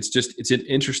it's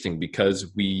interesting because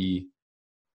it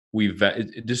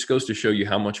just goes to show you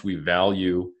how much we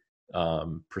value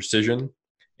precision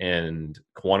and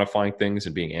quantifying things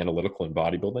and being analytical in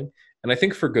bodybuilding. And I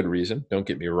think for good reason, don't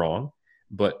get me wrong.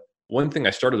 But one thing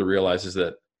I started to realize is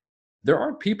that there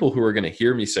aren't people who are going to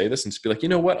hear me say this and just be like, you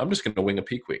know what, I'm just going to wing a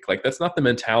peak week. Like, that's not the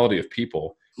mentality of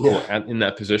people who are in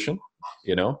that position.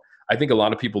 You know, I think a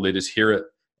lot of people, they just hear it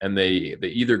and they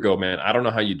either go, man, I don't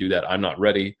know how you do that, I'm not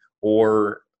ready,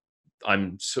 or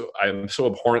I'm so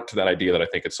abhorrent to that idea that I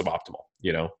think it's suboptimal,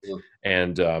 you know?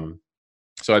 And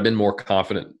so I've been more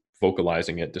confident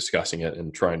vocalizing it, discussing it,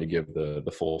 and trying to give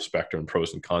the full spectrum,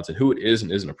 pros and cons, and who it is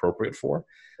and isn't appropriate for.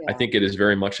 I think it is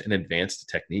very much an advanced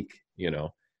technique, you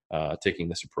know, taking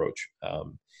this approach.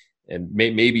 And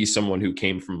maybe someone who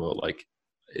came from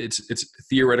it's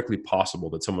theoretically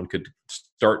possible that someone could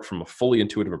start from a fully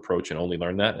intuitive approach and only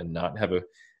learn that and not have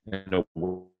an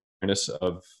awareness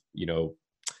of, you know,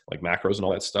 like macros and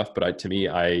all that stuff. But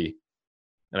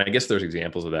and I guess there's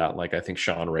examples of that. Like, I think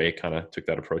Sean Ray kind of took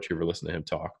that approach. You ever listen to him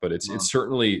talk? But it's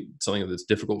certainly something that's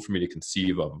difficult for me to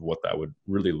conceive of what that would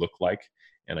really look like.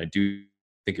 And I do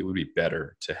think it would be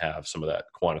better to have some of that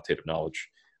quantitative knowledge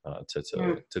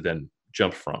to then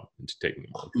jump from into taking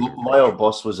it. My old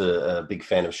boss was a big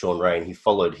fan of Sean Ray, and he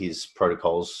followed his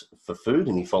protocols for food,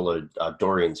 and he followed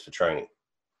Dorian's for training.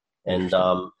 And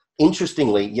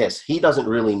interestingly, yes, he doesn't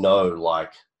really know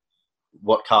like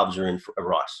what carbs are in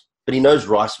rice. but he knows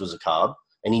rice was a carb,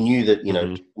 and he knew that, you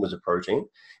know, chicken was a protein.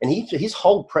 And his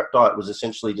whole prep diet was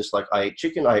essentially just like, I ate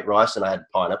chicken, I ate rice, and I had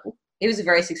pineapple. He was a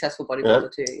very successful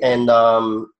bodybuilder too. Yeah.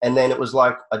 And then it was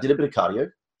like, I did a bit of cardio.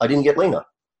 I didn't get leaner.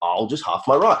 I'll just half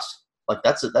my rice. Like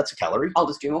that's a calorie. I'll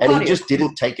just do more and cardio. he just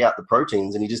didn't take out the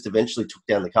proteins, and he just eventually took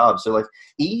down the carbs. So like,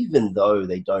 even though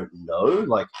they don't know,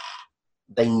 like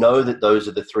they know that those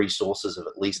are the three sources of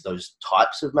at least those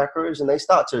types of macros, and they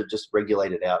start to just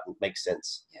regulate it out and make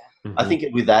sense. Yeah. I think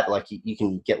with that, like you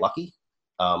can get lucky,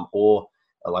 or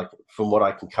like from what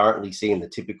I can currently see in the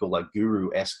typical like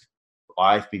guru-esque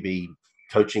IFBB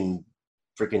coaching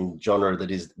freaking genre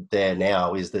that is there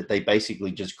now, is that they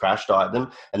basically just crash diet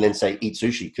them and then say eat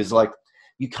sushi, because like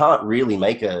you can't really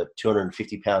make a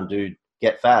 250-pound dude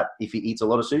get fat if he eats a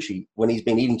lot of sushi when he's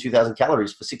been eating 2,000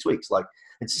 calories for 6 weeks. Like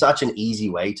it's such an easy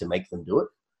way to make them do it.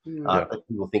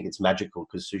 People think it's magical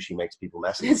because sushi makes people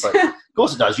massive, but of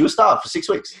course it does. You were starved for 6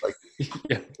 weeks. Like,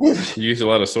 you use a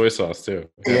lot of soy sauce too.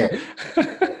 Yeah.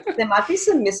 There might be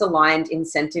some misaligned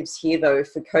incentives here, though,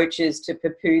 for coaches to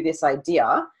poo-poo this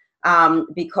idea,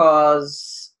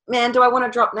 because, man, do I want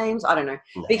to drop names? I don't know.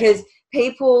 No. Because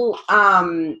people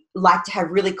like to have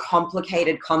really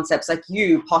complicated concepts, like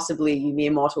you, possibly, you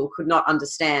mere mortal, could not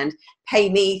understand. Pay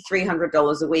me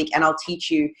 $300 a week and I'll teach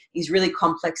you these really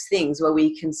complex things where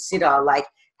we consider, like,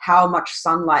 how much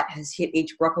sunlight has hit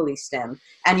each broccoli stem.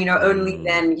 And, you know, only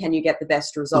then can you get the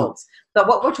best results. But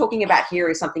what we're talking about here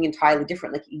is something entirely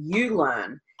different. Like, you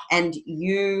learn and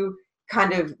you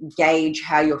kind of gauge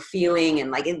how you're feeling,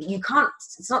 and like you can't,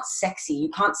 it's not sexy, you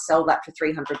can't sell that for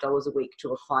 $300 a week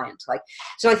to a client. Like,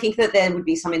 so I think that there would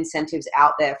be some incentives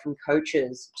out there from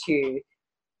coaches to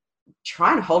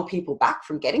try and hold people back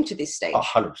from getting to this stage.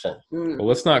 100%. Well,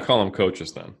 let's not call them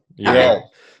coaches then. Yeah.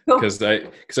 Because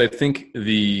I think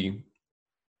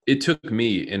it took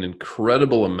me an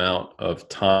incredible amount of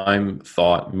time,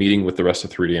 thought, meeting with the rest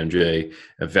of 3DMJ,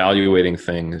 evaluating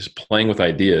things, playing with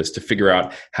ideas to figure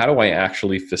out how do I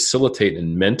actually facilitate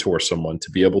and mentor someone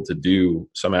to be able to do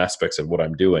some aspects of what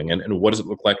I'm doing, and what does it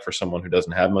look like for someone who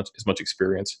doesn't have as much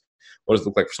experience? What does it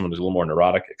look like for someone who's a little more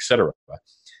neurotic, et cetera?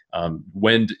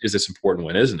 When is this important?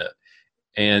 When isn't it?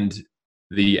 And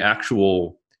the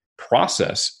actual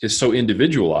process is so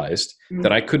individualized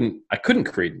that I couldn't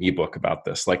create an ebook about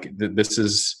this. Like this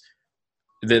is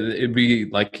that it'd be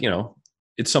like, you know,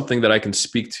 it's something that I can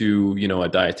speak to, you know, a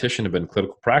dietitian who've been in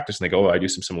clinical practice and they go, oh, I do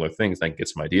some similar things. And I can get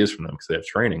some ideas from them because they have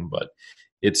training, but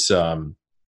it's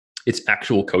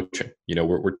actual coaching. You know,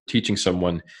 we're teaching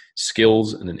someone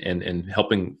skills and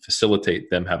helping facilitate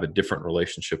them have a different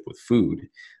relationship with food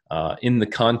in the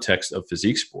context of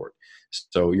physique sport.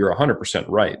 So you're 100%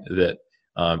 right that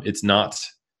it's not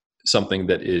something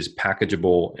that is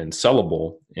packageable and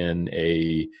sellable in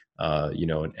a you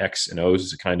know, an X and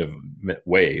O's kind of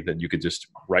way that you could just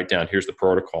write down, here's the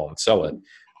protocol and sell it.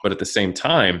 But at the same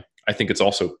time, I think it's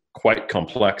also quite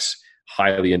complex,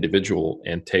 highly individual,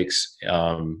 and takes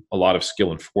a lot of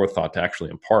skill and forethought to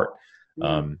actually impart.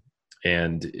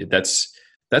 And that's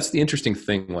the interesting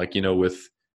thing, like, you know, with,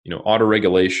 you know,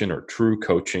 auto-regulation or true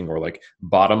coaching or like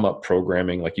bottom-up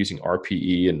programming, like using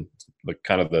RPE and like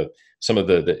kind of some of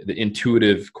the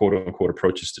intuitive quote unquote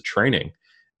approaches to training,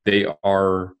 they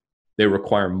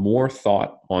require more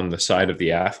thought on the side of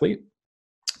the athlete.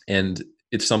 And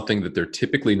it's something that they're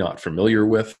typically not familiar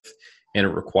with. And it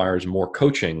requires more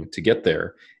coaching to get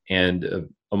there, and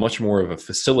a much more of a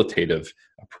facilitative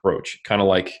approach. Kind of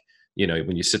like, you know,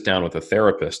 when you sit down with a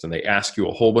therapist and they ask you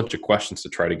a whole bunch of questions to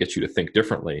try to get you to think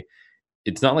differently.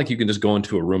 It's not like you can just go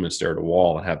into a room and stare at a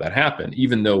wall and have that happen.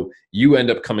 Even though you end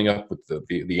up coming up with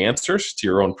the answers to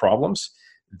your own problems,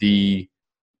 the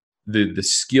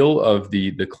skill of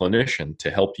the clinician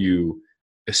to help you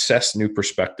assess new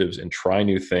perspectives and try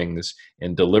new things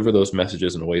and deliver those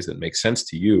messages in ways that make sense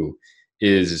to you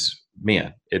is,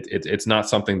 man, it's not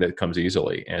something that comes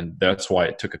easily. And that's why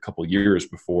it took a couple years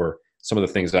before some of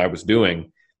the things that I was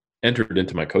doing entered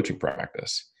into my coaching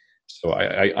practice. So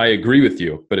I agree with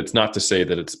you, but it's not to say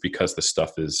that it's because the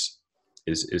stuff is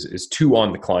too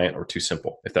on the client or too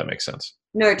simple, if that makes sense.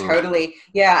 No, totally.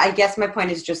 Yeah, I guess my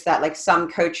point is just that, like, some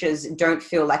coaches don't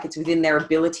feel like it's within their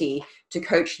ability to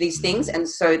coach these things, and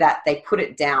so that they put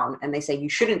it down and they say, you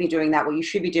shouldn't be doing that. What you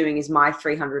should be doing is my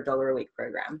 $300 a week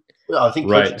program. Well, I think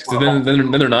right. So then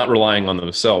they're not relying on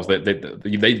themselves.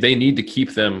 They need to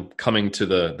keep them coming to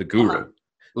the guru.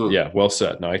 Yeah, well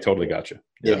said. No, I totally got you.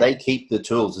 Yeah, they keep the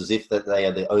tools as if that they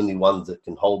are the only ones that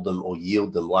can hold them or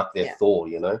yield them, like they're Thor,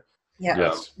 you know? Yeah.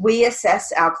 Yes. We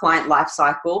assess our client life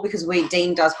cycle because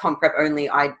Dean does comp prep only.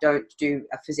 I don't do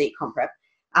a physique comp prep.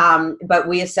 But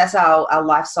we assess our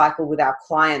life cycle with our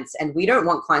clients, and we don't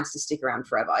want clients to stick around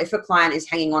forever. If a client is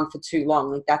hanging on for too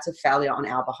long, like that's a failure on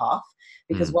our behalf,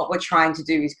 because what we're trying to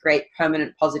do is create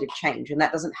permanent positive change. And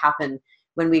that doesn't happen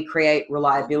when we create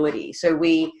reliability. So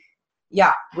we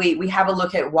have a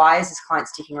look at why is this client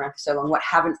sticking around for so long? What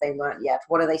haven't they learned yet?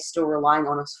 What are they still relying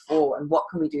on us for? And what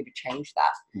can we do to change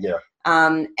that? Yeah.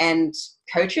 And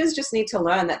coaches just need to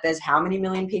learn that there's how many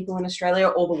million people in Australia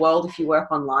or the world if you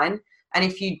work online. And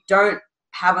if you don't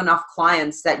have enough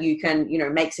clients that you can,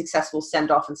 make successful, send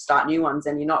off and start new ones,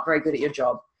 and you're not very good at your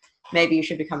job, maybe you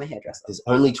should become a hairdresser. There's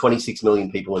only 26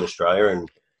 million people in Australia, and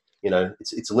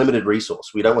it's a limited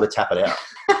resource. We don't want to tap it out.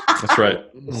 That's right.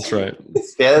 That's right.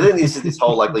 Yeah, I think this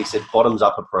whole, like you said, bottoms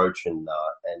up approach and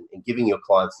giving your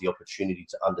clients the opportunity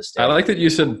to understand. I like that you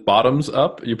said bottoms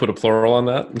up. You put a plural on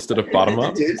that instead of bottom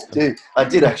up. I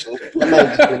did actually.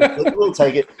 We'll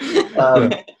take it.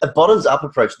 A bottoms up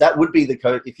approach. That would be the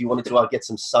code if you wanted to get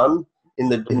some sun in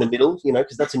the middle.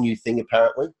 Because that's a new thing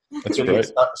apparently. That's right.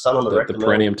 Sun on the rectum. The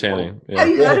perineum tanning. Yeah. Have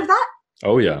you heard of that?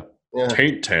 Oh yeah. Yeah.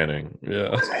 Taint tanning.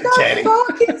 Yeah. What the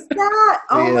fuck is that?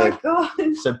 Oh my god.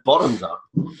 So bottoms up.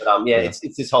 But it's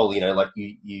this whole, like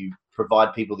you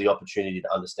provide people the opportunity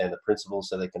to understand the principles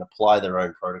so they can apply their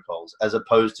own protocols, as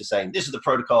opposed to saying, this is the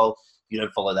protocol, if you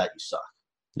don't follow that, you suck.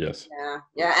 Yes.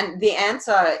 Yeah. And the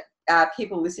answer,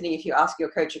 people listening, if you ask your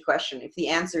coach a question, if the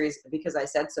answer is because I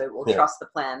said so, or trust the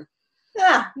plan,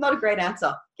 not a great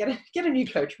answer. Get a new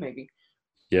coach maybe.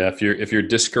 Yeah, if you're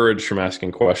discouraged from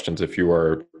asking questions, if you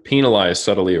are penalized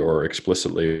subtly or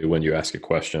explicitly when you ask a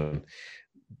question,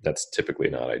 that's typically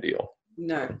not ideal.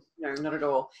 No, not at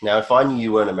all. Now, if I knew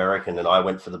you weren't American and I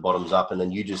went for the bottoms up and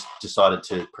then you just decided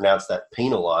to pronounce that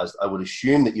penalized, I would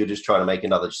assume that you're just trying to make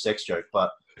another sex joke.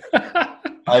 But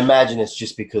I imagine it's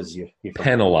just because you're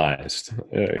penalized.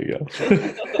 There you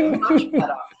go. Much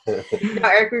better.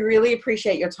 Eric, we really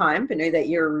appreciate your time, but know that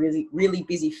you're a really, really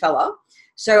busy fella.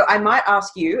 So I might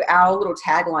ask you, our little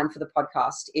tagline for the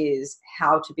podcast is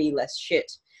how to be less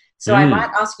shit. So I might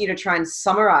ask you to try and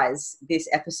summarize this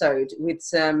episode with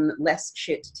some less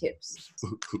shit tips.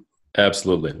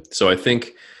 Absolutely. So I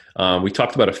think we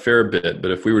talked about a fair bit,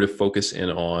 but if we were to focus in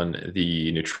on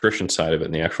the nutrition side of it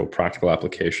and the actual practical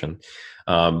application,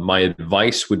 my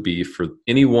advice would be for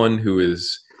anyone who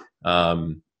is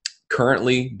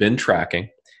currently been tracking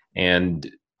and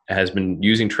has been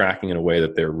using tracking in a way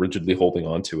that they're rigidly holding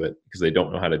on to it because they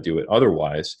don't know how to do it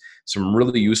otherwise, some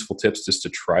really useful tips just to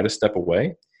try to step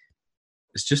away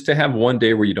is just to have one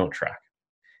day where you don't track.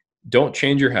 Don't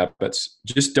change your habits.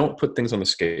 Just don't put things on the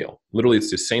scale. Literally,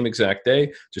 it's the same exact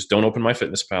day. Just don't open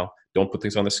MyFitnessPal. Don't put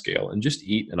things on the scale and just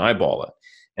eat and eyeball it.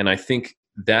 And I think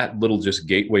that little just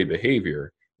gateway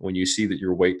behavior, when you see that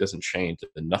your weight doesn't change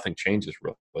and nothing changes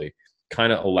really,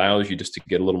 kind of allows you just to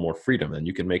get a little more freedom. And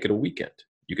you can make it a weekend.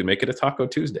 You can make it a Taco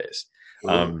Tuesdays.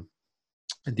 Where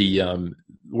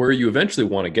you eventually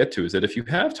want to get to is that if you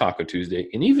have Taco Tuesday,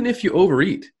 and even if you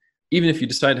overeat, even if you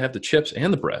decide to have the chips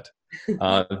and the bread,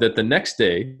 that the next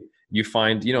day you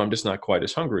find, I'm just not quite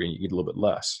as hungry and you eat a little bit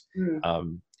less.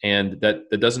 And that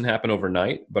doesn't happen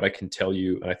overnight, but I can tell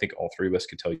you, and I think all three of us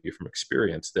can tell you from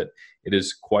experience, that it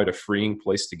is quite a freeing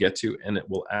place to get to, and it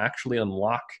will actually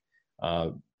unlock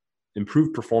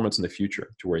improved performance in the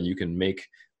future to where you can make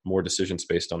more decisions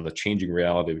based on the changing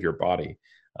reality of your body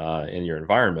and your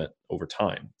environment over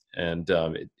time. And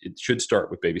it should start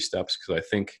with baby steps, because I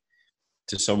think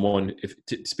to someone,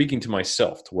 speaking to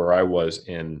myself, to where I was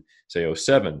in, say,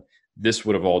 2007, this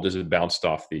would have all just bounced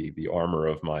off the armor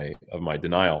of my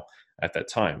denial at that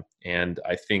time. And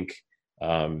I think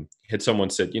had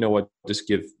someone said, you know what, just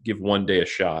give one day a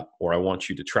shot, or I want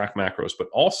you to track macros, but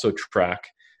also track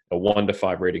a 1 to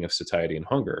 5 rating of satiety and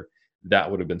hunger, that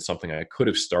would have been something I could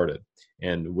have started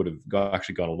and would have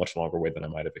actually gone a much longer way than I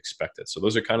might have expected. So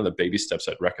those are kind of the baby steps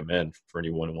I'd recommend for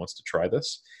anyone who wants to try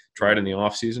this. Try it in the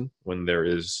off season when there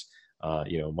is,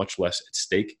 much less at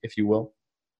stake, if you will.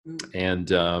 And,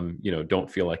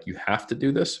 don't feel like you have to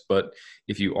do this, but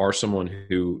if you are someone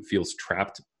who feels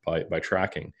trapped by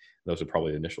tracking, those are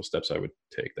probably the initial steps I would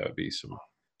take. That would be some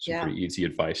pretty easy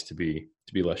advice to be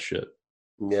less shit.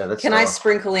 Yeah, that's. Can I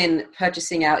sprinkle in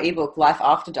purchasing our ebook, Life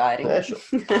After Dieting? Yeah, sure.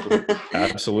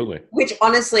 Absolutely. Which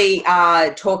honestly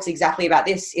talks exactly about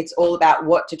this. It's all about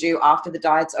what to do after the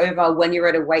diet's over, when you're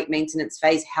at a weight maintenance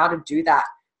phase, how to do that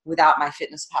without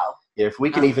MyFitnessPal. Yeah, if we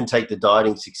can even take the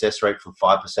dieting success rate from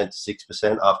 5% to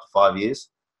 6% after 5 years,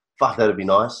 fuck, that'd be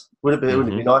nice. Wouldn't it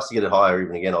be nice to get it higher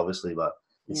even again, obviously, but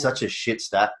it's such a shit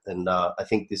stat, and I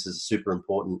think this is super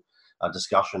important.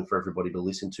 discussion for everybody to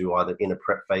listen to, either in a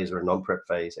prep phase or a non-prep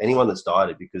phase. Anyone that's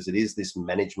dieted, because it is this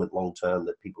management long-term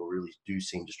that people really do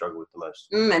seem to struggle with the most.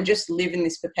 And just live in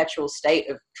this perpetual state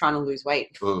of trying to lose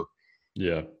weight.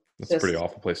 Yeah, that's a pretty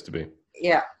awful place to be.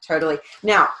 Yeah, totally.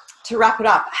 Now, to wrap it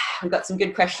up, we've got some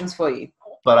good questions for you.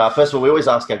 But first of all, we always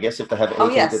ask our guests if they have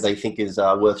anything that they think is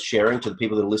worth sharing to the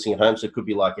people that are listening at home. So it could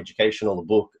be like educational, a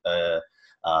book, a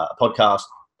podcast.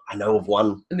 I know of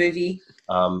one. A movie.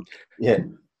 Yeah.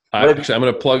 Actually, I'm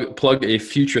going to plug a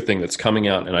future thing that's coming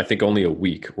out in I think only a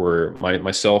week, where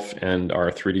myself and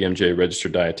our 3DMJ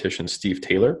registered dietitian, Steve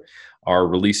Taylor, are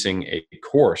releasing a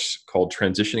course called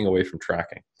Transitioning Away from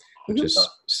Tracking, which is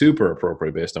super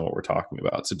appropriate based on what we're talking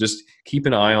about. So just keep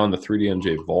an eye on the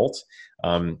 3DMJ Vault.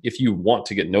 If you want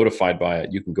to get notified by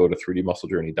it, you can go to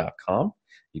 3dmusclejourney.com.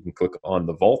 You can click on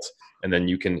the Vault, and then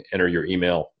you can enter your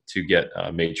email to get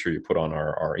made sure you put on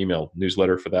our email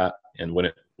newsletter for that. And when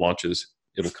it launches,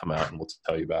 it'll come out and we'll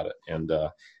tell you about it. And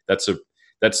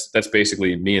that's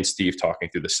basically me and Steve talking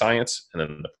through the science and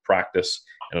then the practice.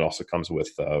 And it also comes with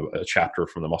a chapter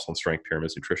from the Muscle and Strength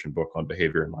Pyramids Nutrition book on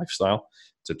behavior and lifestyle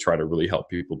to try to really help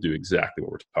people do exactly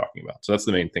what we're talking about. So that's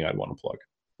the main thing I'd want to plug.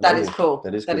 That is cool.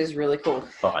 That is that good. is really cool.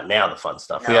 All right, now the fun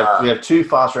stuff. We have 2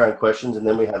 fast round questions, and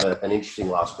then we have an interesting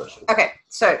last question. Okay,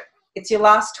 so it's your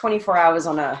last 24 hours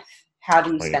on Earth. How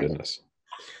do you spend it?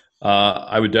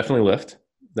 I would definitely lift.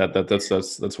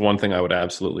 That's one thing I would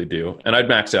absolutely do, and I'd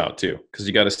max out too, because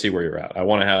you got to see where you're at. I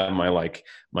want to have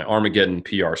my Armageddon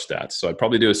PR stats, so I'd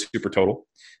probably do a super total,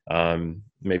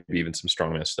 maybe even some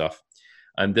strongman stuff,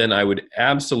 and then I would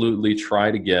absolutely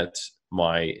try to get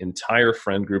my entire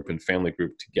friend group and family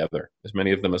group together, as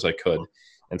many of them as I could.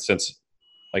 And since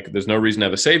there's no reason to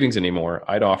have a savings anymore,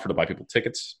 I'd offer to buy people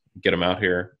tickets, get them out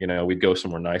here. We'd go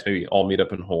somewhere nice, maybe all meet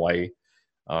up in Hawaii,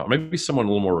 maybe someone a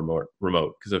little more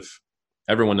remote. Because if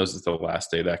everyone knows it's the last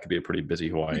day, that could be a pretty busy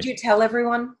Hawaii. Would you tell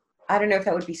everyone? I don't know if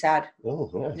that would be sad. Oh,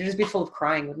 yeah. It'd just be full of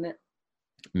crying, wouldn't it?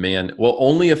 Man, well,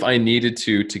 only if I needed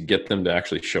to get them to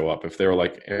actually show up. If they were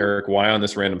like, Eric, why on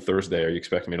this random Thursday are you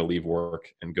expecting me to leave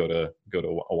work and go to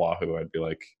Oahu? I'd be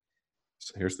like,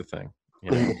 so here's the thing.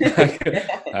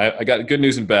 I got good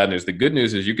news and bad news. The good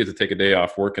news is you get to take a day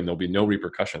off work and there'll be no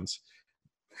repercussions.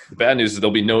 The bad news is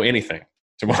there'll be no anything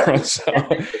tomorrow. So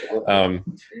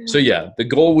yeah, the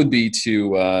goal would be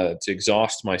to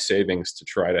exhaust my savings to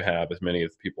try to have as many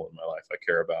of the people in my life I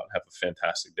care about have a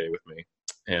fantastic day with me.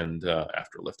 And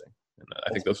after lifting, and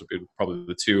I think those would be probably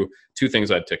the two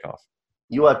things I'd tick off.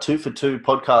 You are 2 for 2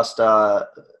 podcast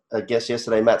guest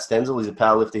yesterday, Matt Stenzel. He's a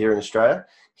powerlifter here in Australia.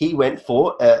 He went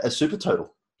for a super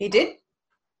total. He did.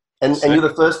 And you're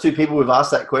the first 2 people who've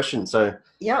asked that question. So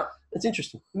yeah, it's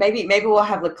interesting. Maybe we'll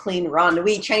have a clean run.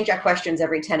 We change our questions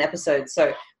every 10 episodes,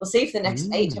 so we'll see if the next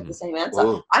 8 have the same answer.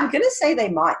 Ooh. I'm going to say they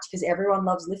might, because everyone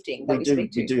loves lifting that we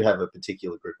speak to. We do have a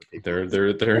particular group of people.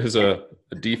 There is a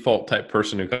default type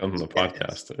person who comes on the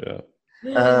podcast.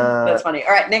 Yeah. That's funny.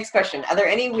 All right, next question. Are there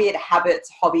any weird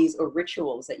habits, hobbies, or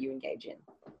rituals that you engage in?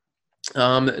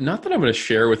 Not that I'm going to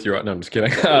share with you. No, I'm just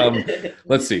kidding.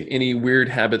 Let's see. Any weird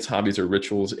habits, hobbies, or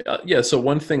rituals? Yeah. So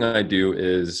one thing I do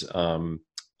is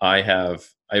I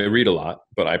read a lot,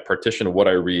 but I partition what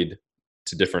I read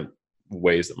to different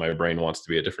ways that my brain wants to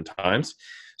be at different times.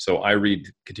 So I read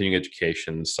continuing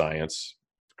education, science,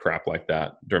 crap like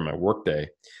that during my workday.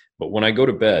 But when I go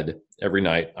to bed every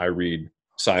night, I read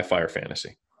sci-fi or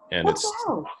fantasy, and it's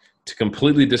to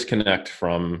completely disconnect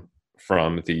from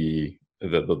the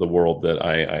world that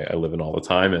I live in all the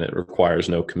time, and it requires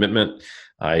no commitment.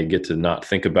 I get to not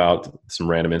think about some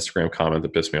random Instagram comment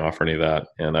that pissed me off or any of that.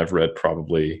 And I've read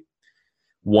probably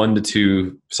 1 to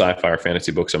 2 sci-fi or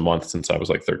fantasy books a month since I was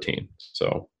like 13.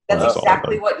 So that's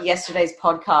exactly what yesterday's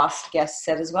podcast guest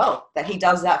said as well, that he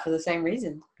does that for the same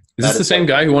reason. Is this the same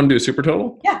guy who wanted to do a super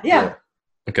total? Yeah.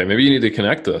 Okay, maybe you need to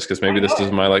connect us, because maybe this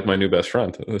is my new best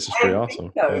friend. This is pretty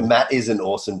awesome. So. Yeah. Matt is an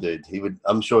awesome dude.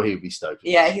 I'm sure he would be stoked.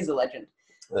 Yeah, he's a legend.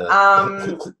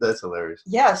 That's hilarious.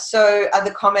 Yeah. So are the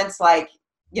comments like,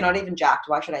 "You're not even jacked.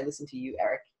 Why should I listen to you,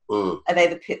 Eric"? Are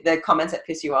they the comments that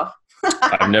piss you off?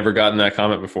 I've never gotten that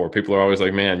comment before. People are always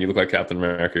like, "Man, you look like Captain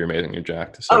America. You're amazing. You're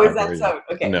jacked." So is that so?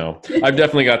 Okay. No, I've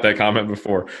definitely got that comment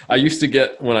before. I used to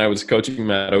get, when I was coaching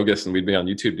Matt Ogus and we'd be on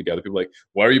YouTube together, people like,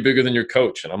 "Why are you bigger than your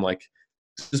coach?" And I'm like,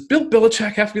 does Bill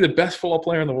Belichick have to be the best football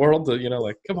player in the world?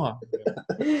 Come on.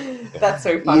 That's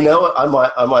so funny. You know what?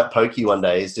 I might poke you one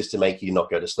day, is just to make you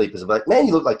not go to sleep. Is like, man,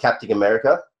 you look like Captain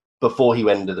America before he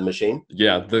went into the machine.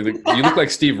 Yeah, you look like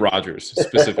Steve Rogers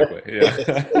specifically.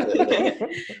 Yeah.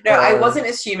 No, I wasn't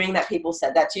assuming that people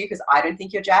said that to you, because I don't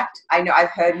think you're jacked. I know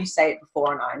I've heard you say it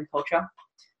before in Iron Culture.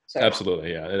 So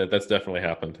Absolutely, yeah, that's definitely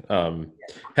happened.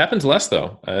 Happens less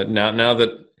though. Now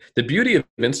that the beauty of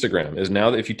Instagram is now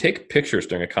that if you take pictures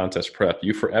during a contest prep,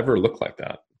 you forever look like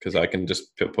that because I can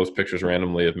just post pictures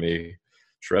randomly of me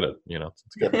shredded.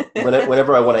 It's good. Yep.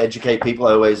 Whenever I want to educate people,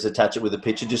 I always attach it with a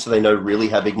picture just so they know really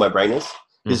how big my brain is.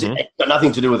 Because it's got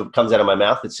nothing to do with what comes out of my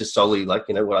mouth. It's just solely like,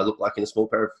 what I look like in a small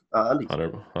pair of undies.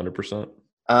 100%.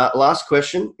 Last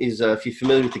question is if you're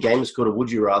familiar with the game, it's called a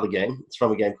Would You Rather game. It's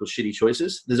from a game called Shitty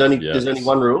Choices. There's only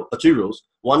one rule, or two rules.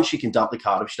 One, she can dump the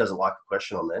card if she doesn't like the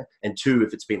question on there. And two,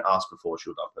 if it's been asked before,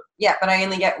 she'll dump it. Yeah, but I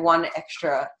only get one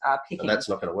extra picking. And that's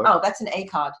not going to work. Oh, that's an A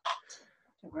card.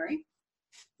 Don't worry.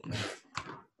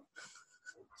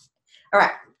 All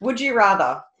right. Would you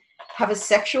rather have a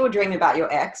sexual dream about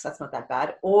your ex, that's not that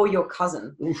bad, or your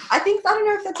cousin? I don't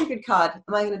know if that's a good card.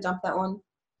 Am I going to dump that one?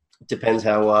 Depends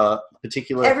how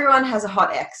particular. Everyone has a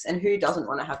hot ex, and who doesn't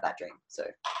want to have that dream? So,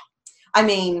 I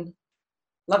mean,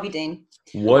 love you, Dean.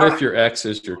 What if your ex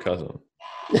is your cousin?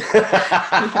 No,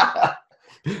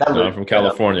 I'm from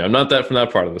California. I'm not from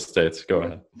that part of the States. Go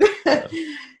ahead.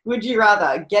 Would you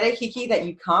rather get a hickey that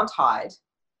you can't hide,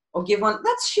 or give one?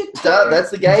 That's shit. That's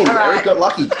the game. All right. Eric got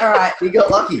lucky. All right. He got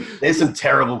lucky. There's some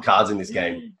terrible cards in this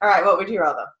game. All right. What would you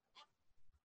rather?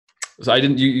 So I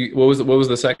didn't. What was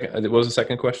the second? What was the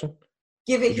second question?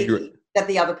 Give a hickey that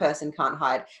the other person can't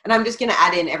hide, and I'm just going to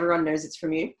add in. Everyone knows it's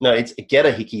from you. No, it's get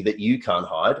a hickey that you can't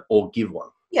hide, or give one.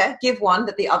 Yeah, give one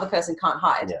that the other person can't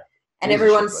hide. Yeah. And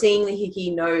everyone seeing the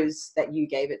hickey knows that you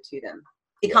gave it to them.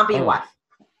 It can't be your wife.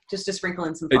 Just to sprinkle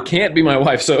in some fun. It can't be my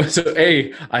wife. So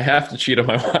A, I have to cheat on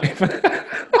my wife.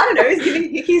 I don't know. Is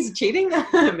giving hickeys cheating?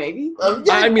 Maybe.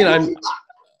 I mean,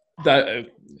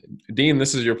 Dean,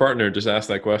 this is your partner. Just ask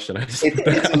that question. It's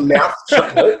a mouth.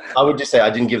 I would just say I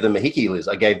didn't give them a hickey, Liz.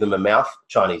 I gave them a mouth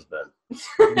Chinese burn.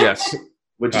 Yes.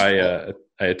 Which I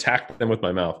attacked them with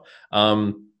my mouth.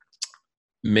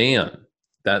 Man,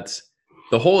 that's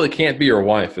the whole "it can't be your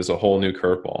wife" is a whole new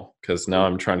curveball because now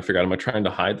I'm trying to figure out, am I trying to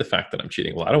hide the fact that I'm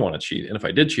cheating? Well, I don't want to cheat. And if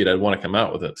I did cheat, I'd want to come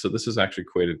out with it. So this has actually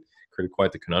created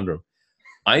quite the conundrum.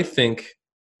 I think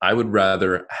I would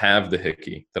rather have the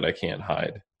hickey that I can't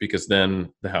hide because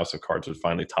then the house of cards would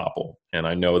finally topple. And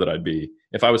I know that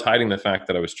if I was hiding the fact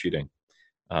that I was cheating,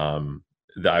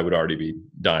 that I would already be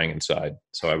dying inside.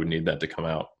 So I would need that to come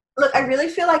out. Look, I really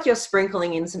feel like you're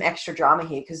sprinkling in some extra drama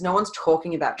here because no one's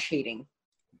talking about cheating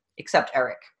except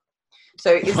Eric.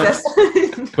 So is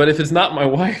this? But if it's not my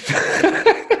wife.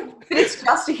 But it's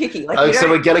just a hickey. Like, so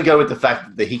we're going to go with the fact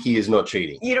that the hickey is not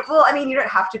cheating. You don't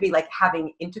have to be like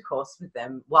having intercourse with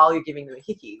them while you're giving them a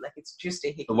hickey. Like it's just a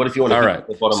hickey. But what if you want to? All right.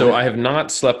 So I have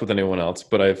not slept with anyone else,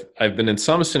 but I've been in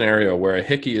some scenario where a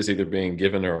hickey is either being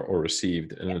given or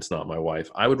received, and it's not my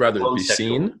wife. I would rather it be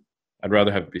seen. I'd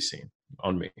rather have it be seen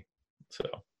on me. So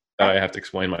I have to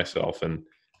explain myself, and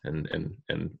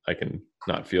I can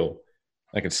not feel.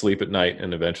 I can sleep at night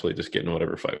and eventually just get in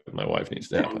whatever fight with my wife needs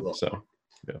to happen. So.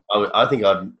 Yeah. I think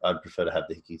I'd prefer to have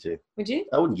the hickey too. Would you?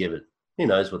 I wouldn't give it. Who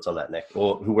knows what's on that neck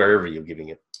or wherever you're giving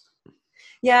it.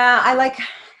 Yeah,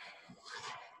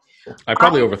 I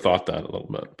probably overthought that a little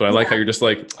bit, but I like how you're just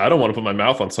like, I don't want to put my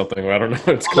mouth on something where I don't know if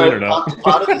it's clean or not.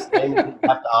 Part of this game, you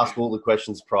have to ask all the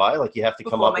questions prior. Like you have to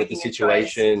come up with the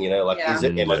situation.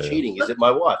 Am I cheating? Is it my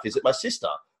wife? Is it my sister?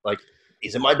 Like,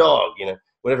 is it my dog?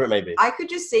 Whatever it may be. I could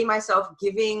just see myself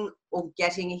giving or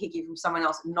getting a hickey from someone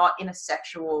else, not in a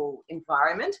sexual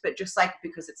environment, but just like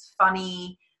because it's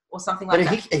funny or something like that.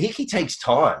 But a hickey takes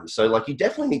time. So like you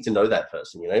definitely need to know that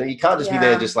person, You can't just be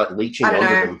there just like leeching onto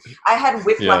them. I had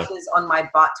whiplashes on my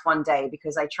butt one day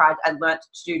because I learnt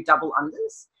to do double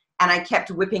unders and I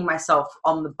kept whipping myself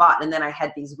on the butt and then I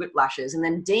had these whiplashes and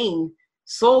then Dean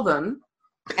saw them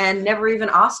and never even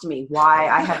asked me why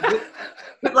I had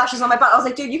whiplashes on my butt. I was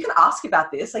like, dude, you can ask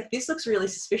about this. Like, this looks really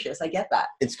suspicious. I get that.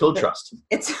 It's called trust.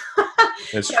 It's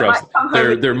trust.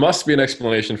 There must be an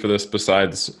explanation for this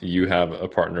besides you have a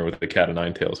partner with a cat of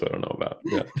nine tails who I don't know about.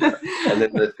 Yeah. And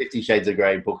then the 50 Shades of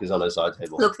Grey book is on her side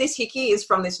table. Look, this hickey is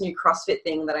from this new CrossFit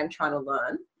thing that I'm trying to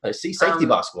learn. Safety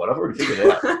bar squad. I've already figured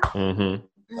it out.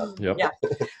 Mm-hmm. Yep. Yeah.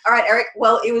 All right, Eric.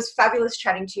 Well, it was fabulous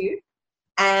chatting to you.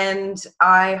 And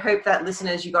I hope that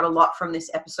listeners, you got a lot from this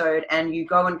episode and you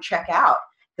go and check out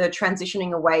the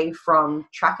transitioning away from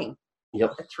tracking.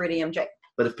 Yep. The 3DMJ.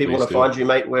 But if people want to find you,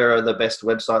 mate, where are the best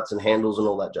websites and handles and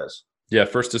all that jazz? Yeah,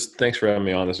 first, just thanks for having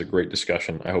me on. This is a great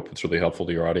discussion. I hope it's really helpful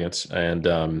to your audience.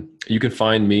 And you can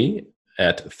find me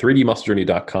at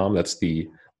 3dmusclejourney.com. That's the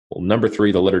number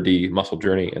 3, the letter D, Muscle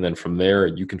Journey. And then from there,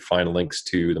 you can find links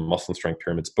to the Muscle and Strength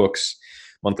Pyramids books,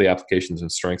 monthly applications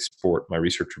and strength sport, my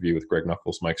research review with Greg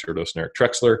Knuckles, Mike Serdos, and Eric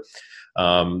Trexler.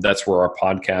 That's where our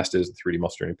podcast is, the 3D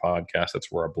Muscle Journey podcast.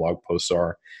 That's where our blog posts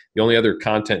are. The only other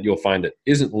content you'll find that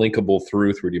isn't linkable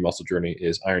through 3D Muscle Journey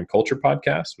is Iron Culture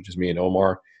Podcast, which is me and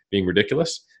Omar being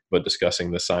ridiculous, but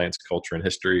discussing the science, culture, and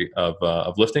history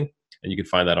of lifting. And you can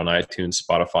find that on iTunes,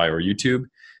 Spotify, or YouTube.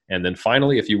 And then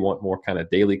finally, if you want more kind of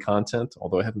daily content,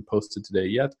 although I haven't posted today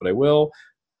yet, but I will,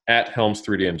 at Helms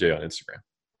 3DMJ on Instagram.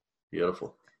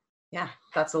 Beautiful. Yeah,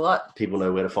 that's a lot. People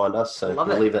know where to find us, so Love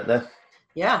we'll it. leave that there.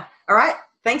 Yeah. All right.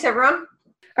 Thanks, everyone.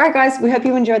 All right, guys, we hope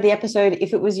you enjoyed the episode.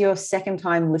 If it was your second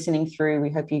time listening through, we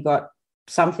hope you got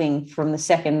something from the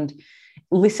second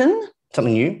listen.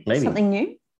 Something new, maybe. Something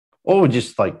new. Or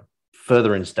just like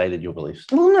further instated your beliefs.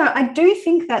 Well, no, I do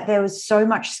think that there was so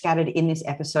much scattered in this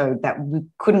episode that we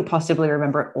couldn't possibly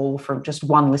remember it all from just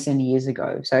one listen years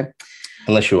ago. So,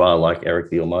 unless you are like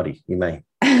Eric the Almighty, you may.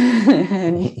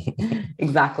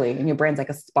 Exactly. And your brain's like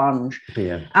a sponge.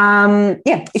 Yeah.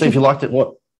 Yeah. So if you liked it,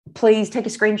 what? Please take a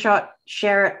screenshot,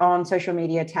 share it on social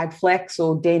media, tag Flex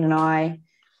or Dean and I.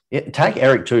 Yeah, tag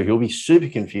Eric too. He'll be super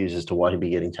confused as to why he'd be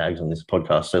getting tags on this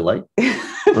podcast so late.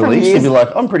 From Released. He'll years, be like,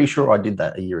 I'm pretty sure I did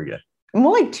that a year ago.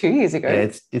 more like 2 years ago.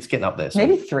 Yeah, it's getting up there. So.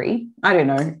 Maybe 3. I don't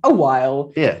know. A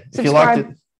while. Yeah. If you liked it,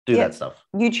 do Yeah. that stuff.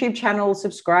 YouTube channel,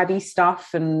 subscribe-y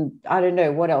stuff, and I don't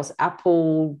know what else.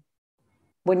 Apple,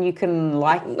 when you can give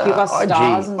us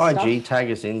stars and IG, stuff.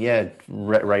 tag us in. Yeah,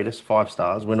 rate us 5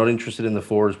 stars. We're not interested in the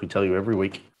 4, as we tell you every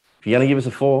week. If you're going to give us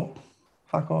a 4,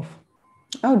 fuck off.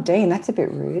 Oh, Dean, that's a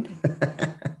bit rude.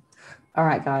 All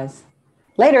right, guys.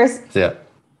 Laters. See ya.